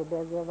tare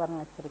de je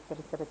barna cere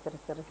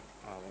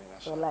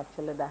amin so la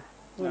cele da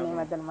ni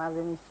ma dan ma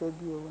zemi se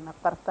biyo na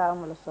fartaw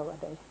mo le so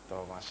de to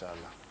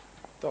mashallah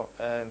to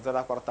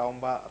nzala kwarta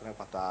umba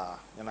repata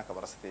nyana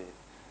kabarasti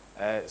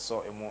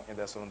so emu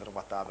ida so ndr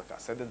bata baka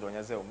sede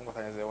donya ze mu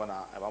kotanya ze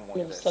wana aba mo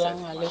ida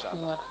assalamu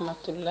alaikum wa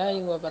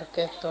rahmatullahi wa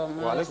barakatuh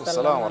wa alaikum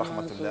assalam wa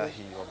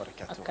rahmatullahi wa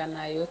barakatuh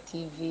Akanayo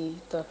TV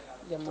to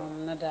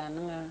jamon na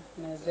dana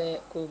na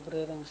ze ko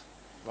brerang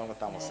bango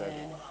tamo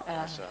sede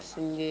mashallah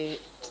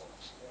singe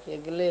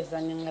yegle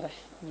zanyangara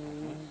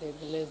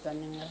yegle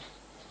zanyangara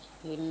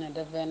yinna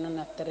da vena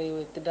na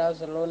trewe tida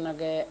zolo na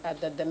ge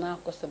adadana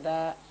ko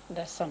sada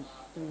da sam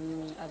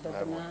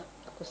adadana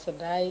ko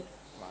sadai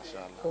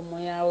mashallah ko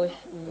moyawe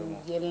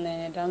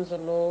yelne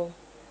danzolo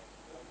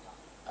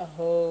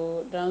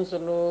aho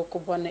danzolo ko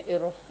bone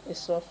ero e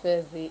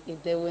sofezi e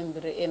de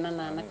wembre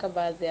enana na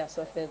kabazi a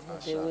sofezi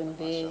de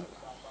wembe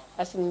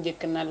asin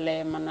jekna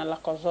le manala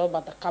ko zo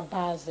bada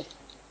kabazi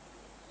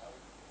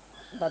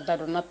bada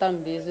na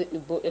tambezi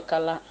ibo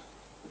ekala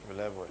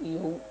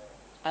yo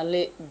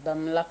ale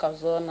bamla ka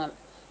zona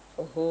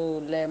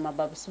oho le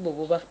mababsi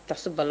bobo ba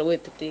tasbala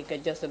wetete ga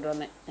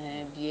jasadone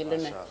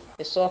bielene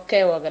e so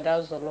kewa ga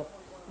dazolo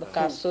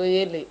baka so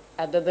yele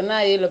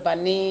adadana yele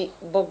bani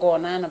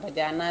bogona na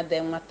bajana de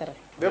matre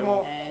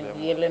demo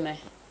bielene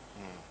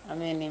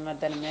ameni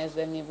madan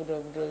meze mi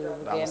budo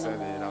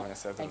gena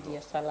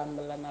aji salam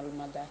lana al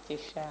madati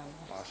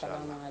inshallah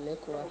assalamu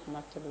alaikum wa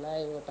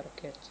rahmatullahi wa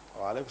barakatuh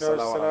wa alaikum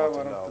assalam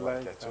wa rahmatullahi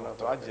wa barakatuh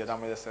to aji da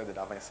me sede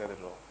da me sede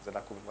ro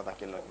zeda ku mata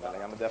kella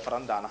ngala yam de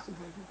farandana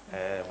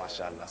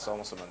mashallah so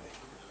mo sunande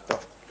to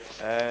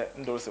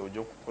ndol se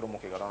ojo kuro mo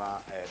ke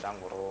garona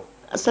dangoro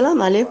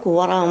assalamu alaikum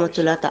wa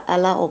rahmatullahi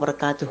ta'ala wa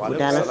barakatuh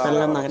dala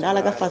sallama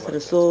dala ga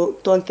fasir so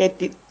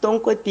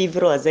tonko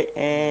tivroze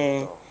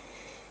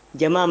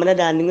jama'a mana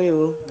da ni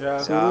yo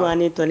so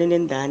ruwani to ne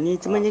da ni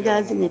tuma ni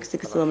gazi ni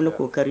kike so mana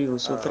kokari yo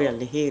so fri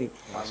alheri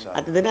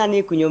atadana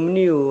ni kunyom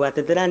ni yo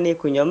atadana ni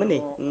kunyom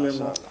ne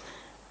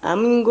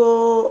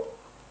amingo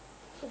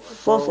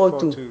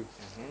 442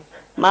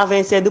 ma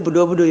ven se du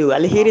budo yo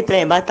alheri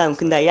train ba tam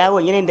kinda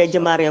yawo yene da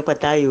jama'a ya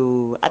pata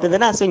yo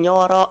atadana so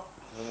nyoro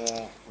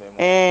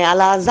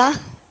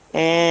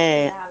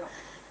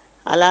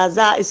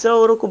alaza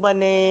iso ru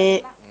kubane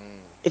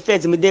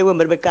ifez mi dewe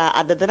mbeka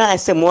adadana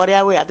ese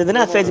moria we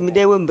adadana fez mi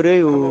dewe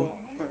mbreyo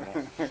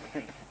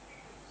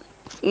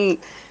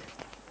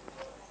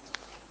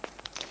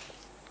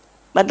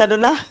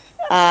batadona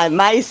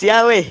mais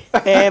yawe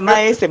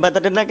mais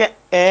batadona ke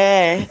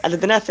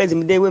adadana fez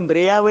mi dewe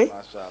mbreya we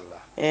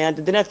mashallah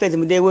adadana fez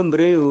mi dewe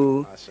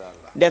mbreyo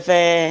mashallah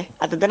defe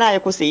adadana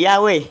yakusi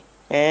yawe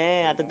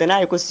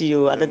adadana yakusi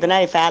yo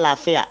adadana ifa ala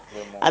afia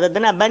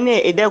adadana bane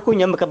ide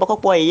kunyam ka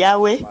bako po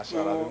yawe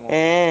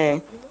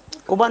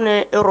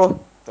kubane ero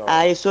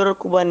ay sor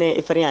ku bone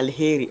ifari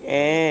alheri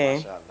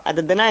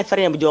adadana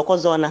ifari am joko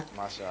zona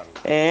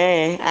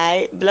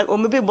ay blan o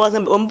mbi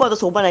bozam o mbo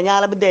so bana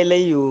nyala be de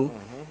layu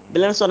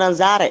blan sonan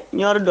zare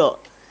nyordo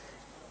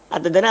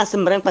adadana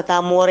simren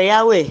pata more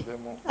yawe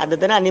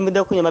adadana ni mi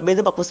de kunya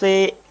mabeze ba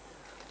kuse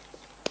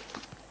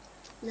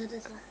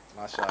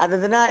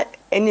adadana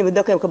eni mi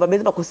de kunya ko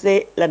babeze ba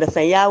kuse la da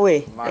san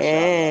yawe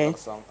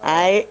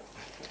ay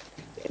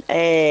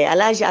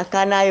Alaji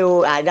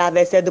Akanayo ada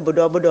be said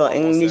budo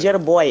in Niger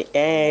boy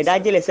da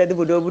jele said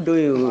budo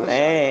yo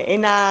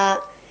ina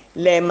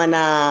le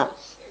mana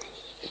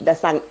da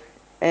sang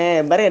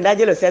bare da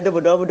jele said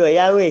budo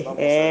yawe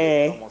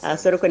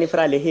asoro ko ni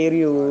frale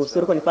heriyo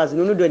soro ko ni faz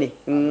nunu doni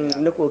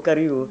no ko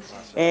kariyo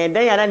da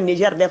yara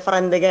Niger de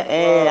frandega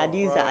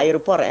adiza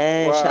aéroport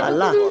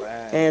inshallah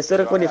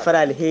soro ko ni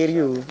frale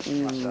heriyo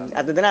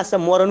adadana sa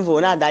moron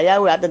vona da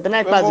yawe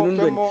adadana faz nunu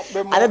doni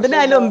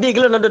adadana lo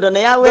mbiglo no do na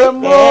yawe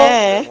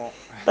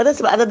pada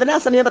sebab adadana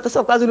samnya batas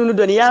faz nunu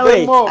doni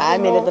yawe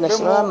amin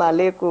assalamu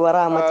alaikum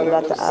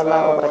warahmatullahi ta'ala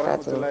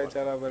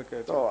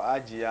wabarakatuh to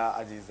ajiya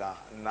aziza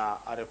na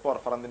aéroport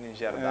frande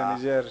Niger da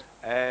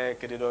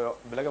kedido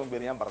belaga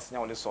mberiyan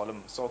barsinya wala solum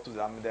sotu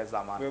zam de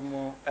zaman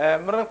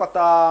mren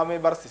kwata me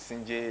barsi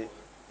sinje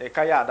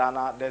kaya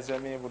dana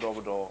dezemi budo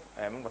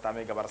mun kwata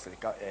me gabar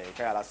silika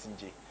kaya la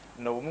sinje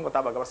no mun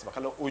kwata ba gabar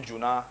bakala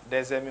ojuna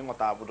dezemi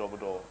kwata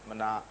budo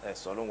mana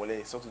solum wala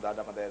sotu da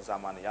de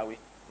zaman yawi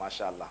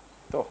mashallah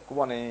to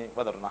kubone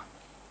badaruna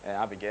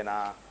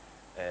abigena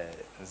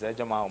nze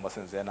jama o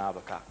masin zena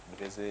baka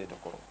bideze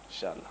dokoro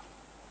inshallah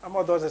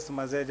ama doze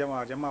smaze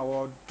jama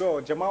o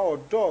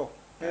do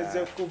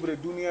meze kubre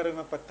dunia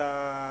renga pata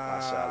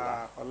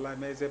mashallah wallahi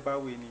meze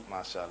bawini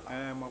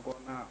mashallah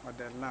magona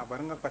wadelna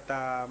baranga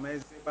pata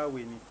meze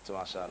bawini to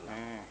mashallah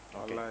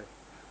wallahi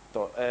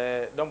to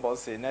don't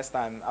boss say next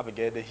time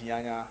abige de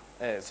hianya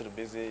sir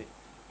busy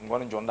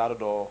ngon jondaro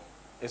do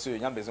eso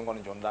nyam bezin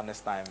ngon jonda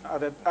next time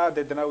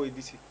de na we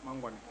disi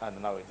mangone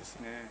na we disi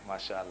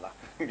mashallah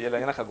biela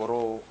nyana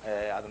kagoro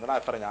adana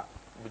farnya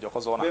bujo ko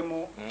zona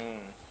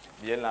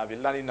biela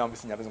bilani na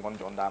bisinya bezin ngon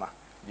jonda na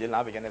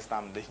biela be next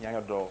time de hianya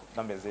do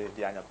na beze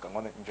dia nya kan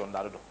ngon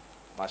jonda do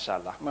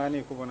mashallah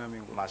mani ko bona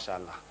mingo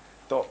mashallah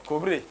to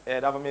kobri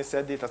dava me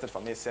sedi tasel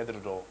famille sedro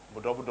do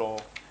budo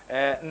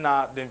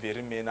na den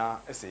veri mena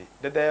ese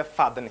de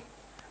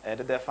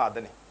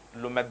fadani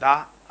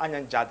lumeda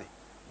anyan jade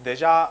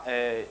déjà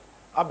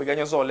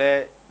abiganya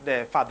zole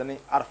de fadani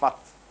arfat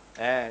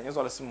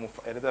nyozole simu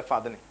de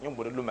fadani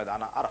nyombo de lumeda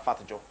na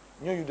arfat jo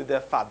nyu de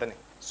fadani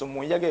so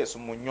mu yage so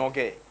mu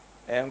nyoge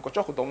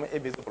nkocho ko dom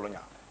ebezi polonya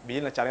bi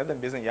na chare de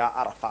bezin ya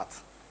arfat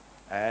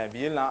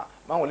bi na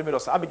man wole me do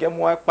sa abigya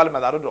mu palma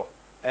da do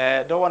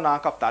do wana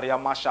kaftaria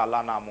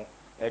mashallah na mu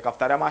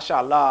kaftaria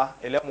mashallah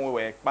ele mu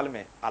we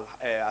palme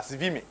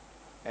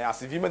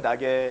asivime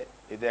dage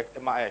ide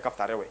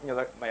kaftaria we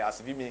nya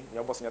asivime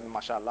nya boss nya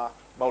mashallah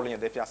bawlo nya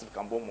de fi asib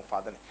kambo mu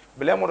fadani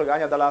bele mu do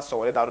ganya dala so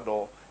wole da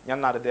do nya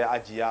na de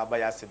ajiya ba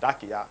ya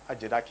sidakiya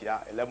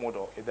ajidakiya ele mu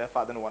do ide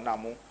fadani wana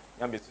mu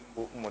nya be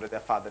mu de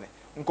fadani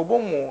nko bo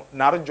mu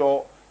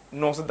narjo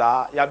nos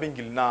da ya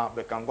bengilna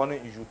be kangono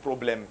yu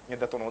problem nya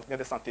de tono nya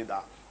de santé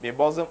da be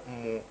boss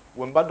mu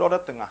wemba do da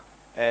tanga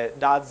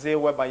da ze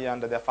we ba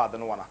yanda de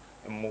fadani wana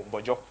mu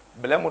bojo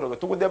bele mu do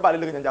to de ba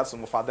le nya jasu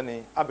mu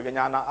fadani abega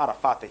nya na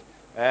arafate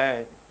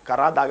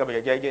karada ga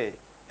be gege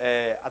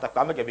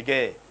atakwa me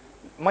gege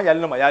mayali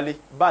no mayali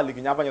ba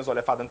ligi nya banya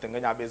zole fadan tenga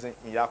nya bezin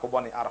ya ko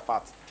boni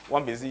arafat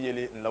wan bezi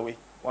yele nlawe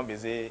wan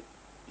bezi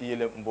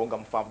yele mbonga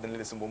mfadan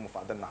le simbo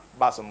mfadan na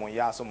ba so mo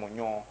ya so mo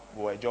nyo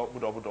bo ejo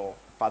budo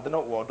fadan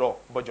wo do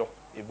bojo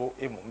ebo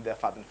emu de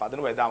fadan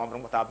we da ma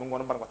bron kota bun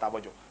gon bar kota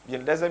bojo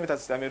yele de zemita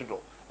system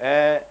rido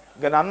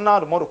gananna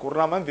do mo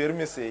kurna man veri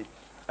me se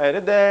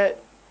de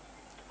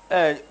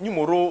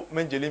numero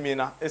menjeli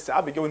mina ese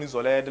abige woni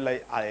zole de la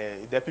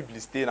de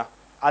publicité na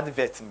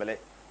advert mbele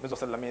mezo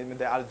sala me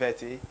de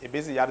advert e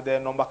bezi yar de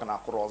number kana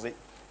croiser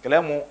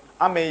kelemu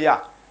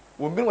ameya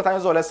wo bin wata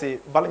zole se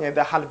balnya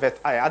de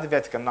halvet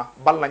advert kana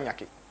balna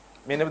nyake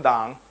me ne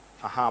dan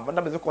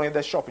banda bezo ko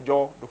de shop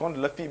jo do kon de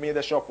la fi me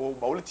de shop o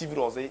ba woli tv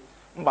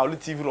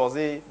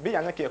rose be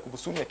yanya ke ko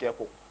busu me ke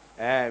ko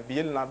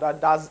biel na da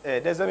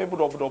des amis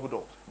budo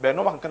be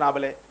no kana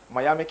bele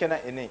mayame kena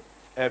ene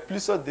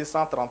plus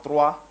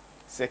 233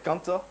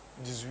 50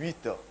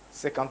 18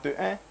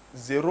 51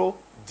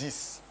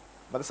 010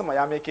 madasa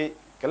mayame ke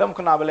kelam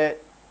kana bele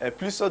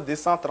plus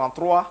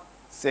 233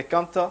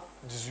 50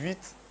 18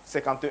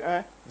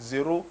 51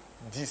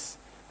 010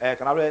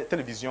 kana bele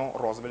télévision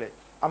rose bele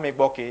ame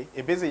gboke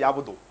e beze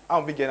yabudo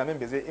am bi gena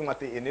membeze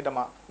imate ene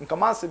dama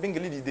nkama se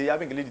bingeli dide ya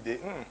bingeli dide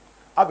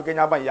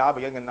abiganya ban ya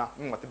abiganya na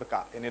mate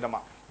beka ene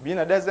dama bi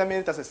na des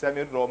amis ta se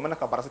semi ro mena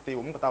ka barasete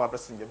o mun ta ba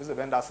brasinje beze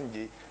benda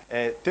sinje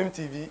Tem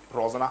TV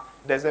Rosana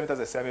des amis ta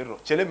se semi ro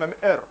chele même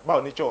heure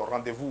ba ni cho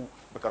rendez-vous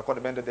beka ko de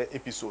benda de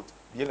épisode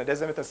bi na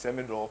des amis ta se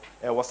semi ro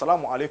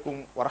wassalamu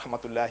alaikum wa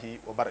rahmatullahi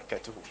wa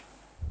barakatuh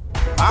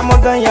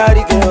amadan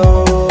yari ke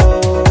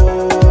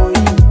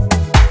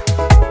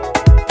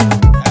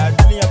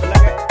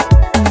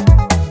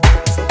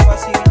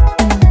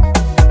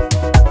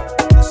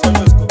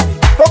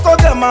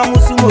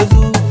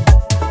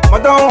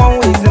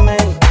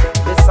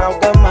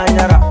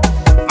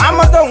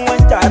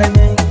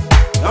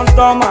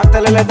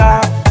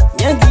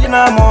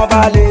na mo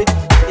bale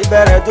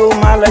ibere do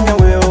malanya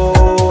we o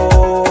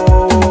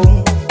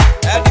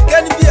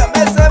adikani bia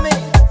mesami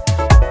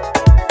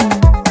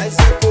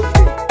aise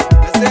kopi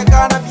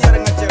mesekana bia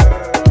ngache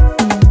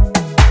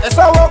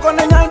esa wo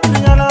kono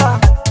nyana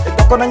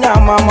eto kono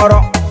nyama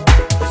moro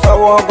esa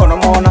wo kono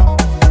mona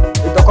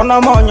eto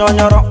kono mo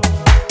nyonyoro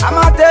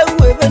amate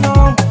uwe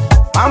no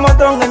mama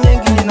donga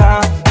nyengilina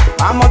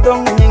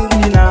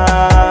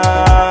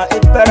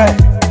ibere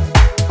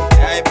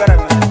ibere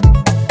me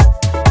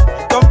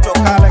tom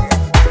chokala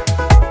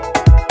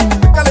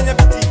kala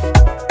nyabiti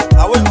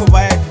awol ko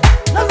bae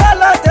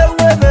nazala te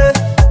uwe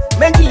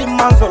mengili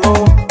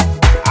manzolo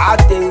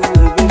ate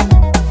uwe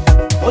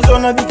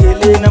mozona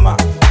bigele nama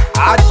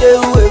ate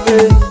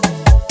uwe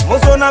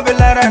mozona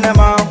belera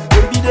nama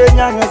bide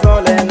nyanyo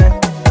zolene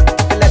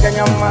belega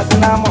nyama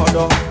na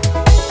modo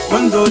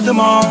mundo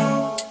demo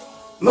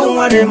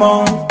mungware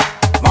mo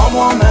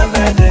mamo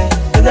mevede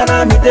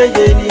ndana mite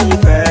yeli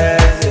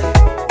feze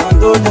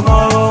mundo demo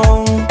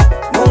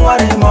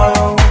mungware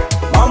mo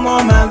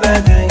mamo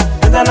mevede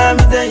ndana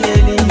mite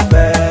yeli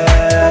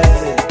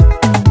feze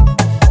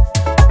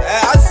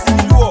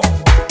asimiwo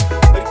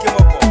merke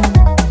moko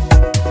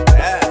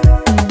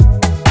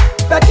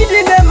bakidi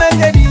ne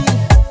mengedi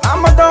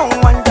amadon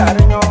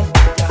wanjarinyo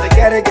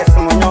segere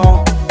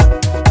gesmonyo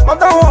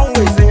madon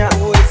wezenya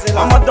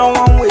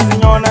amadon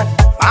wezenyo na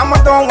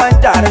amadon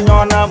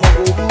wanjarinyo na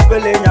mugu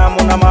bele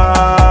nyamuna ma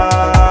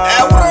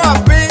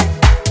Eurapi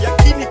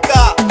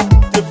yakinika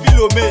de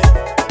Bilome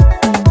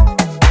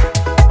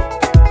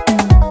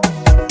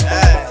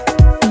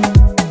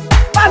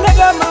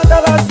Balega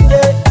madala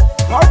sire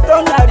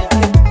moton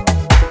yarike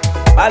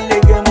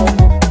balege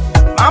momo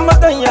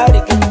mamadon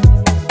yarike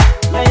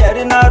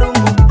nyayari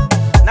narumbu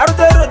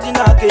narutero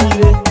dina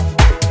keire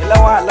ila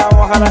wala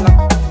wahalana